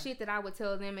that was shit that I would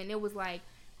tell them, and it was like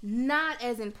not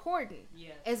as important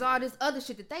as all this other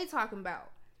shit that they talking about.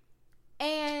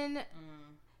 And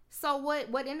so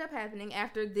what ended up happening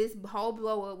after this whole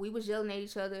blow up, we was yelling at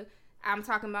each other. I'm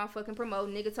talking about fucking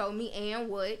promoting. Nigga told me, and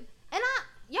what? And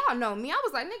y'all know me. I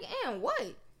was like, nigga, and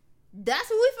what? That's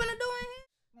what we finna do in here.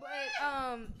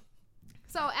 But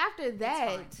so after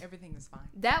that, everything is fine.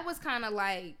 That was kind of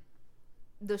like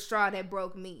the straw that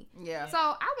broke me. Yeah. So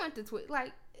I went to Twitter.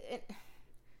 Like,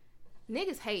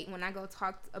 niggas hate when I go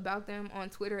talk about them on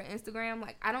Twitter and Instagram.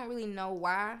 Like, I don't really know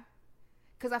why,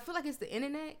 cause I feel like it's the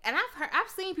internet, and I've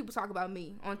seen people talk about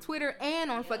me on Twitter and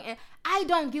on fucking. And I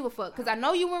don't give a fuck, cause I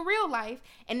know you in real life,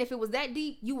 and if it was that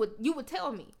deep, you would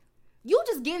tell me. You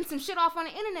just getting some shit off on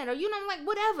the internet, or like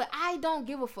whatever. I don't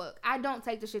give a fuck. I don't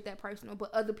take the shit that personal,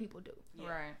 but other people do. Yeah.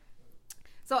 Right.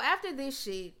 So after this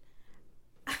shit,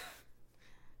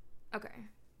 okay,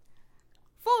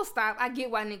 full stop. I get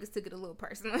why niggas took it a little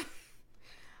personal,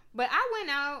 but I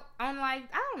went out on like,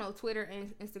 I don't know, Twitter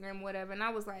and Instagram, whatever, and I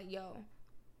was like, yo,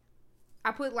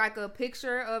 I put like a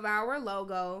picture of our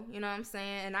logo, you know what I'm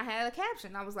saying, and I had a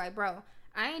caption. I was like, bro,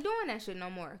 I ain't doing that shit no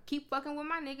more. Keep fucking with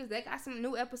my niggas. They got some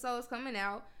new episodes coming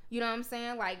out. You know what I'm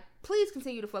saying? Like, please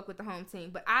continue to fuck with the home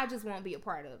team, but I just won't be a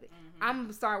part of it. Mm-hmm. I'm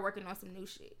gonna start working on some new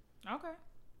shit. Okay.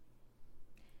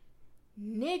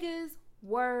 Niggas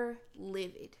were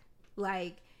livid.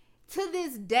 Like, to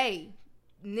this day,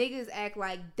 niggas act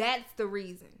like that's the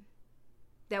reason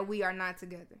that we are not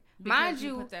together. Because Mind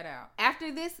you, put that out. after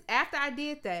I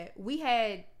did that, we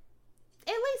had at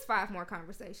least 5 more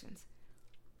conversations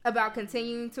about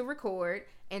continuing to record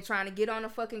and trying to get on a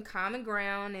fucking common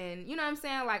ground. And you know what I'm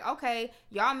saying? Like, okay,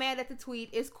 y'all mad at the tweet.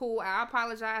 It's cool. I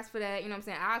apologize for that. You know what I'm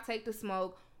saying? I'll take the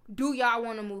smoke. Do y'all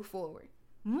want to move forward?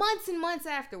 Months and months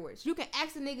afterwards, you can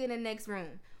ask a nigga in the next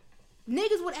room.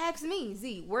 Niggas would ask me,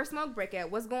 Z, where's Smoke Break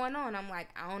at? What's going on? I'm like,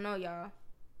 I don't know, y'all.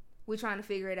 We trying to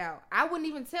figure it out. I wouldn't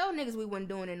even tell niggas we wasn't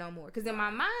doing it no more. Because in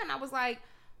my mind, I was like,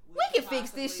 we can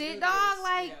fix this shit, dog.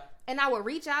 Like, and I would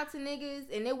reach out to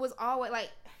niggas, and it was always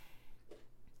like,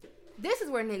 this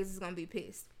is where niggas is gonna be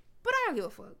pissed. But I don't give a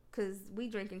fuck, because we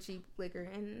drinking cheap liquor,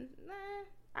 and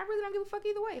I really don't give a fuck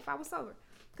either way if I was sober.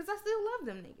 Because I still love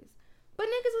them niggas. But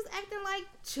niggas was acting like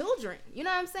children. You know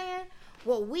what I'm saying?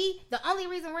 Well, the only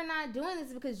reason we're not doing this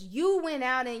is because you went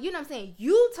out and, you know what I'm saying,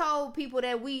 you told people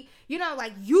that we, you know,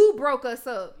 like, you broke us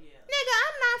up. Yeah. Nigga,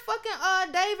 I'm not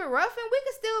fucking David Ruffin. We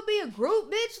could still be a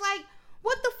group, bitch. Like,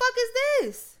 what the fuck is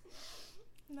this?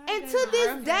 Not and David to this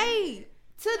Ruffin. Day,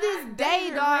 to this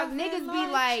day, dog, niggas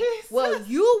be like, Jesus. Well,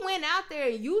 you went out there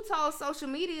and you told social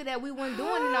media that we weren't doing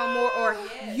it no more, or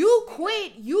yes, you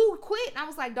quit. And I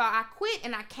was like, dog, I quit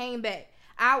and I came back.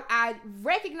 I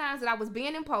recognized that I was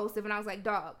being impulsive, and I was like,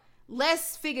 dog,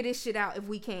 let's figure this shit out if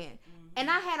we can. Mm-hmm.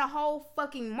 And I had a whole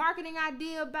fucking marketing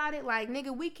idea about it. Like,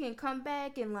 nigga, we can come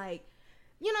back and, like,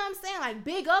 you know what I'm saying? Like,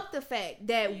 big up the fact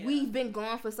that we've been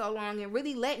gone for so long and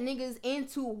really let niggas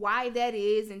into why that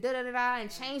is and da-da-da-da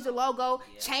and change the logo,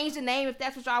 change the name if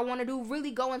that's what y'all want to do, really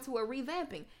go into a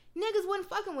revamping. Niggas wasn't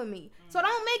fucking with me. Mm-hmm. So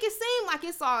don't make it seem like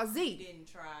it's all Z.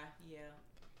 Didn't try,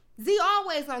 Z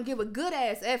always gonna give a good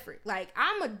ass effort. Like,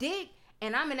 I'm a dick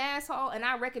and I'm an asshole and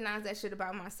I recognize that shit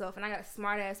about myself and I got a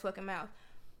smart ass fucking mouth.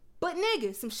 But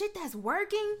nigga, some shit that's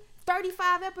working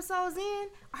 35 episodes in,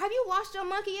 have you lost your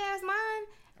monkey ass mind?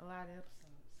 A lot of episodes.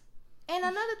 And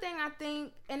another thing I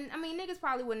think, and I mean niggas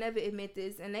probably would never admit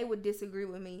this and they would disagree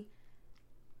with me.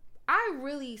 I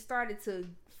really started to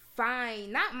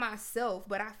find, not myself,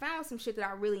 but I found some shit that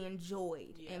I really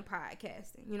enjoyed in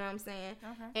podcasting. You know what I'm saying?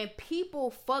 And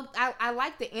people I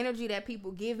like the energy that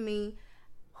people give me.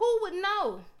 Who would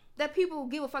know that people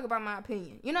give a fuck about my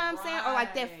opinion? You know what I'm saying? Or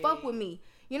like that fuck with me.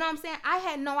 You know what I'm saying? I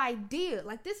had no idea.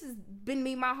 Like, this has been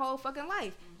me my whole fucking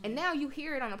life. Mm-hmm. And now you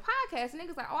hear it on a podcast and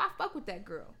niggas like, oh, I fuck with that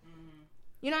girl. Mm-hmm.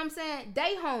 You know what I'm saying?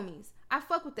 They homies. I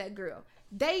fuck with that girl.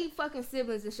 They fucking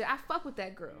siblings and shit. I fuck with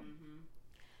that girl. Mm-hmm.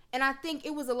 And I think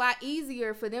it was a lot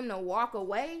easier for them to walk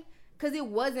away because it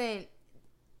wasn't,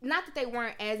 not that they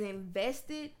weren't as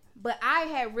invested, but I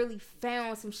had really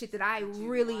found some shit that I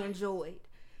really enjoyed.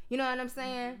 You know what I'm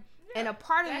saying? Mm-hmm. Yeah, and a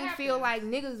part of me feel like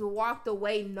niggas walked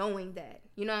away knowing that.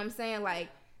 You know what I'm saying? Like,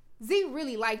 Z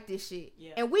really liked this shit.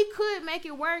 Yeah. And we could make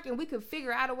it work and we could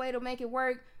figure out a way to make it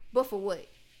work, but for what?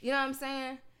 You know what I'm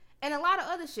saying? And a lot of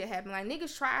other shit happened. Like,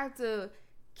 niggas tried to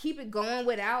keep it going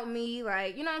without me.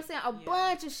 Like, you know what I'm saying? A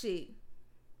bunch of shit.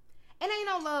 And ain't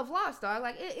no love lost, dog.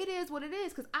 Like, it is what it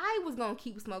is. Because I was going to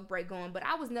keep Smoke Break going, but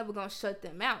I was never going to shut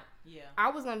them out. Yeah.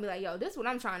 I was going to be like, yo, this is what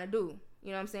I'm trying to do. You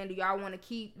know what I'm saying? Do y'all want to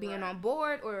keep being on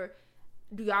board, or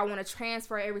do y'all want to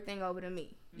transfer everything over to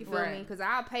me? You feel me? Because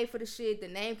I'll pay for the shit. The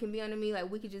name can be under me.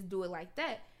 Like, we could just do it like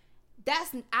that.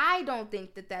 I don't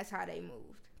think that that's how they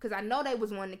moved. Because I know they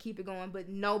was wanting to keep it going, but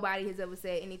nobody has ever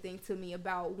said anything to me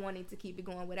about wanting to keep it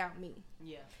going without me.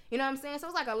 Yeah. You know what I'm saying? So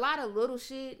it's like a lot of little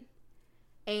shit.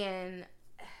 And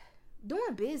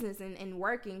doing business and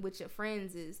working with your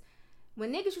friends is,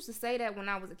 when niggas used to say that when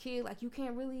I was a kid, like, you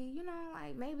can't really, you know,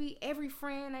 like, maybe every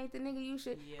friend ain't the nigga you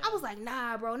should. Yeah. I was like,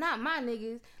 nah, bro, not my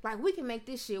niggas. Like, we can make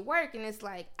this shit work. And it's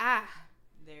like,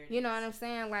 you know what I'm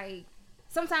saying? Like,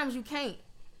 sometimes you can't.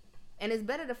 And it's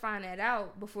better to find that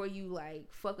out before you, like,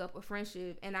 fuck up a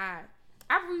friendship. And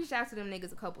I've reached out to them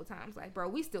niggas a couple times. Like, bro,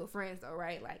 we still friends, though,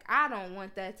 right? Like, I don't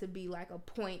want that to be, like, a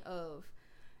point of,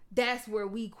 that's where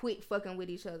we quit fucking with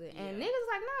each other. And niggas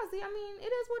like, nah, see, I mean,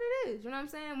 it is what it is. You know what I'm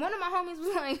saying? One of my homies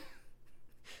was like,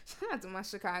 shout out to my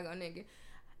Chicago nigga.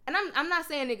 And I'm not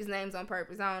saying niggas' names on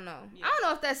purpose. I don't know. Yeah. I don't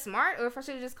know if that's smart or if I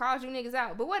should have just called you niggas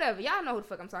out. But whatever. Y'all know who the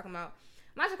fuck I'm talking about.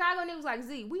 My Chicago nigga was like,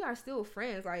 Z, we are still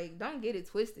friends. Like, don't get it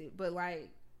twisted. But, like,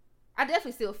 I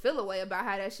definitely still feel a way about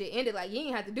how that shit ended. Like, you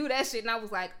ain't have to do that shit. And I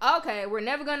was like, okay, we're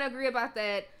never going to agree about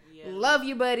that. Yeah. Love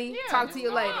you, buddy. Yeah, talk to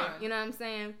you later. You know what I'm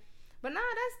saying? But nah,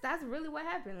 that's really what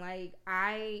happened. Like,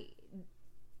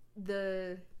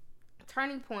 the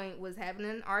turning point was having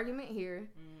an argument here,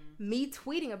 me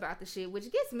tweeting about the shit,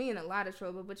 which gets me in a lot of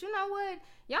trouble. But you know what?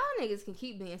 Y'all niggas can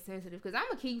keep being sensitive, because I'm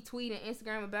going to keep tweeting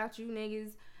Instagram about you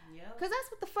niggas. Yep. Cause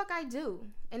that's what the fuck I do.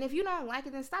 And if you don't like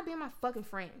it, then stop being my fucking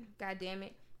friend. God damn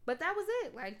it. But that was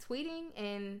it. Like tweeting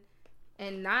and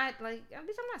not like,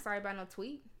 bitch, I'm not sorry about no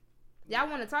tweet. Y'all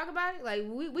want to talk about it? Like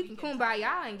we can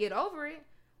kumbaya and get over it,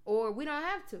 or we don't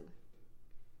have to.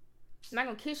 I'm not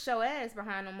gonna kiss your ass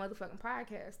behind no motherfucking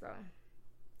podcast though.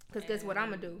 Cause guess what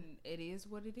I'm gonna do? It is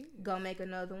what it is. Go make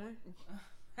another one.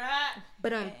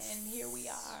 But and here we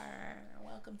are.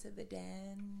 Welcome to the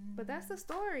den. But that's the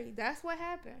story. That's what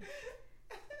happened.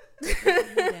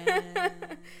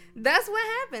 That's what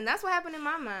happened. That's what happened in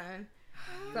my mind.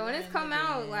 So when it's come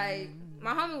out, like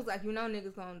my homie was like,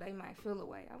 niggas they might feel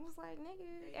away. I was like,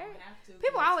 nigga,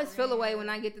 people always feel away when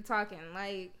I get to talking.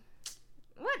 Like,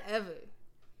 whatever.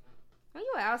 When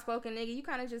you an outspoken nigga, you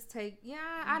kind of just take,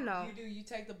 I know. You do. You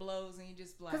take the blows and you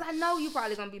just like. Because I know you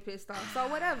probably going to be pissed off. So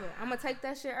whatever. I'm going to take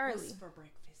that shit early. What's for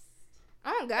breakfast?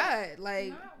 Oh, God.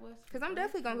 Like, because I'm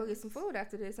definitely going to go get some food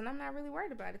after this. And I'm not really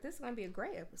worried about it. This is going to be a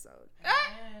great episode.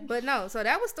 But no, so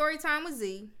that was story time with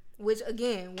Z. Which,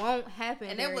 again, won't happen.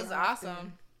 And it was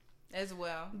awesome as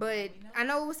well. But I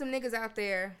know it was some niggas out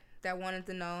there that wanted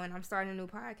to know. And I'm starting a new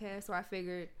podcast. So I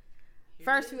figured...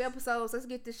 First few episodes, let's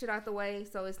get this shit out the way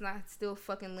so it's not still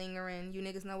fucking lingering. You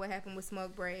niggas know what happened with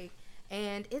Smoke Break.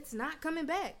 And it's not coming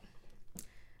back.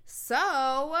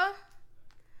 So,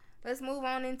 let's move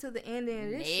on into the ending of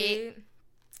this shit.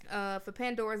 For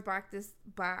Pandora's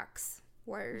box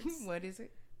words. What is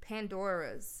it?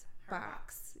 Pandora's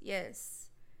box. Yes.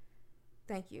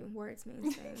 Thank you. Words mean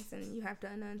things, and you have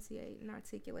to enunciate and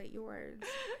articulate your words.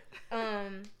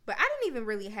 But I didn't even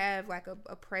really have like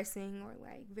a pressing or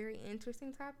like very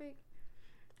interesting topic.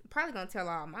 I'm probably gonna tell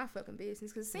all my fucking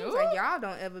business because it seems like y'all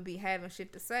don't ever be having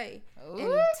shit to say.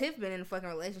 Ooh. And Tiff been in a fucking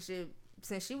relationship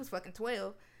since she was fucking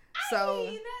 12. So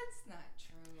that's not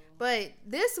true. But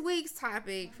this week's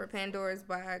topic for Pandora's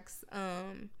box,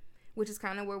 which is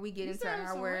kind of where we get into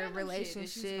our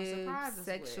relationship,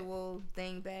 sexual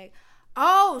thing back.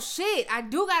 Oh, shit. I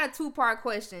do got a 2-part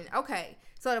question. Okay.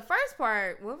 So the first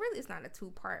part, well, really, it's not a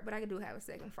 2-part, but I do have a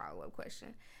second follow-up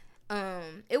question.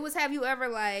 It was, have you ever,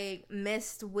 like,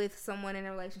 messed with someone in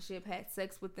a relationship, had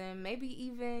sex with them, maybe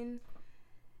even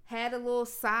had a little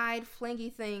side flingy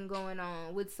thing going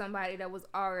on with somebody that was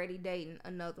already dating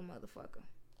another motherfucker?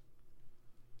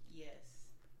 Yes.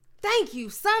 Thank you,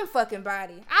 some fucking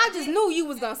body. I just knew you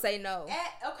was gonna say no.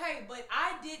 Okay, but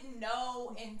I didn't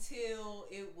know until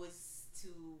it was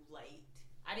too late.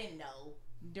 I didn't know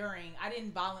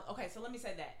okay, so let me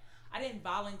say that. I didn't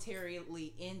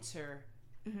voluntarily enter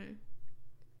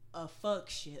a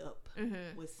fuckship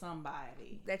with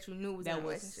somebody that you knew was in a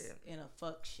relationship. In a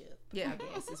fuckship. Yeah.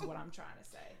 I guess is what I'm trying to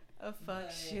say. A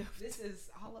fuckship. This is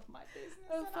all of my business.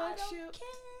 A fuckship.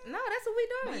 No, that's what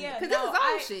we doing. Yeah, because this is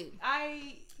old shit.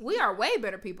 We are way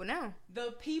better people now.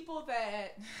 The people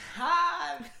that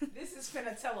this is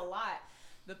finna tell a lot.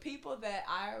 The people that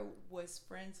I was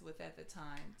friends with at the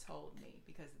time told me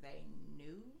because they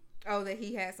knew. Oh, that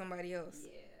he had somebody else.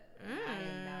 Yeah. I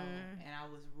didn't know. And I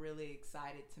was really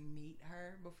excited to meet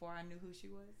her before I knew who she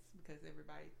was because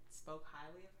everybody spoke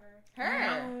highly of her.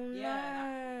 Yeah.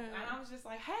 And I was just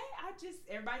like, hey,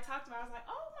 everybody talked about it. I was like,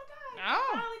 oh my God,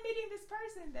 I'm finally meeting this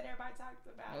person that everybody talked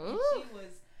about. And she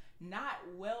was not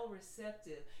well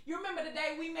receptive. You remember the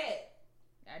day we met?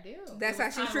 I do. That's how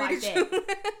she treated you.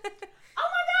 Oh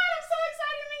my God, I'm so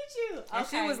excited to meet you. And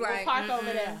she was like, park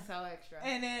over there. So extra.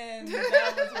 And then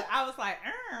I was like,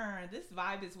 this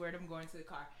vibe is weird. I'm going to the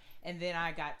car. And then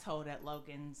I got told at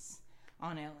Logan's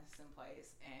on Ellison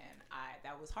Place, and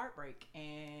that was heartbreak.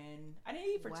 And I didn't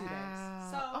eat for 2 days.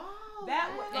 So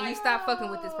that was and you stopped fucking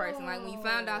with this person. Like when you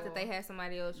found out that they had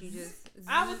somebody else, you just.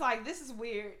 I was like, this is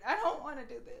weird. I don't want to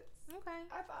do this. Okay.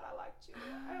 I thought I liked you.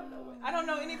 I don't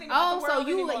know anything about the world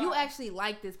so you actually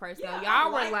like this person. Yeah,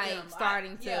 y'all were like them.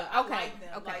 starting to. I liked them.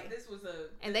 Okay. Like, this was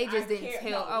and they just didn't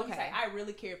tell. No, okay. I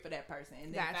really cared for that person,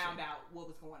 and then found out what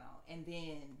was going on, and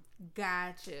then.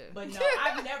 Gotcha. But no,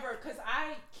 I've never, because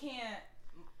I can't.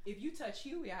 If you touch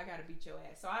Huey, I gotta beat your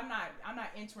ass. So I'm not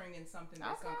entering in something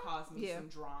that's gonna cause me some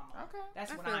drama. Okay.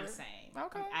 That's what I'm saying.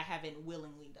 Okay. I haven't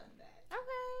willingly done that.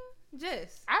 Okay.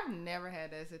 I've never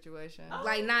had that situation.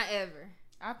 Like not ever.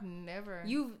 I've never.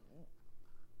 You've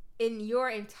in your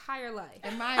entire life.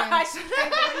 In my she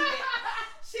can't believe it.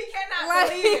 She cannot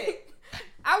believe it.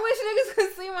 I wish niggas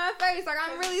could see my face. Like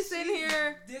I'm really sitting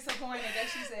here disappointed that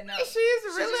she said no.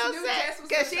 She's really upset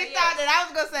because she thought that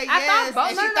I was gonna say I yes,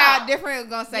 thought and she thought different was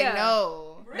gonna say no.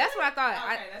 Really? That's what I thought.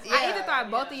 Okay, I either thought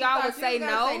both of y'all would say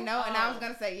no, and I was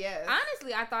gonna say yes.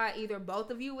 Honestly, I thought either both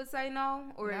of you would say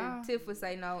no, or Tiff would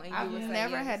say no, and you would say yes.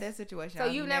 I've never had that situation. So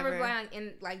you've never been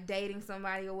in like dating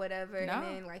somebody or whatever, and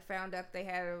then like found out they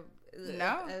had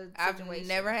No, I've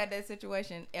never had that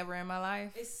situation ever in my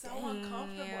life. It's so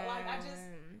uncomfortable. Like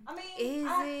I mean, is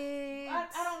it? I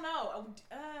don't know.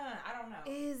 I don't know.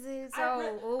 Is it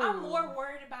so? I'm more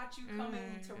worried about you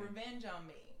coming to revenge on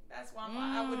me. That's why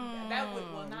I would. That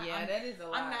would. Well, not. Yeah, that is a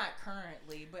lot. I'm not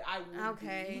currently, but I would.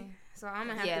 Okay. Be. So I'm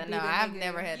gonna have to be no, the I've nigga.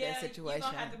 never had that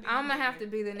situation. I'm gonna have to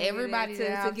be the nigga Everybody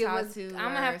that to give I've us. talked to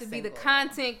I'm gonna have to be the single.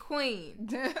 content queen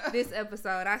this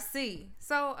episode. I see.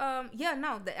 So yeah,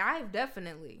 no, I've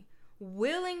definitely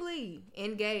willingly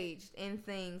engaged in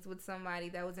things with somebody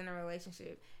that was in a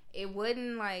relationship. It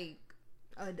wasn't like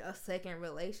a second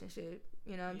relationship.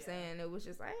 You know what I'm saying? It was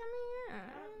just like, I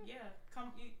mean,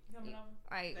 coming over.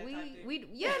 like that we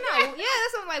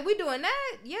that's something like we doing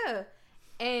that, yeah,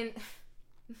 and.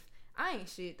 I ain't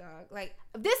shit, dog. Like,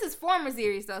 this is former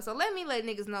series, though, so let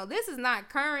niggas know. This is not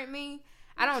current me.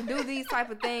 I don't do these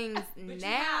type of things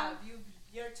now.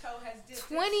 Your toe has dipped.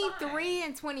 23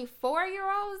 and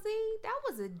 24-year-old Z, that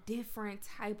was a different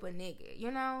type of nigga,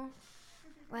 you know?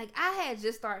 Like, I had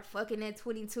just started fucking at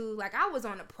 22. Like, I was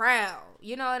on the prowl.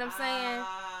 You know what I'm saying?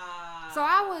 So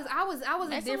I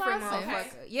was a different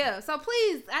motherfucker. Yeah, so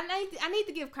please, I need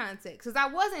to give context. Because I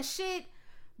wasn't shit.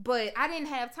 But I didn't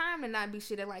have time to not be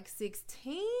shit at like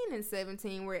 16 and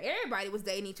 17 where everybody was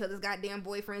dating each other's goddamn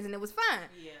boyfriends and it was fine.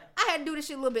 Yeah. I had to do this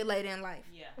shit a little bit later in life.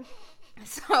 Yeah.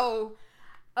 So,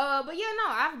 but yeah, no,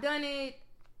 I've done it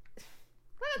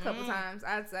like a couple times,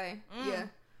 I'd say. Yeah.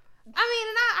 I mean,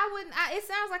 and I wouldn't, it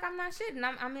sounds like I'm not shitting.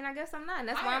 I mean, I guess I'm not. And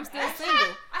that's why I'm still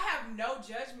single. I have no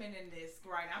judgment in this,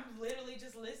 right? I'm literally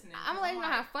just listening. I'm gonna let you know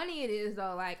how funny it is,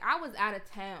 though. Like, I was out of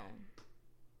town.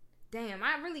 Damn,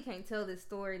 I really can't tell this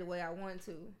story the way I want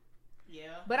to.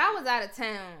 Yeah. But I was out of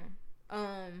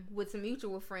town with some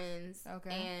mutual friends. Okay.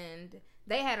 And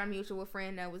they had a mutual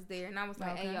friend that was there. And I was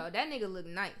like, hey, yo, that nigga look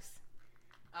nice.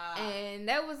 And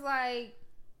that was like,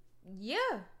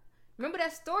 yeah. Remember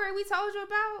that story we told you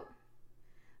about?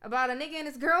 About a nigga and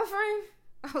his girlfriend?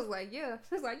 I was like, yeah.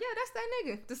 She was like, yeah, that's that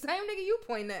nigga. The same nigga you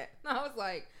pointing at. And I was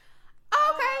like,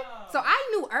 okay. So I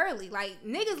knew early. Like,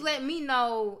 niggas let me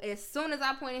know as soon as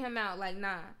I pointed him out. Like,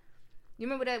 nah. You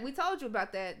remember that? We told you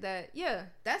about that, yeah,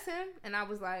 that's him. And I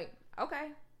was like,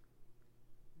 okay.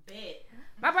 Bet.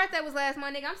 My birthday was last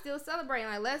month, nigga. I'm still celebrating.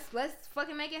 Like, let's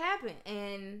fucking make it happen.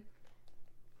 And,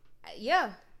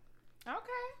 yeah. Okay.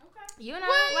 You know,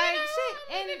 well, like,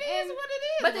 shit. And it is what it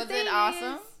is. But the thing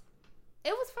awesome?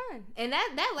 It was fun. And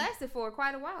that lasted for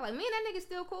quite a while. Like, me and that nigga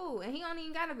still cool. And he don't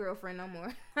even got a girlfriend no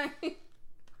more.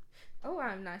 Oh,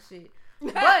 I'm not shit.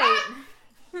 But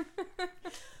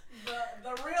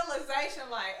the realization,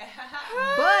 like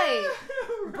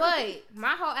but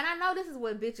my whole, and I know this is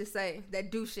what bitches say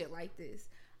that do shit like this.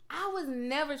 I was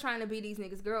never trying to be these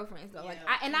niggas' girlfriends though. Yeah, like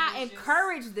I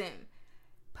encourage them.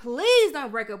 Please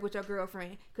don't break up with your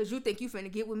girlfriend because you think you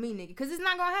finna get with me, nigga. Because it's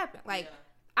not gonna happen. Like,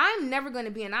 I'm never going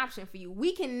to be an option for you.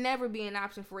 We can never be an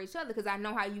option for each other because I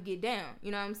know how you get down.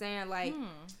 You know what I'm saying? Like,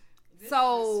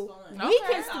 so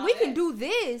we can do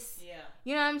this. Yeah.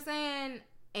 You know what I'm saying?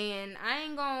 And I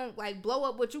ain't going to, like, blow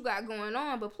up what you got going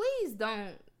on. But please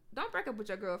don't break up with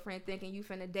your girlfriend thinking you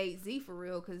finna date Z for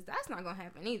real because that's not going to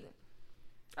happen either.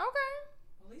 Okay.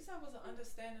 At least I was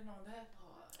understanding on that part.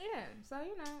 Yeah, so,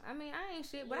 you know, I mean, I ain't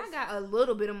shit, but I got a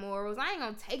little bit of morals. I ain't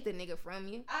gonna take the nigga from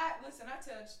you. I tell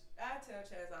Chaz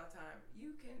all the time,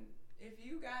 you can, if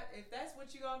that's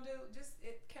what you gonna do,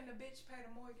 can the bitch pay the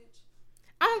mortgage?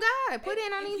 Oh, God, put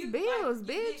in on these bills,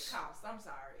 bitch. It costs, I'm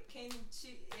sorry.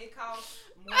 It costs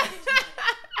mortgage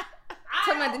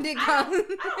money. I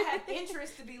don't have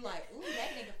interest to be like, ooh,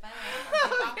 that nigga fine.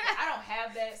 I don't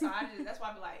have that, so that's why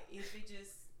I be like, if it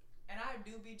just, and I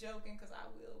do be joking because I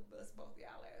will bust both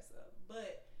y'all ass up.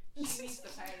 But she needs to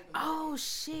pay the mortgage. Oh,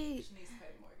 shit. She needs to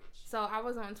pay the mortgage. So I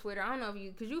was on Twitter. I don't know if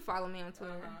you, because you follow me on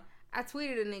Twitter. I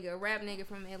tweeted a rap nigga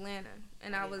from Atlanta.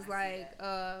 And I was like,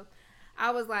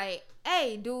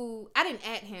 hey, dude. I didn't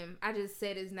at him. I just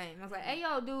said his name. I was like, hey,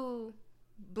 yo, dude,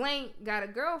 blank got a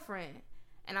girlfriend.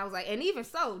 And I was like, and even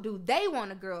so, dude, they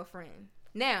want a girlfriend.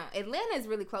 Now, Atlanta is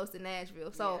really close to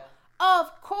Nashville. So... yeah.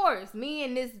 Of course, me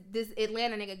and this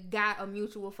Atlanta nigga got a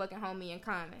mutual fucking homie in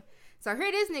common. So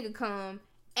here this nigga come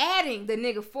adding the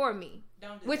nigga for me,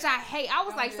 which I hate. I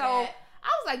was like, so I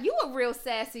was like, you a real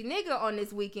sassy nigga on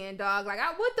this weekend, dog. Like,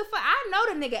 what the fuck? I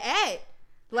know the nigga add.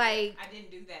 Like, I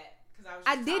didn't do that because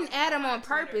I didn't add him on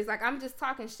purpose. Like, I'm just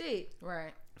talking shit.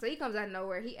 Right. So he comes out of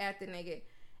nowhere. He add the nigga, and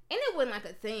it wasn't like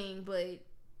a thing, but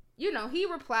you know, he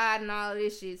replied and all of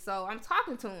this shit. So I'm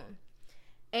talking to him.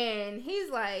 And he's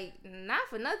like, not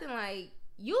for nothing, like,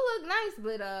 you look nice,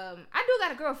 but I do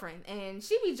got a girlfriend. And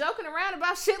she be joking around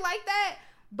about shit like that.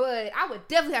 But I would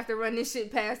definitely have to run this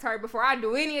shit past her before I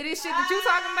do any of this shit that you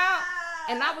talking about.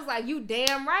 And I was like, you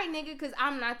damn right, nigga, because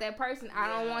I'm not that person. I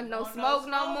don't want no smoke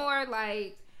no more.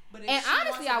 Like, and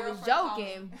honestly, I was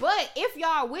joking. But if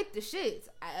y'all with the shits,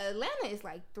 Atlanta is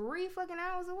like 3 fucking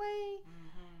hours away.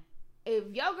 Mm-hmm.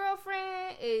 If your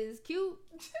girlfriend is cute,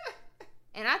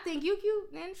 and I think you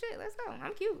cute, then shit, let's go.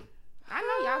 I'm cute. I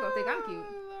know y'all gonna think I'm cute.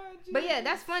 But yeah,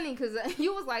 that's funny because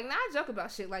you was like, nah, I joke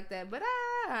about shit like that. But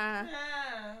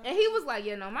and he was like,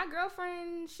 my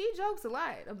girlfriend, she jokes a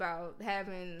lot about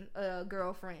having a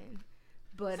girlfriend.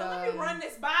 But so let me run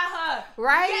this by her.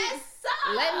 Right? Yes,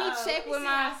 sir. Let me check with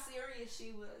my. How serious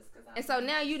she was. And so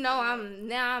now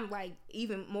I'm like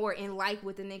even more in like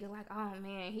with the nigga. Like, oh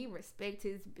man, he respect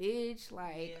his bitch.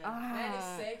 Like, that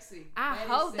is sexy. I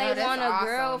hope they want a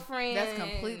girlfriend. That's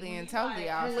completely and totally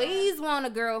awesome. Please want a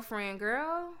girlfriend,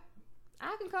 girl.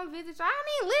 I can come visit you. I don't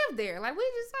even live there. Like, we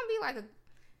just gonna be like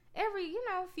every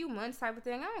few months type of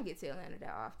thing. I don't get to Atlanta that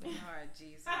often. Lord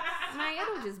Jesus. Man,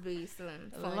 it'll just be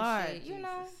some fun Lord shit,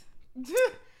 Jesus.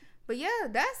 But yeah,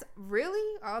 that's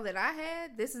really all that I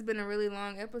had. This has been a really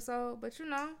long episode, but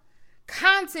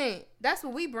content. That's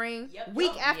what we bring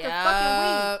week after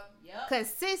fucking week.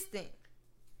 Consistent.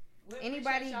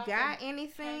 Anybody got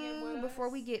anything before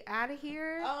we get out of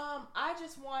here? I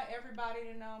just want everybody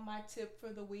to know my tip for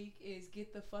the week is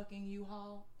get the fucking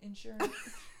U-Haul insurance.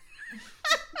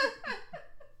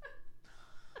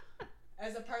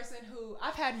 As a person who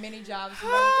I've had many jobs,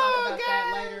 we'll talk about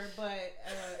that later. But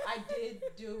I did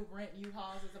do rent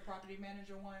U-Hauls as a property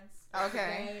manager once.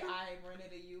 Okay. Today I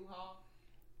rented a U-Haul,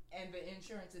 and the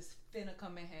insurance is finna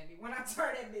come in handy when I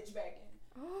turn that bitch back in.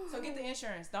 Oh. So get the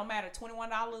insurance. Don't matter.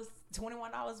 $21,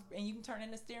 and you can turn in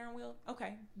the steering wheel.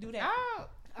 Okay, do that.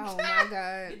 Oh my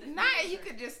God. You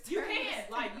could just you can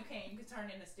turn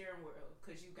in the steering wheel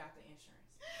because you got the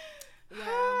insurance. Yeah.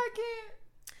 I can't.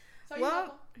 So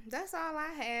well, that's all I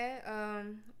had.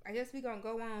 I guess we gonna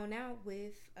go on now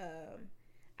with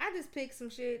I just picked some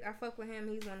shit. I fuck with him.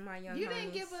 He's one of my young homies.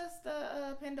 Didn't give us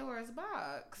the Pandora's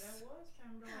box. That was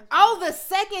Pandora's box. The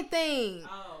second thing.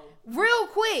 Oh. Real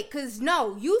quick, cause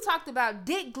you talked about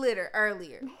dick glitter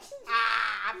earlier.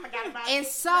 I forgot about it. And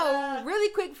so,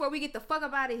 really quick before we get the fuck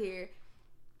up out of here,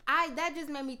 that just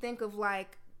made me think of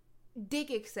like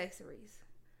dick accessories.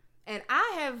 And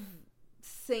I have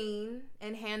seen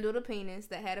and handled a penis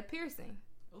that had a piercing.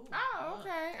 Ooh, oh,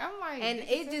 okay. I'm like, and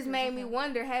it just made me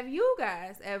wonder: have you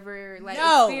guys ever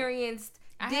experienced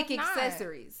dick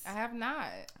accessories? I have not.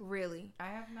 Really? I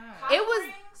have not.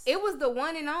 It was the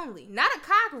one and only, not a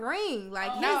cock ring.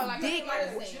 Like his dick,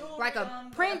 like a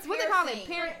Prince. What they call it?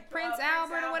 Prince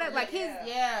Albert or whatever. Like his.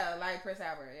 Yeah, like Prince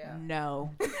Albert. Yeah. No.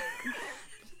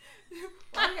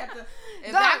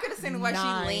 If I could have seen the way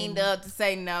she leaned up to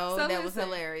say no, so that was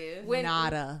hilarious.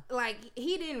 Nada. Like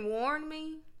he didn't warn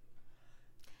me,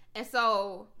 and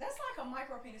so that's like a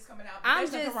micro penis coming out.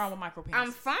 But there's nothing wrong with micro penis.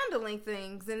 I'm fondling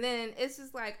things, and then it's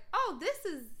just like, oh, this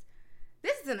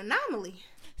is an anomaly.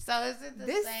 So is it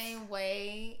the same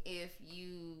way if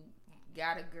you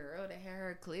got a girl that had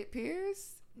her clit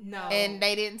pierced? No. And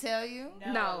they didn't tell you?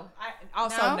 No. No. I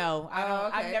don't.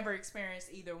 Okay. I've never experienced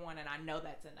either one, and I know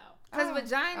that's a no. Because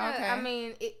vagina, okay. I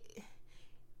mean,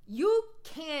 you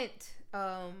can't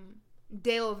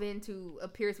delve into a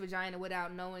pierced vagina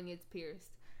without knowing it's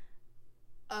pierced.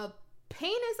 A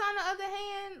penis, on the other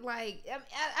hand, like,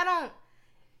 I don't.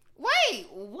 Wait,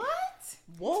 what?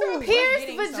 Whoa. Pierced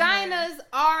vaginas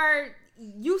are,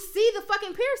 you see the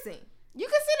fucking piercing. You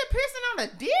can see the piercing on a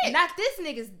dick. Not this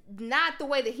nigga's, not the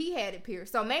way that he had it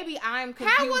pierced. So maybe I'm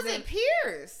confusing. How was it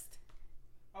pierced?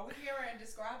 Are we here and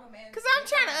describe a man? Because I'm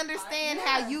trying to understand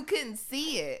how you couldn't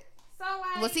see it. So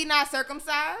like, was he not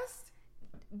circumcised?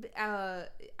 I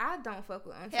don't fuck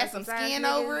with uncircumcised. Had some skin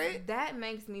niggas. over it. That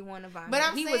makes me want to vomit.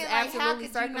 But he saying, was absolutely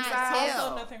circumcised.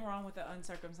 Also, nothing wrong with the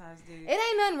uncircumcised dude. It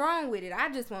ain't nothing wrong with it. I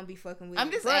just want to be fucking with it.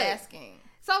 I'm just asking.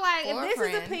 So like, if this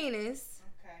is a penis,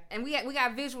 okay, and we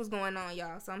got visuals going on,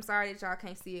 y'all. So I'm sorry that y'all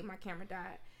can't see it. My camera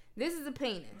died. This is a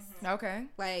penis. Mm-hmm. Okay.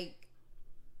 Like,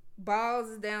 balls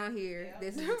is down here. Yep.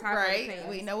 This is the top of the penis.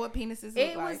 We know what penises look like.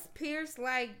 It was pierced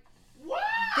like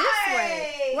this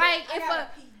way. Like if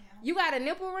you got a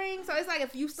nipple ring, so it's like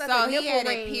if you stuck a nipple ring. So he had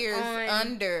it pierced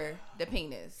under the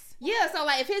penis. Yeah, so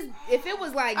like if it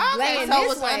was like laying so this it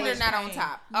was way, under, not on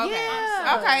top. Okay.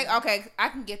 Yeah. Okay, I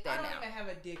can get that now. I don't even have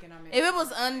a dick and I'm in. If it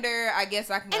was under, I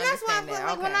guess I can understand that. And that's why I feel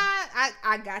like when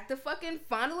I got the fucking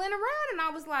fondling around and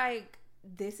I was like,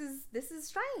 this is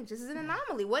strange. This is an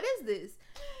anomaly. What is this?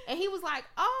 And he was like,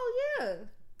 oh yeah,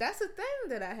 that's a thing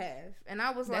that I have. And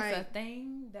I was that's a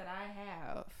thing that I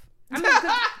have. I mean,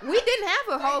 'cause we didn't have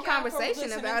a whole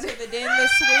conversation about it. To the Den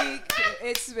this week.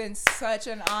 It's been such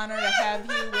an honor to have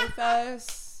you with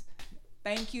us.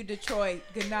 Thank you, Detroit.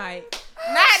 Good night.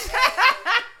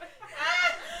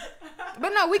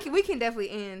 But no, we can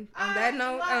definitely end on that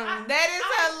note. That is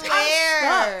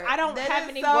hilarious. I don't have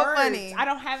any so words. funny. I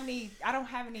don't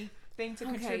have anything to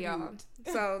contribute. Okay, y'all.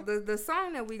 So the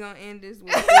song that we gonna end this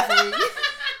with this week.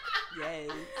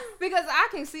 Yes. Because I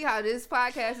can see how this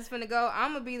podcast is finna go.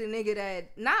 I'm gonna be the nigga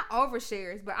that not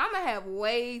overshares, but I'm gonna have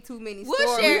way too many stories.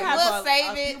 We'll have We'll a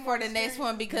save few it for the next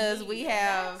one because we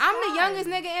have. I'm the youngest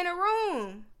nigga in the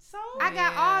room. So I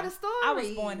got all the stories. I was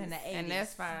born in the 80s. And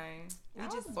that's fine. We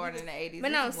just born in the 80s.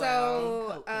 But no, as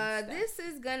well. so this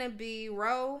is gonna be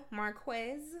Ro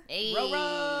Marquez. Hey.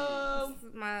 Ro.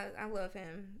 I love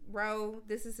him. Ro,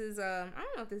 this is his I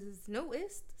don't know if this is his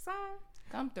newest song.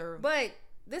 Come through. But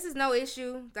this is No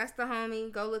Issue. That's the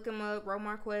homie. Go look him up. Ro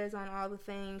Marquez on all the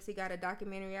things. He got a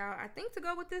documentary out, I think, to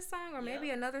go with this song or maybe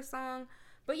another song.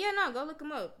 But yeah, no, go look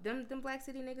him up. Them Black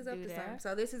City niggas up this time.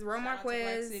 So this is Ro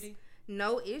Marquez.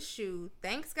 No Issue.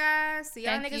 Thanks, guys. See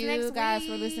y'all niggas next week. Thank you guys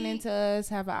for listening to us.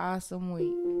 Have an awesome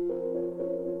week.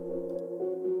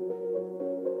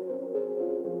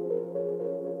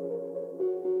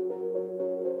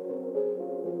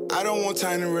 I don't want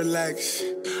time to relax.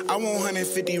 I want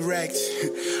 150 racks.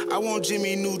 I want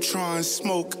Jimmy Neutron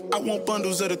smoke. I want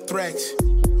bundles of the Thrax.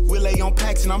 We lay on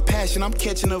packs and I'm passion. I'm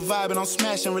catching a vibe and I'm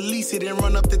smashing. Release it and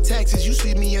run up the taxes. You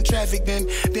see me in traffic, then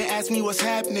ask me what's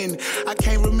happening. I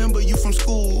can't remember you from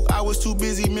school. I was too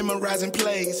busy memorizing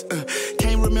plays.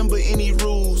 Can't remember any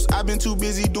rules. I've been too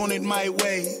busy doing it my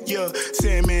way. Yeah,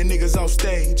 saying man niggas off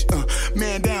stage.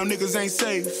 Man down niggas ain't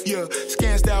safe. Yeah,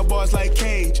 scan style bars like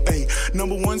Cage. Ay,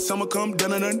 number one summer come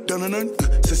dun dun dun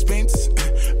dun. Suspense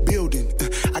building.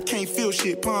 I can't feel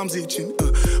shit. Palms itching.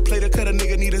 Play the cut a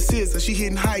nigga need a scissor. She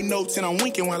hitting high notes and I'm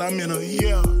winking while I'm in her,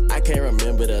 yeah. I can't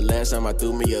remember the last time I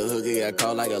threw me a hookie, got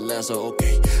caught like a lasso,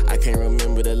 okay. I can't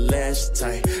remember the last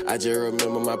time, I just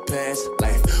remember my past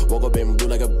life. Woke up in blue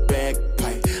like a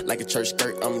bagpipe, like a church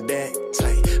skirt, I'm that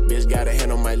tight. Bitch got a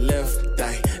hand on my left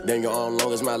thigh, then your arm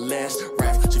long as my last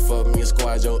rifle. She fucked me and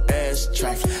squad your ass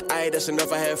trifle. Aight, that's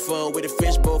enough, I had fun with the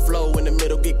fishbowl flow. In the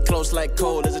middle, get close like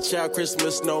cold as a child,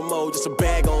 Christmas, no more. Just a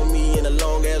bag on me in a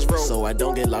long ass road. So I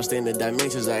don't get lost in the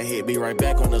dimensions I hit. Be right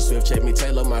back on the swift, check me,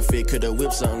 tailor my fit. Coulda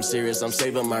whipped something serious, I'm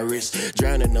saving my wrist.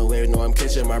 Drowning nowhere, know I'm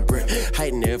catching my breath.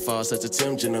 Heighten air fall, such a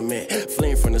Tim gentleman.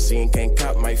 Fleeing from the scene, can't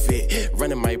cop my fit.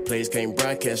 Running my place, can't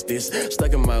broadcast this.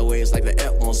 Stuck in my ways like the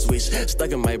app won't switch.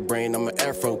 Stuck in my brain, I'm an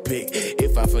afro pick.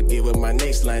 If I forget what my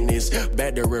next line is,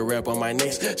 back to real rap on my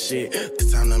next shit.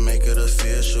 It's time to make it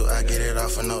official. I get it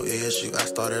off for no issue. I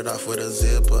started off with a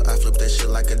zipper. I flip that shit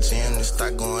like a gymnast.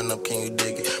 Start going up, can you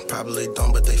dig it? Probably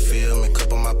don't, but they feel me.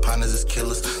 Couple of my partners is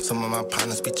killers. Some of my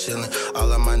partners be chillin'.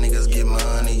 All of my niggas get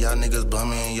money. Y'all niggas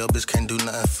bummin'. And your bitch can't do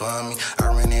nothing for me. I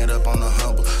ran it up on the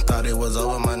humble. Thought it was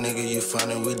over, my nigga. You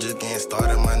funny. We just getting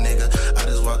started, my nigga. I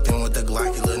just walked in with the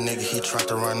Glocky, little nigga. He tried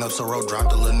to run up, so Ro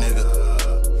dropped the little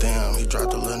nigga. Damn, he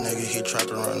dropped the little nigga. He tried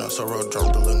to run up, so Ro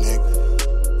dropped the little nigga.